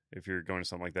outgunned. if you're going to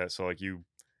something like that. So like you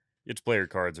have to play your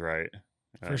cards right.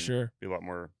 For sure. Be a lot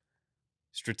more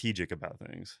strategic about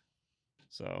things.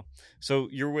 So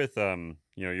you're with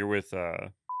you're with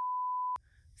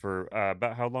for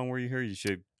about how long were you here? You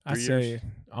should I'd say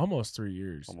almost 3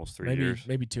 years. Almost 3 years.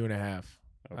 Maybe 2.5.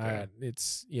 Okay.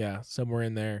 It's somewhere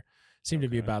in there. Seemed to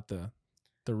be about the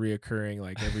reoccurring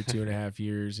like every 2.5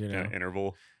 years,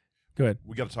 interval. Go ahead.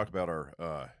 We got to talk about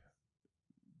our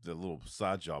the little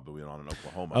side job that we went on in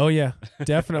Oklahoma. Oh yeah,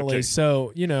 definitely. Okay.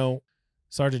 So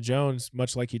Sergeant Jones,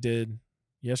 much like he did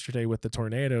yesterday with the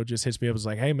tornado, just hits me up. Was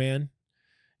like, hey man,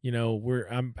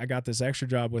 I got this extra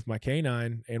job with my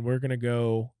K9, and we're gonna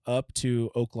go up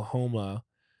to Oklahoma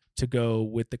to go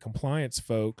with the compliance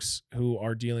folks who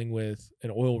are dealing with an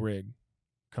oil rig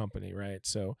company, right?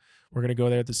 So we're gonna go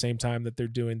there at the same time that they're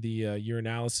doing the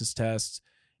urinalysis tests,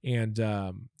 and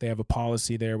they have a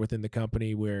policy there within the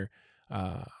company where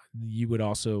you would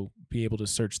also be able to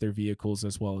search their vehicles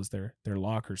as well as their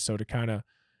lockers. So to kind of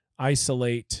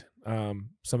isolate some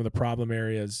of the problem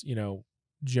areas,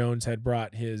 Jones had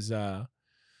brought his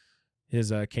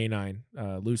K9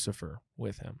 Lucifer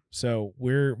with him. So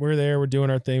we're there, we're doing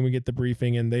our thing, we get the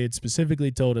briefing, and they had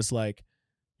specifically told us like,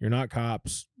 you're not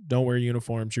cops, don't wear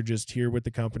uniforms, you're just here with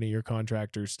the company, you're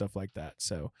contractors, stuff like that.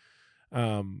 So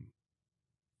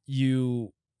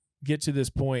you get to this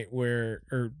point where,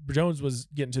 or Jones was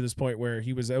getting to this point where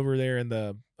he was over there in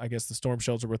the storm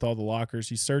shelter with all the lockers.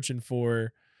 He's searching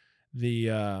for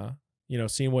the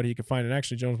seeing what he could find. And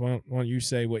actually, Jones, why don't you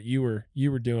say what you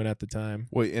were doing at the time?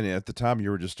 Well, and at the time you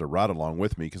were just a ride along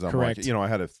with me because I'm Correct. like, I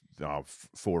had a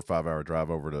 4 or 5 hour drive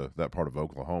over to that part of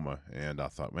Oklahoma, and I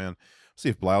thought, man, see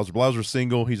if Blauser's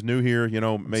single, he's new here,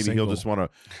 maybe Single. he'll just want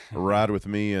to ride with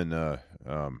me and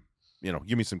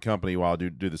give me some company while I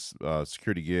do this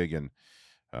security gig, and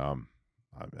I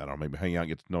don't know, maybe hang out and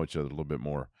get to know each other a little bit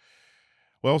more.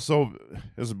 Well, so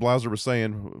as Blauser was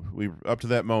saying, we were up to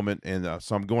that moment, and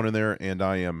so I'm going in there, and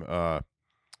I'm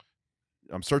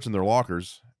searching their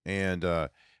lockers, and I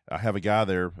have a guy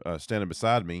there standing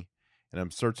beside me, and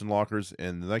I'm searching lockers,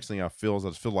 and the next thing I feel is I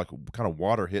just feel like kind of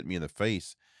water hit me in the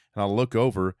face, and I look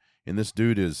over, and this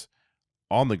dude is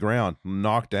on the ground,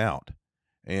 knocked out,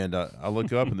 and I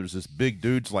look up, and there's this big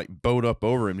dude's like bowed up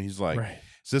over him, and he's like. Right.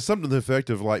 Says something to the effect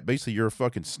of like, basically, you're a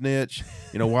fucking snitch.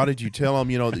 Why did you tell them,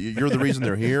 that you're the reason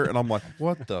they're here? And I'm like,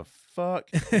 what the fuck?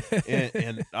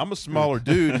 And I'm a smaller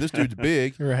dude, and this dude's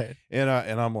big. Right. And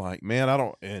I'm like, man, I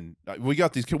don't. And we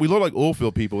got these. We look like oil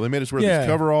field people. They made us wear these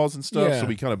coveralls and stuff, so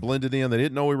we kind of blended in. They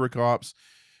didn't know we were cops.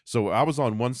 So I was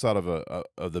on one side of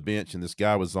the bench, and this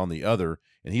guy was on the other.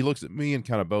 And he looks at me and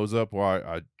kind of bows up while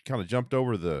I kind of jumped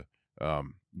over the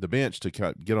bench to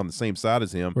get on the same side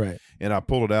as him. Right. And I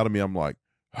pulled it out of me. I'm like,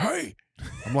 hey,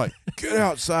 I'm like, get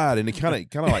outside. And it kind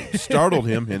of like startled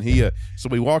him. And so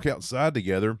we walk outside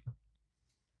together,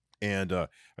 and I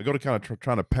go to kind of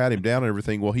trying to pat him down and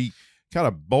everything. Well, he kind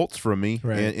of bolts from me,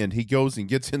 right. and he goes and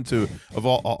gets into, of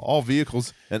all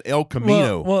vehicles, an El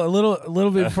Camino. Well, a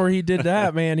little bit before he did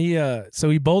that, man,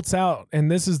 he bolts out. And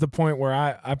this is the point where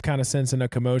I'm kind of sensing a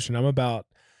commotion. I'm about,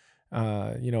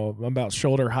 I'm about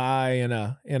shoulder high in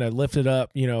a lifted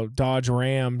up, Dodge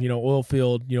Ram, oil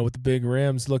field, with the big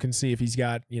rims, looking to see if he's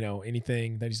got,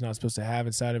 anything that he's not supposed to have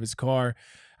inside of his car.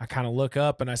 I kind of look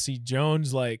up and I see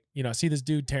Jones, like, I see this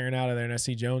dude tearing out of there, and I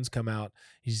see Jones come out.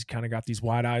 He's kind of got these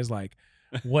wide eyes, like,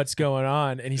 what's going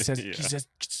on? And he says,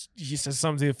 he says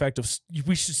something to the effect of,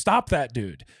 we should stop that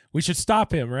dude. We should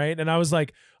stop him. Right. And I was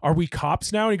like, are we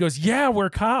cops now? And he goes, yeah, we're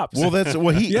cops. Well,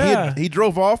 he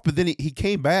drove off, but then he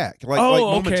came back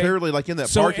momentarily, like in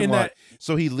that parking lot.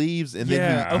 So he leaves, and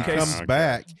then he comes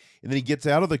back, and then he gets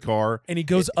out of the car, and he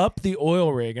goes up the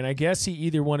oil rig. And I guess he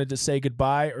either wanted to say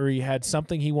goodbye or he had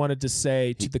something he wanted to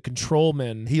say to the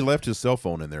controlman. He left his cell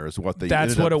phone in there, is what they.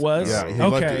 That's what it was.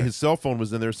 Yeah, his cell phone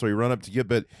was in there, so he run up to get.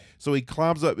 But so he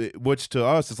climbs up, which to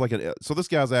us is like so this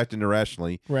guy's acting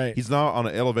irrationally. Right. He's not on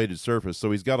an elevated surface,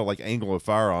 so he's got a angle of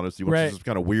fire on us, which is this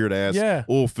kind of weird ass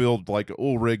oil filled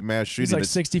oil rig mass shooting. He's like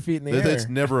 60 feet in the air. That's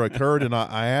never occurred. And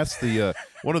I asked the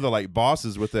one of the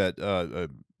bosses with that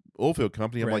oil field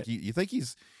company. I'm like, you think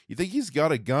he's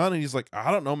got a gun? And he's like,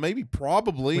 I don't know, maybe,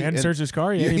 probably. We hadn't searched his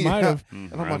car yet. He might have.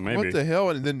 And I'm like, what the hell?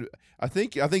 And then I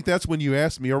think that's when you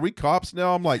asked me, are we cops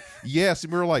now? I'm like, yes.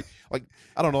 And we were like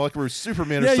I don't know, like we were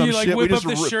Superman or some shit. You whip up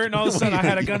the shirt, and all of a sudden I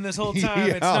had a gun this whole time.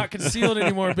 It's not concealed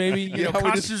anymore, baby.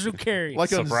 Cops will carry.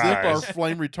 Like unzip our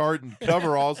flame retardant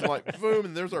coveralls, and like boom,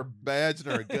 and there's our badge and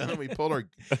our gun. And we pulled our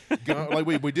gun, like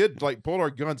we did, pulled our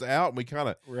guns out, and we kind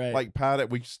of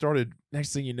patted. We started.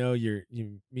 Next thing you know,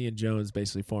 me and Jones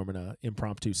basically formed forming a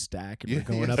impromptu stack, and we're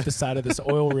going up the side of this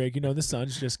oil rig. The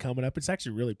sun's just coming up. It's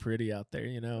actually really pretty out there,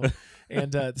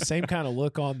 and the same kind of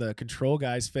look on the control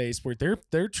guy's face where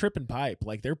they're tripping pipe,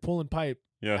 like they're pulling pipe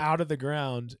out of the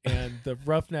ground, and the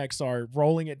roughnecks are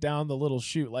rolling it down the little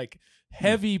chute, like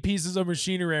heavy pieces of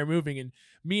machinery are moving, and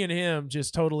me and him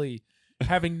just totally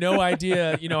having no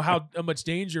idea, how much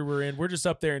danger we're in. We're just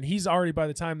up there, and he's already, by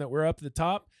the time that we're up at the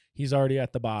top, he's already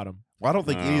at the bottom. Well, I don't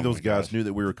think any of those guys knew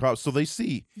that we were cops. So they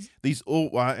see these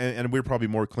and we're probably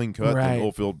more clean cut than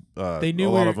oil field. They knew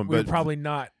a lot of them, we were but probably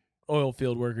not oil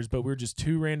field workers, but we're just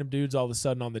two random dudes all of a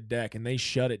sudden on the deck, and they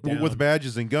shut it down with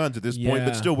badges and guns at this point,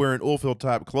 but still wearing oil field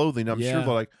type clothing. I'm sure they're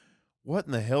like, what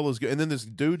in the hell is good? And then this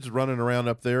dude's running around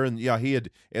up there, and he had,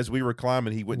 as we were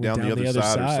climbing, he went down the other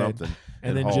side or something,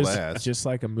 and then just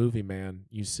like a movie, man,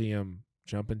 you see him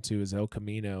jump into his El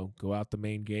Camino, go out the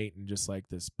main gate, and just like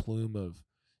this plume of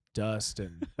dust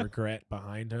and regret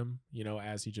behind him,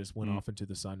 as he just went off into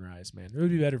the sunrise. Man, it would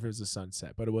be better if it was a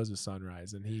sunset, but it was a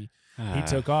sunrise, and he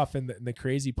took off. And the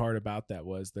crazy part about that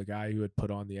was the guy who had put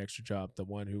on the extra job, the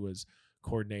one who was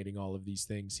coordinating all of these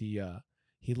things, he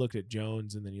looked at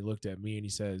Jones, and then he looked at me, and he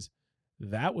says,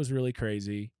 "That was really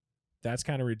crazy. That's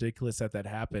kind of ridiculous that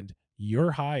happened.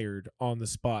 You're hired on the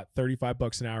spot,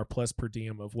 $35 an hour plus per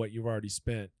diem of what you've already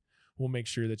spent. We'll make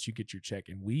sure that you get your check."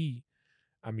 And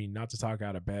not to talk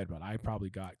out of bed, but I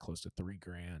probably got close to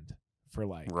 $3,000 for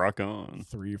like rock on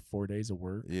 3 or 4 days of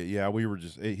work. Yeah, we were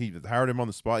he hired him on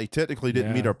the spot. He technically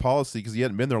didn't meet our policy because he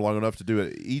hadn't been there long enough to do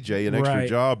an EJ, an extra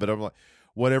job. But I'm like,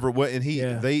 whatever. And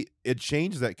it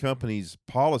changed that company's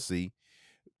policy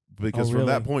because from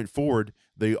that point forward,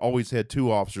 they always had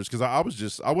two officers. Because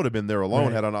I would have been there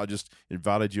alone had I not just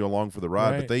invited you along for the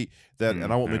ride. But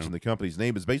and I won't mention the company's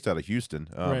name. It's based out of Houston.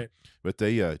 But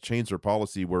they changed their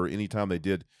policy where anytime they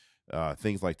did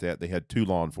things like that, they had two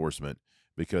law enforcement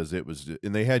because it was,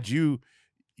 and they had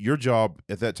your job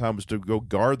at that time was to go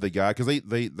guard the guy because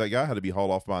that guy had to be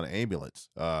hauled off by an ambulance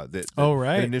that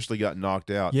initially got knocked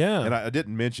out. Yeah. And I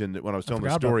didn't mention that when I was telling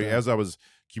the story, as I was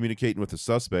communicating with the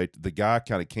suspect, the guy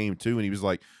kind of came to, and he was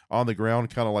like on the ground,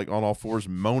 kind of like on all fours,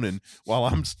 moaning while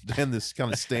I'm in this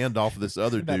kind of standoff with this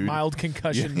other that dude. Mild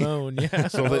concussion moan. Yeah.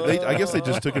 So I guess they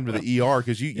just took him to the ER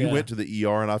because you went to the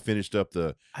ER, and I finished up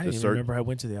the. I didn't even remember I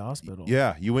went to the hospital.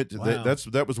 Yeah, you went to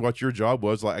that was what your job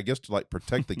was, like I guess to like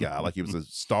protect the guy, like he was a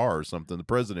star or something, the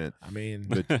president.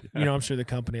 But I'm sure the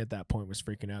company at that point was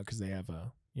freaking out because they have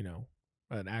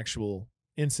an actual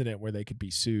incident where they could be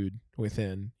sued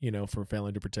within, for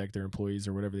failing to protect their employees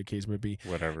or whatever the case may be.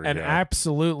 An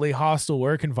absolutely hostile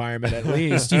work environment, at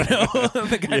least.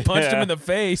 The guy punched him in the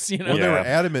face. Well, they were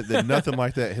adamant that nothing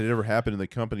like that had ever happened in the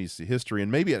company's history,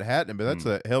 and maybe it hadn't, but that's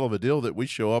a hell of a deal that we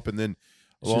show up and then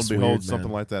lo and behold, weird,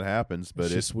 something like that happens. But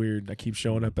it's just weird. I keep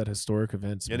showing up at historic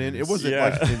events, and it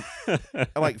wasn't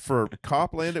like for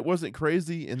Copland, it wasn't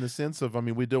crazy in the sense of,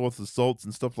 we deal with assaults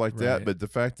and stuff like that, but the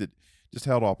fact that just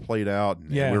how it all played out,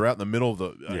 and we were out in the middle of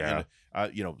the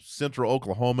central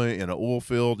Oklahoma in an oil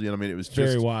field. It was just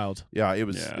very wild. Yeah, it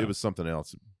was something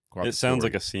else. It sounds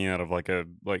like a scene out of like a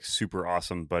super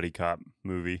awesome buddy cop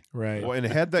movie, right? Well, and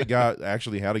had that guy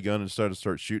actually had a gun and started to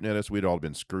start shooting at us, we'd all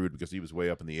been screwed because he was way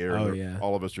up in the air.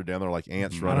 All of us are down there like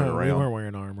ants running around. We weren't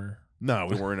wearing armor. No,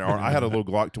 we weren't. I had a little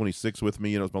Glock 26 with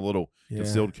me. It was my little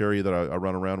concealed carry that I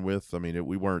run around with.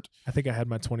 We weren't. I think I had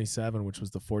my 27, which was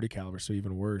the 40 caliber, so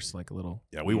even worse, like a little.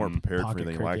 Yeah, we weren't prepared for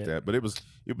anything like that. But it was.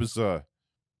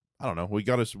 I don't know. We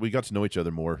got to know each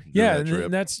other more. Yeah,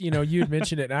 and that's you had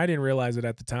mentioned it, and I didn't realize it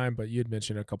at the time, but you had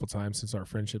mentioned it a couple times since our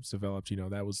friendships developed.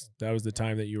 That was the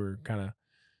time that you were kind of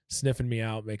sniffing me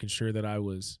out, making sure that I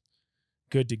was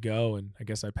good to go, and I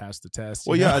guess I passed the test.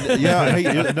 Well, yeah. Hey,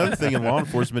 another thing in law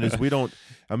enforcement is we don't.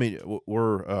 We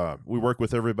work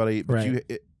with everybody, but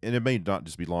and it may not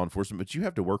just be law enforcement, but you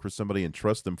have to work with somebody and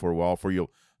trust them for a while before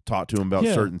you'll talk to them about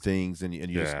certain things, and you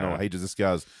just know, hey, does this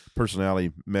guy's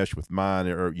personality mesh with mine,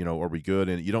 or are we good?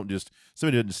 And you don't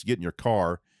somebody doesn't just get in your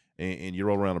car and you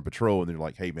roll around on patrol and they're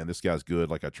like, hey man, this guy's good,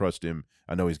 like I trust him,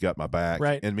 I know he's got my back,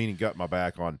 and meaning got my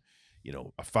back on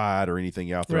a fight or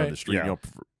anything out there on the street,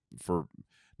 for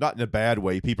not in a bad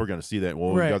way. People are going to see that.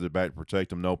 Well, we got their back to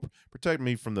protect them. No, protect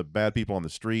me from the bad people on the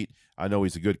street. I know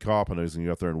he's a good cop. I know he's going to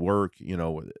go out there and work.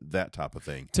 That type of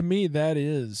thing. To me, that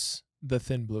is the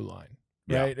thin blue line.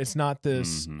 Right? It's not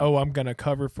this, I'm going to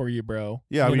cover for you, bro.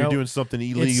 Yeah, you're doing something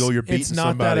illegal, you're beating somebody.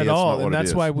 It's not that at all, and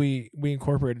that's why we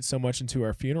incorporated so much into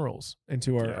our funerals,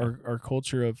 into our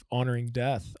culture of honoring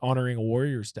death, honoring a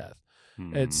warrior's death.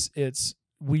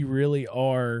 We really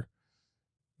are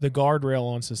the guardrail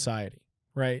on society,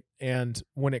 right? And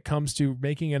when it comes to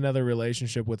making another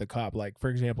relationship with a cop, like, for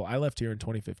example, I left here in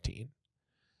 2015.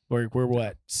 we're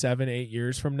what, 7-8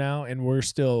 years from now, and we're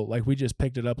still like, we just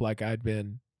picked it up like I'd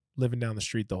been living down the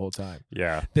street the whole time.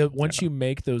 Yeah. Once you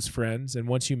make those friends and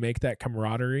once you make that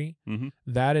camaraderie, Mm-hmm.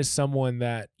 that is someone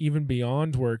that even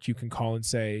beyond work you can call and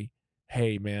say,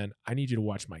 hey man, I need you to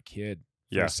watch my kid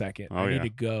for a second. I need to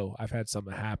go. I've had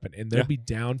something happen, and they'll be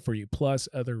down for you, plus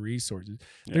other resources.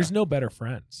 There's no better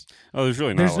friends. Oh, there's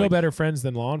really not. There's no better friends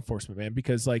than law enforcement, man,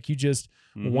 because like you just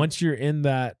once you're in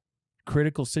that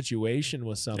critical situation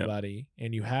with somebody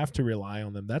and you have to rely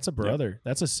on them, that's a brother,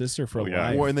 that's a sister for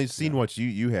life. Well, and they've seen what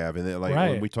you have, and like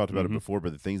when we talked about it before,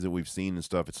 but the things that we've seen and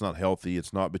stuff, it's not healthy,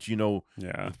 it's not, but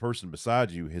the person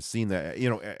beside you has seen that,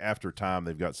 after time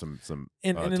they've got some time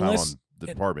on the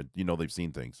department, they've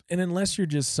seen things. And unless you're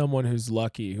just someone who's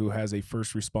lucky, who has a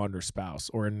first responder spouse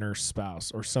or a nurse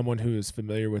spouse or someone who is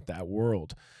familiar with that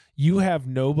world, you have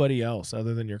nobody else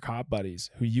other than your cop buddies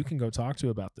who you can go talk to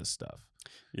about this stuff.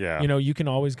 Yeah. You can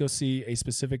always go see a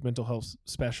specific mental health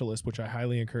specialist, which I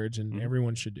highly encourage and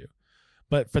everyone should do.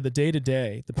 But for the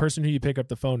day-to-day, the person who you pick up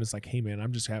the phone is like, hey man,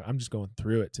 I'm just going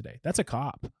through it today. That's a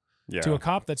cop. Yeah. To a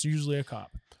cop, that's usually a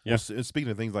cop. Yeah. Well,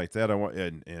 speaking of things like that, I want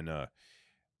and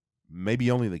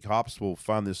maybe only the cops will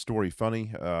find this story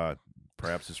funny.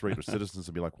 Perhaps just regular citizens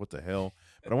will be like, what the hell?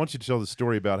 But I want you to tell the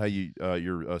story about how you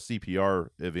your CPR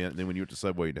event, and then when you went to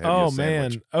Subway to have your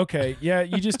sandwich. Man. Okay. Yeah,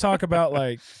 you just talk about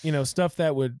like, stuff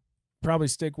that would probably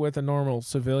stick with a normal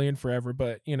civilian forever,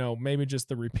 but, maybe just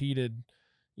the repeated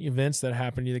events that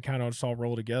happen, you kind of just all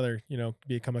roll together,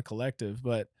 become a collective.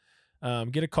 But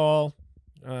get a call,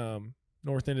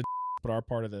 north end of but our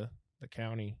part of the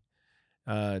county.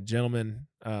 Gentleman,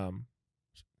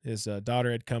 his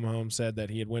daughter had come home, said that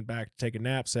he had went back to take a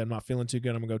nap, said, I'm not feeling too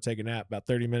good, I'm going to go take a nap. About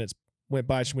 30 minutes went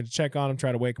by, she went to check on him,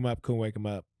 try to wake him up, couldn't wake him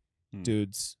up.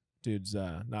 Dude's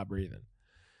not breathing.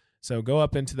 So go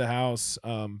up into the house,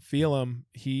 feel him.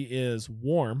 He is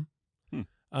warm,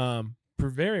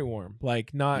 very warm,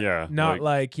 like not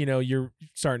like you're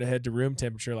starting to head to room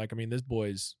temperature. Like, this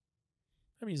boy's,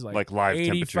 he's like live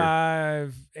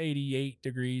 85, 88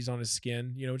 degrees on his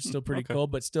skin, which is still pretty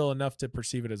cold, but still enough to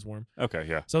perceive it as warm. Okay,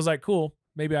 yeah. So I was like, cool,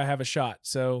 maybe I have a shot.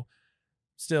 So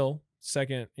still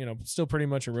second, still pretty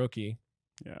much a rookie.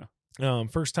 Yeah.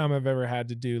 First time I've ever had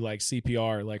to do like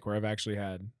CPR, like where I've actually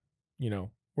had,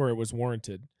 where it was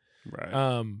warranted.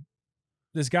 Right.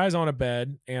 This guy's on a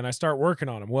bed and I start working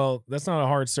on him. Well, that's not a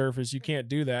hard surface. You can't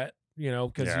do that.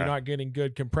 Because you're not getting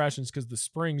good compressions, because the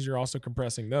springs, you're also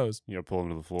compressing those. Pull them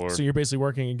to the floor. So you're basically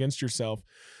working against yourself.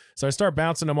 So I start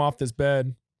bouncing him off this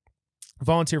bed.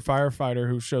 Volunteer firefighter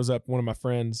who shows up, one of my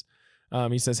friends,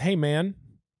 he says, hey man,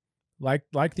 like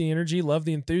the energy, love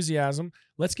the enthusiasm.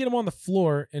 Let's get him on the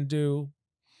floor and do,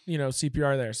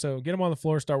 CPR there. So get him on the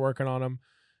floor, start working on him.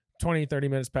 20, 30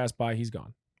 minutes pass by, he's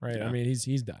gone. Right. Yeah.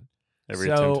 He's done. Every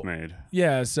attempt made.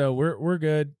 Yeah. So we're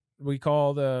good. We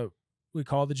call the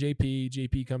JP.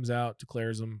 JP comes out,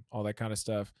 declares him, all that kind of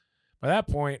stuff. By that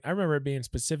point, I remember it being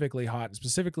specifically hot and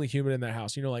specifically humid in that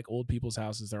house. Like old people's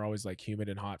houses, they're always like humid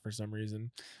and hot for some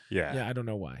reason. Yeah. Yeah, I don't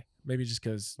know why. Maybe just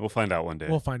because we'll find out one day.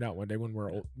 We'll find out one day when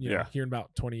we're old. Here in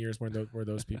about 20 years, we're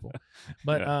those people.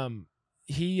 But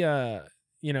he,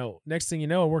 next thing you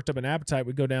know, I worked up an appetite.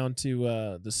 We'd go down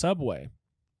to the Subway,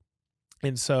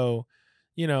 and so,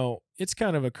 it's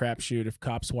kind of a crapshoot if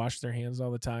cops wash their hands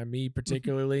all the time. Me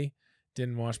particularly.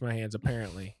 Didn't wash my hands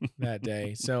apparently that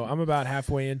day. So I'm about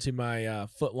halfway into my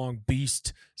foot-long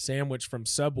beast sandwich from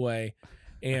Subway,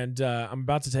 and I'm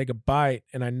about to take a bite,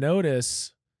 and I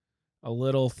notice a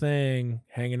little thing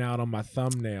hanging out on my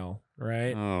thumbnail,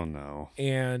 right? Oh, no.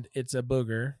 And it's a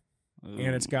booger,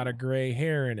 and it's got a gray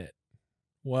hair in it.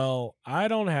 Well, I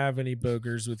don't have any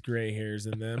boogers with gray hairs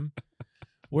in them.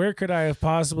 Where could I have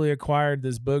possibly acquired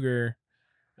this booger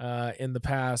in the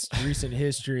past recent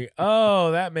history?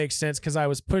 Oh, that makes sense, because I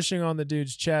was pushing on the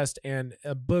dude's chest and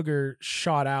a booger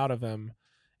shot out of him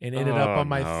and ended up on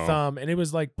my thumb, and it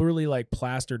was like brutally like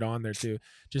plastered on there too.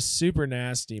 Just super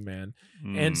nasty, man.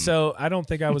 And so I don't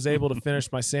think I was able to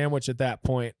finish my sandwich at that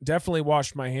point. Definitely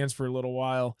washed my hands for a little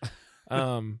while.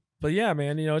 But yeah,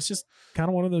 man, it's just kind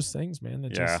of one of those things, man.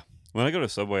 Just... When I go to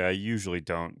Subway, I usually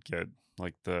don't get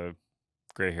like the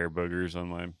gray hair boogers on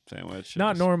my sandwich.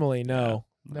 Not normally, no.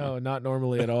 No, not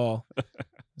normally at all.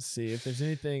 Let's see if there's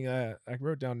anything. I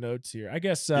wrote down notes here. I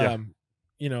guess our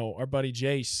buddy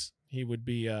Jace, he would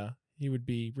be I'd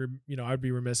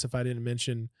be remiss if I didn't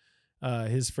mention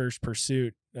his first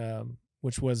pursuit,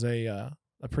 which was a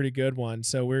pretty good one.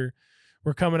 So we're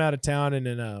coming out of town, and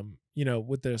then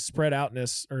with the spread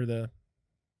outness or the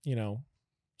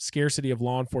scarcity of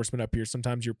law enforcement up here,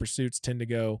 sometimes your pursuits tend to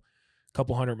go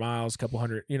couple 100 miles,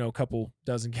 couple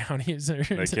dozen counties. They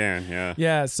can, yeah.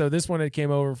 Yeah. So this one, it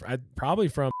came over probably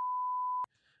from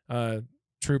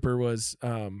trooper was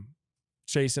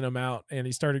chasing him out, and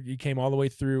he came all the way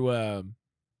through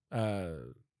what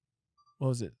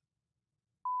was it?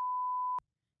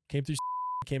 Came through,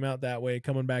 came out that way,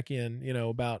 coming back in,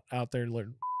 about out there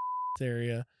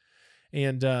area.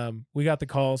 And we got the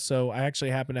call, so I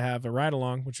actually happened to have a ride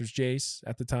along, which was Jace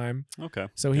at the time. Okay.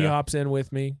 So he hops in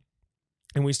with me,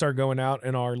 and we start going out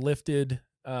in our lifted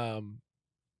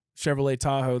Chevrolet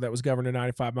Tahoe that was governed at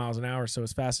 95 miles an hour. So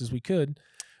as fast as we could,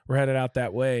 we're headed out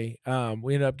that way.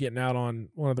 We ended up getting out on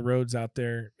one of the roads out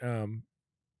there,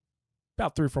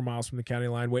 about 3 or 4 miles from the county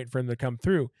line, waiting for him to come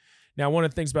through. Now, one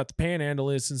of the things about the Panhandle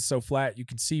is, since it's so flat, you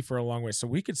can see for a long way. So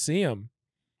we could see him.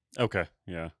 Okay.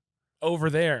 Yeah.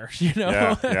 Over there,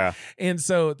 Yeah. And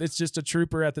so it's just a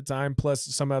trooper at the time, plus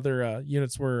some other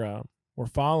units were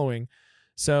following.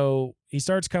 So he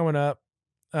starts coming up,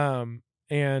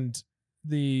 and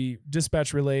the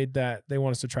dispatch relayed that they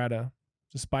want us to try to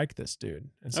spike this dude.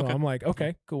 And so I'm like,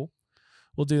 okay, cool.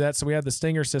 We'll do that. So we have the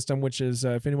Stinger system, which is,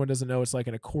 if anyone doesn't know, it's like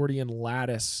an accordion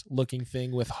lattice looking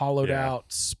thing with hollowed out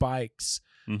spikes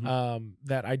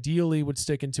that ideally would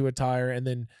stick into a tire, and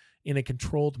then in a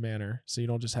controlled manner, so you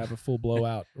don't just have a full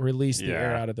blowout, release the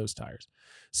air out of those tires.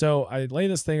 So I lay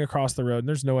this thing across the road, and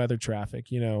there's no other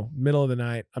traffic, middle of the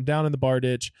night. I'm down in the bar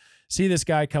ditch, see this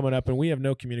guy coming up, and we have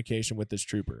no communication with this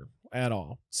trooper at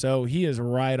all. So he is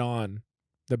right on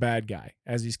the bad guy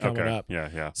as he's coming up.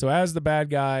 Yeah. So as the bad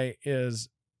guy is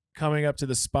coming up to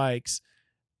the spikes,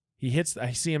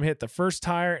 I see him hit the first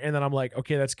tire, and then I'm like,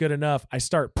 okay, that's good enough. I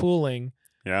start pulling.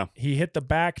 Yeah. He hit the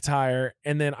back tire,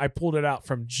 and then I pulled it out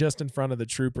from just in front of the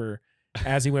trooper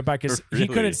as he went by, because Really?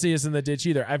 he couldn't see us in the ditch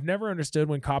either. I've never understood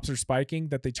when cops are spiking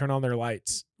that they turn on their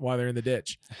lights while they're in the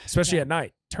ditch, especially at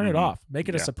night. Turn it off. Make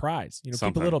it a surprise.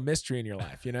 Keep a little mystery in your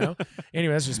life,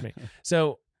 Anyway, that's just me.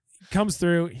 So comes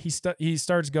through, he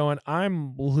starts going.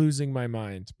 I'm losing my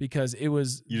mind because it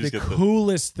was the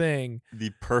coolest thing. The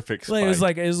perfect spike. It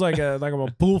was like I'm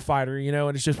a bullfighter,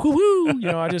 and it's just woo.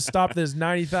 I just stopped this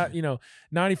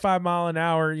 95 mile an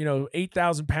hour,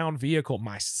 8,000 pound vehicle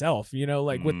myself,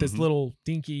 with this little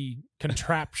dinky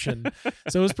contraption.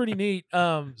 So it was pretty neat.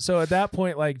 So at that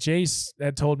point, like, Jace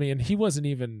had told me, and he wasn't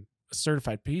even a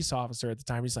certified peace officer at the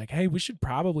time. He's like, hey, we should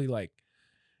probably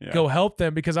go help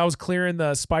them, because I was clearing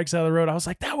the spikes out of the road. I was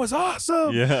like, that was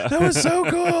awesome. Yeah. That was so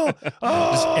cool.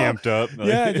 Oh. Just amped up.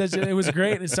 Yeah, it was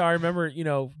great. And so I remember,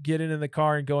 getting in the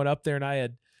car and going up there, and I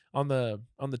had on the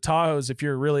Tahoes, if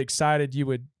you're really excited, you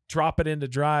would drop it into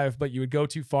drive, but you would go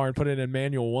too far and put it in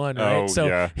manual 1, right?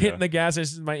 So hitting the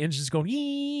gas, my engine's going,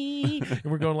 ee, and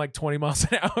we're going like 20 miles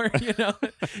an hour,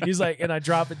 He's like, and I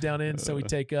drop it down in, so we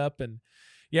take up, and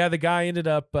the guy ended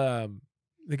up, I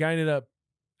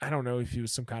don't know if he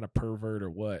was some kind of pervert or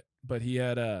what, but he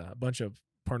had a bunch of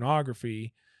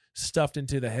pornography stuffed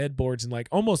into the headboards, and like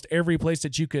almost every place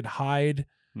that you could hide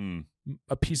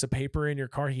a piece of paper in your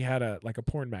car, he had a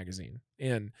porn magazine.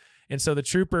 And so the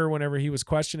trooper, whenever he was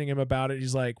questioning him about it,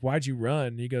 he's like, why'd you run?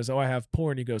 And he goes, oh, I have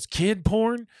porn. He goes, kid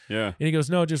porn? Yeah. And he goes,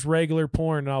 no, just regular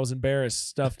porn. And I was embarrassed,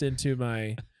 stuffed into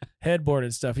my headboard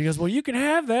and stuff. He goes, well, you can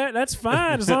have that. That's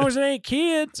fine, as long as it ain't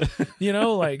kids.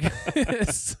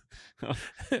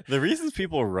 The reasons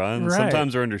people run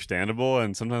sometimes are understandable,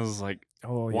 and sometimes it's like,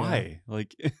 why?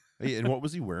 Like, and what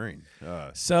was he wearing?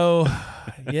 So,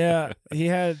 he had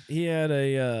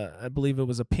a, I believe it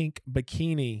was a pink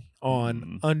bikini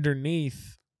on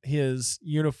underneath his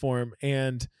uniform,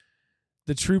 and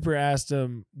the trooper asked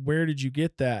him, where did you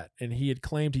get that? And he had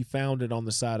claimed he found it on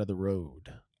the side of the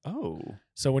road. Oh.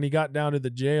 So when he got down to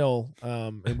the jail,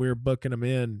 and we were booking him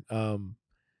in,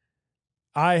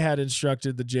 I had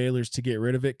instructed the jailers to get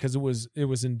rid of it because it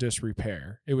was in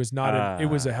disrepair. It was not it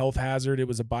was a health hazard. It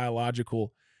was a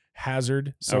biological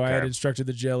hazard. So I had instructed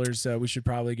the jailers, we should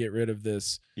probably get rid of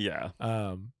this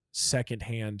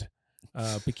secondhand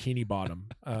bikini bottom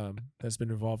that's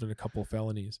been involved in a couple of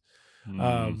felonies.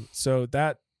 So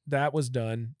that was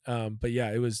done. But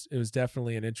yeah, it was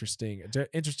definitely an interesting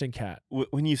cat.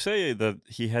 When you say that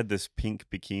he had this pink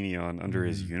bikini on under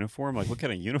his uniform, like what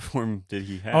kind of uniform did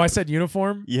he have? Oh, I said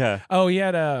uniform? Yeah. Oh, he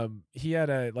had a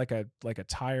like a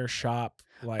tire shop,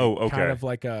 kind of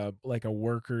like a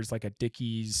workers, like a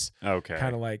Dickies. Okay.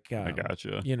 Kind of like I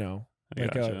gotcha.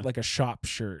 Like a shop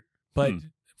shirt. But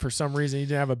for some reason he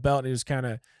didn't have a belt,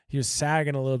 and he was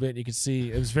sagging a little bit, and you could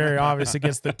see it was very obvious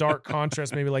against the dark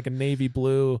contrast, maybe like a navy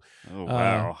blue. Oh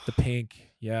wow. The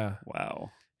pink. Yeah.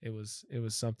 Wow. It was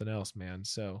something else, man.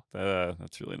 So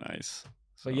that's really nice.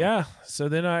 But so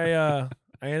then I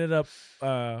ended up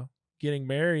getting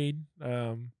married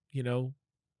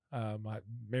I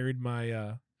married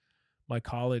my my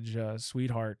college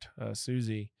sweetheart,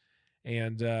 Susie,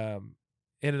 and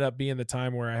ended up being the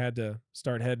time where I had to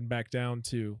start heading back down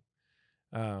to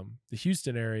the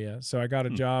Houston area. So I got a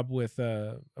job with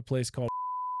a place called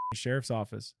Sheriff's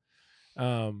Office,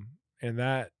 and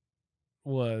that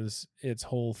was its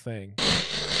whole thing.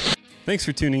 Thanks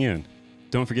for tuning in.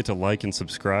 Don't forget to like and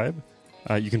subscribe.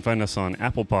 You can find us on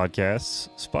Apple Podcasts,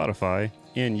 Spotify,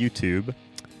 and YouTube.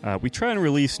 We try and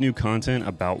release new content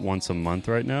about once a month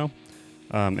right now.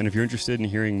 And if you're interested in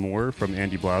hearing more from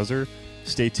Andy Blauser,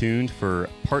 stay tuned for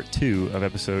part 2 of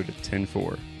episode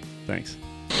 10-4. Thanks.